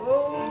paws.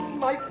 Oh,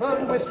 my fur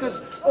and whiskers.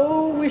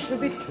 Oh, we shall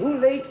be too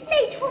late.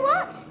 Late for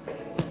what?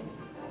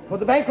 For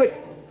the banquet.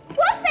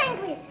 What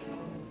banquet?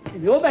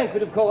 Your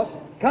banquet, of course.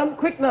 Come,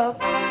 quick now.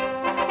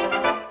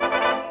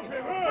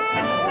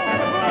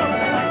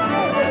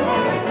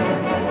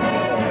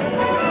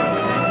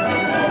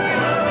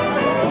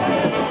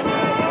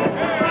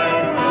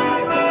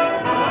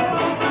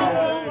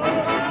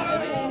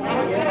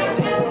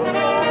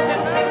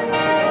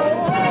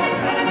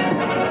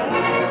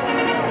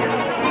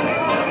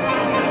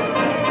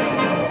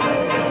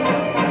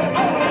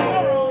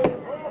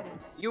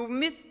 You've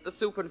missed the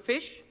soup and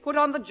fish. Put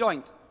on the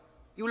joint.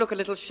 You look a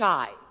little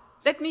shy.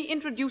 Let me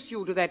introduce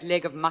you to that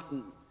leg of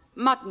mutton.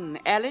 Mutton,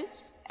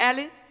 Alice.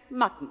 Alice,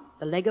 mutton.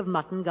 The leg of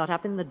mutton got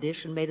up in the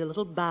dish and made a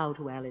little bow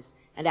to Alice,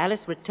 and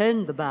Alice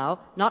returned the bow,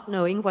 not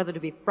knowing whether to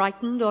be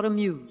frightened or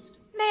amused.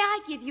 May I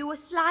give you a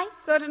slice?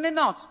 Certainly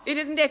not. It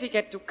isn't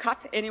etiquette to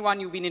cut anyone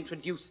you've been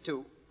introduced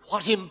to.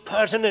 What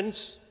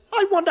impertinence!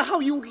 I wonder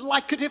how you'd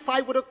like it if I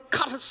were to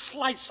cut a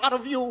slice out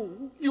of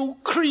you, you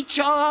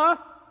creature!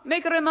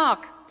 Make a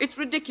remark. It's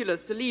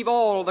ridiculous to leave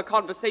all the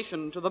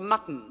conversation to the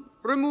mutton.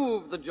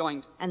 Remove the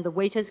joint. And the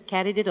waiters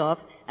carried it off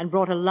and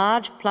brought a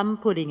large plum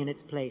pudding in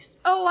its place.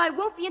 Oh, I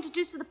won't be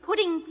introduced to the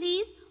pudding,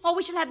 please, or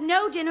we shall have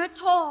no dinner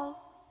at all.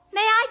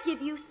 May I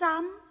give you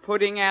some?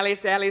 Pudding,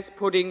 Alice, Alice,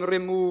 pudding,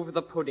 remove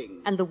the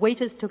pudding. And the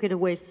waiters took it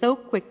away so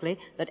quickly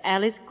that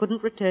Alice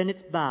couldn't return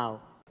its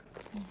bow.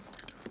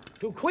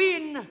 To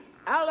Queen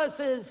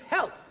Alice's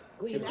health.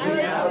 Queen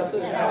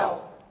Alice's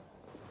health.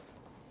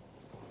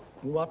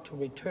 You ought to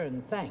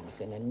return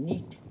thanks in a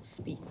neat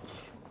speech.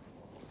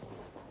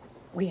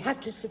 We have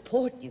to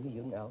support you,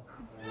 you know.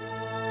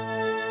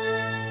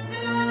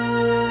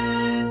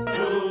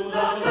 To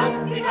the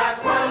looking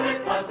glass world,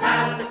 it was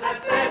Alice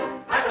that said,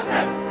 I was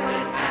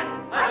every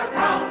man, by the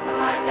crown of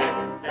my head.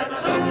 Let the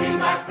looking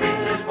glass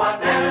creatures,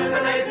 whatever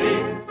they be,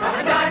 come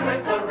and dine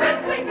with the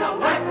red wing, the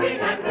white wing,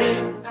 and me.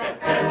 Then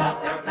fill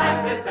up their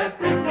glasses as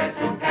quick as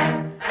you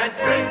can, and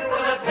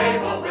sprinkle the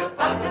table with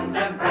buttons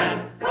and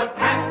bran. Put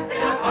pats in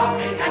the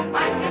coffee and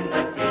mice in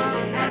the tea,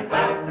 and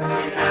welcome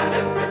Queen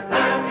Alice with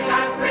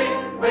 39 free,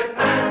 with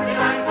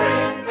 39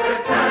 free,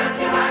 with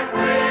 39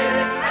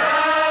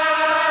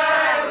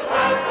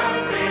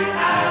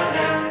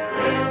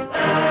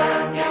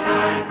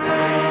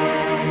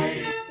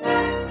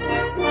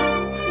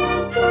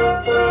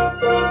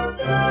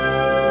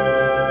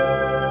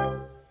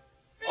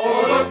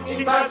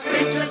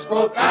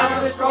 spoke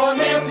Alice, draw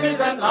near,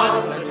 'tis an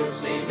honor to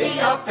see me,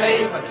 a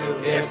favor to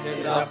hear.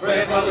 'Tis a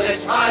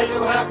privilege high to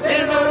have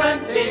dinner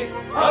and tea,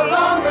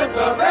 along with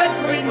the Red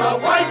Queen, the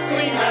White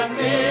Queen, and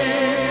me.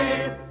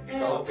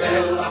 So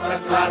fill up the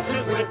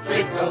glasses with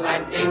treacle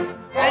and ink,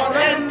 or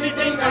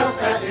anything else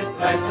that is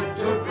pleasant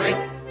to drink.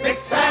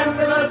 Mix sand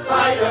with the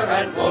cider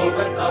and wool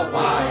with the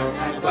wine,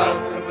 and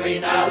welcome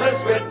Queen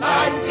Alice with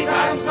 90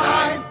 times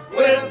 9,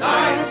 with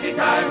 90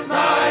 times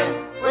 9,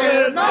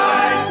 with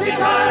 90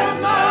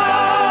 times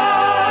 9.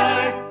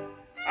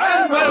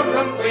 And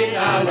welcome Queen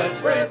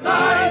Alice with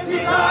 90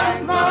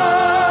 times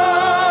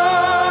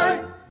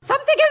 9.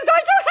 Something is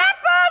going to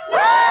happen!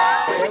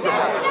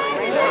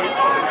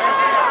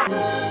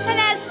 And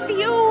as for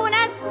you,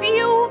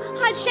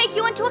 I'll shake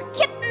you into a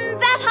kitten,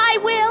 that I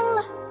will.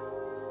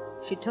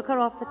 She took her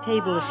off the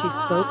table as she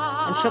spoke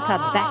and shook her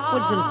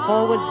backwards and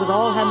forwards with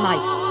all her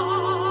might.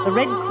 The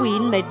Red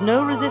Queen made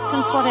no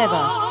resistance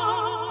whatever,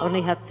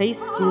 only her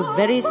face grew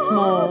very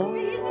small,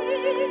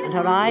 and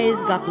her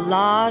eyes got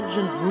large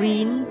and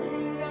green,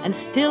 and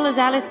still as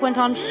Alice went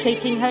on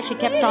shaking her, she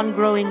kept on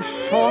growing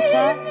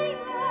shorter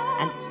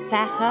and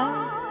fatter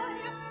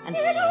and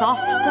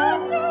softer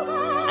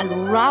and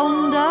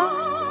rounder.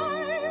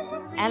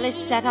 Alice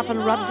sat up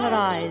and rubbed her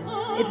eyes.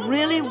 It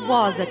really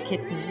was a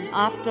kitten,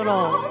 after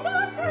all.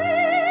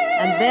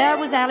 And there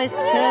was Alice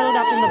curled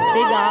up in the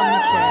big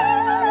armchair.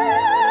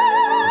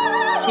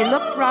 She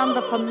looked round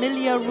the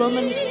familiar room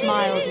and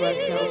smiled to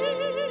herself.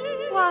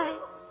 Why,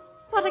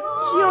 what a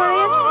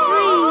curious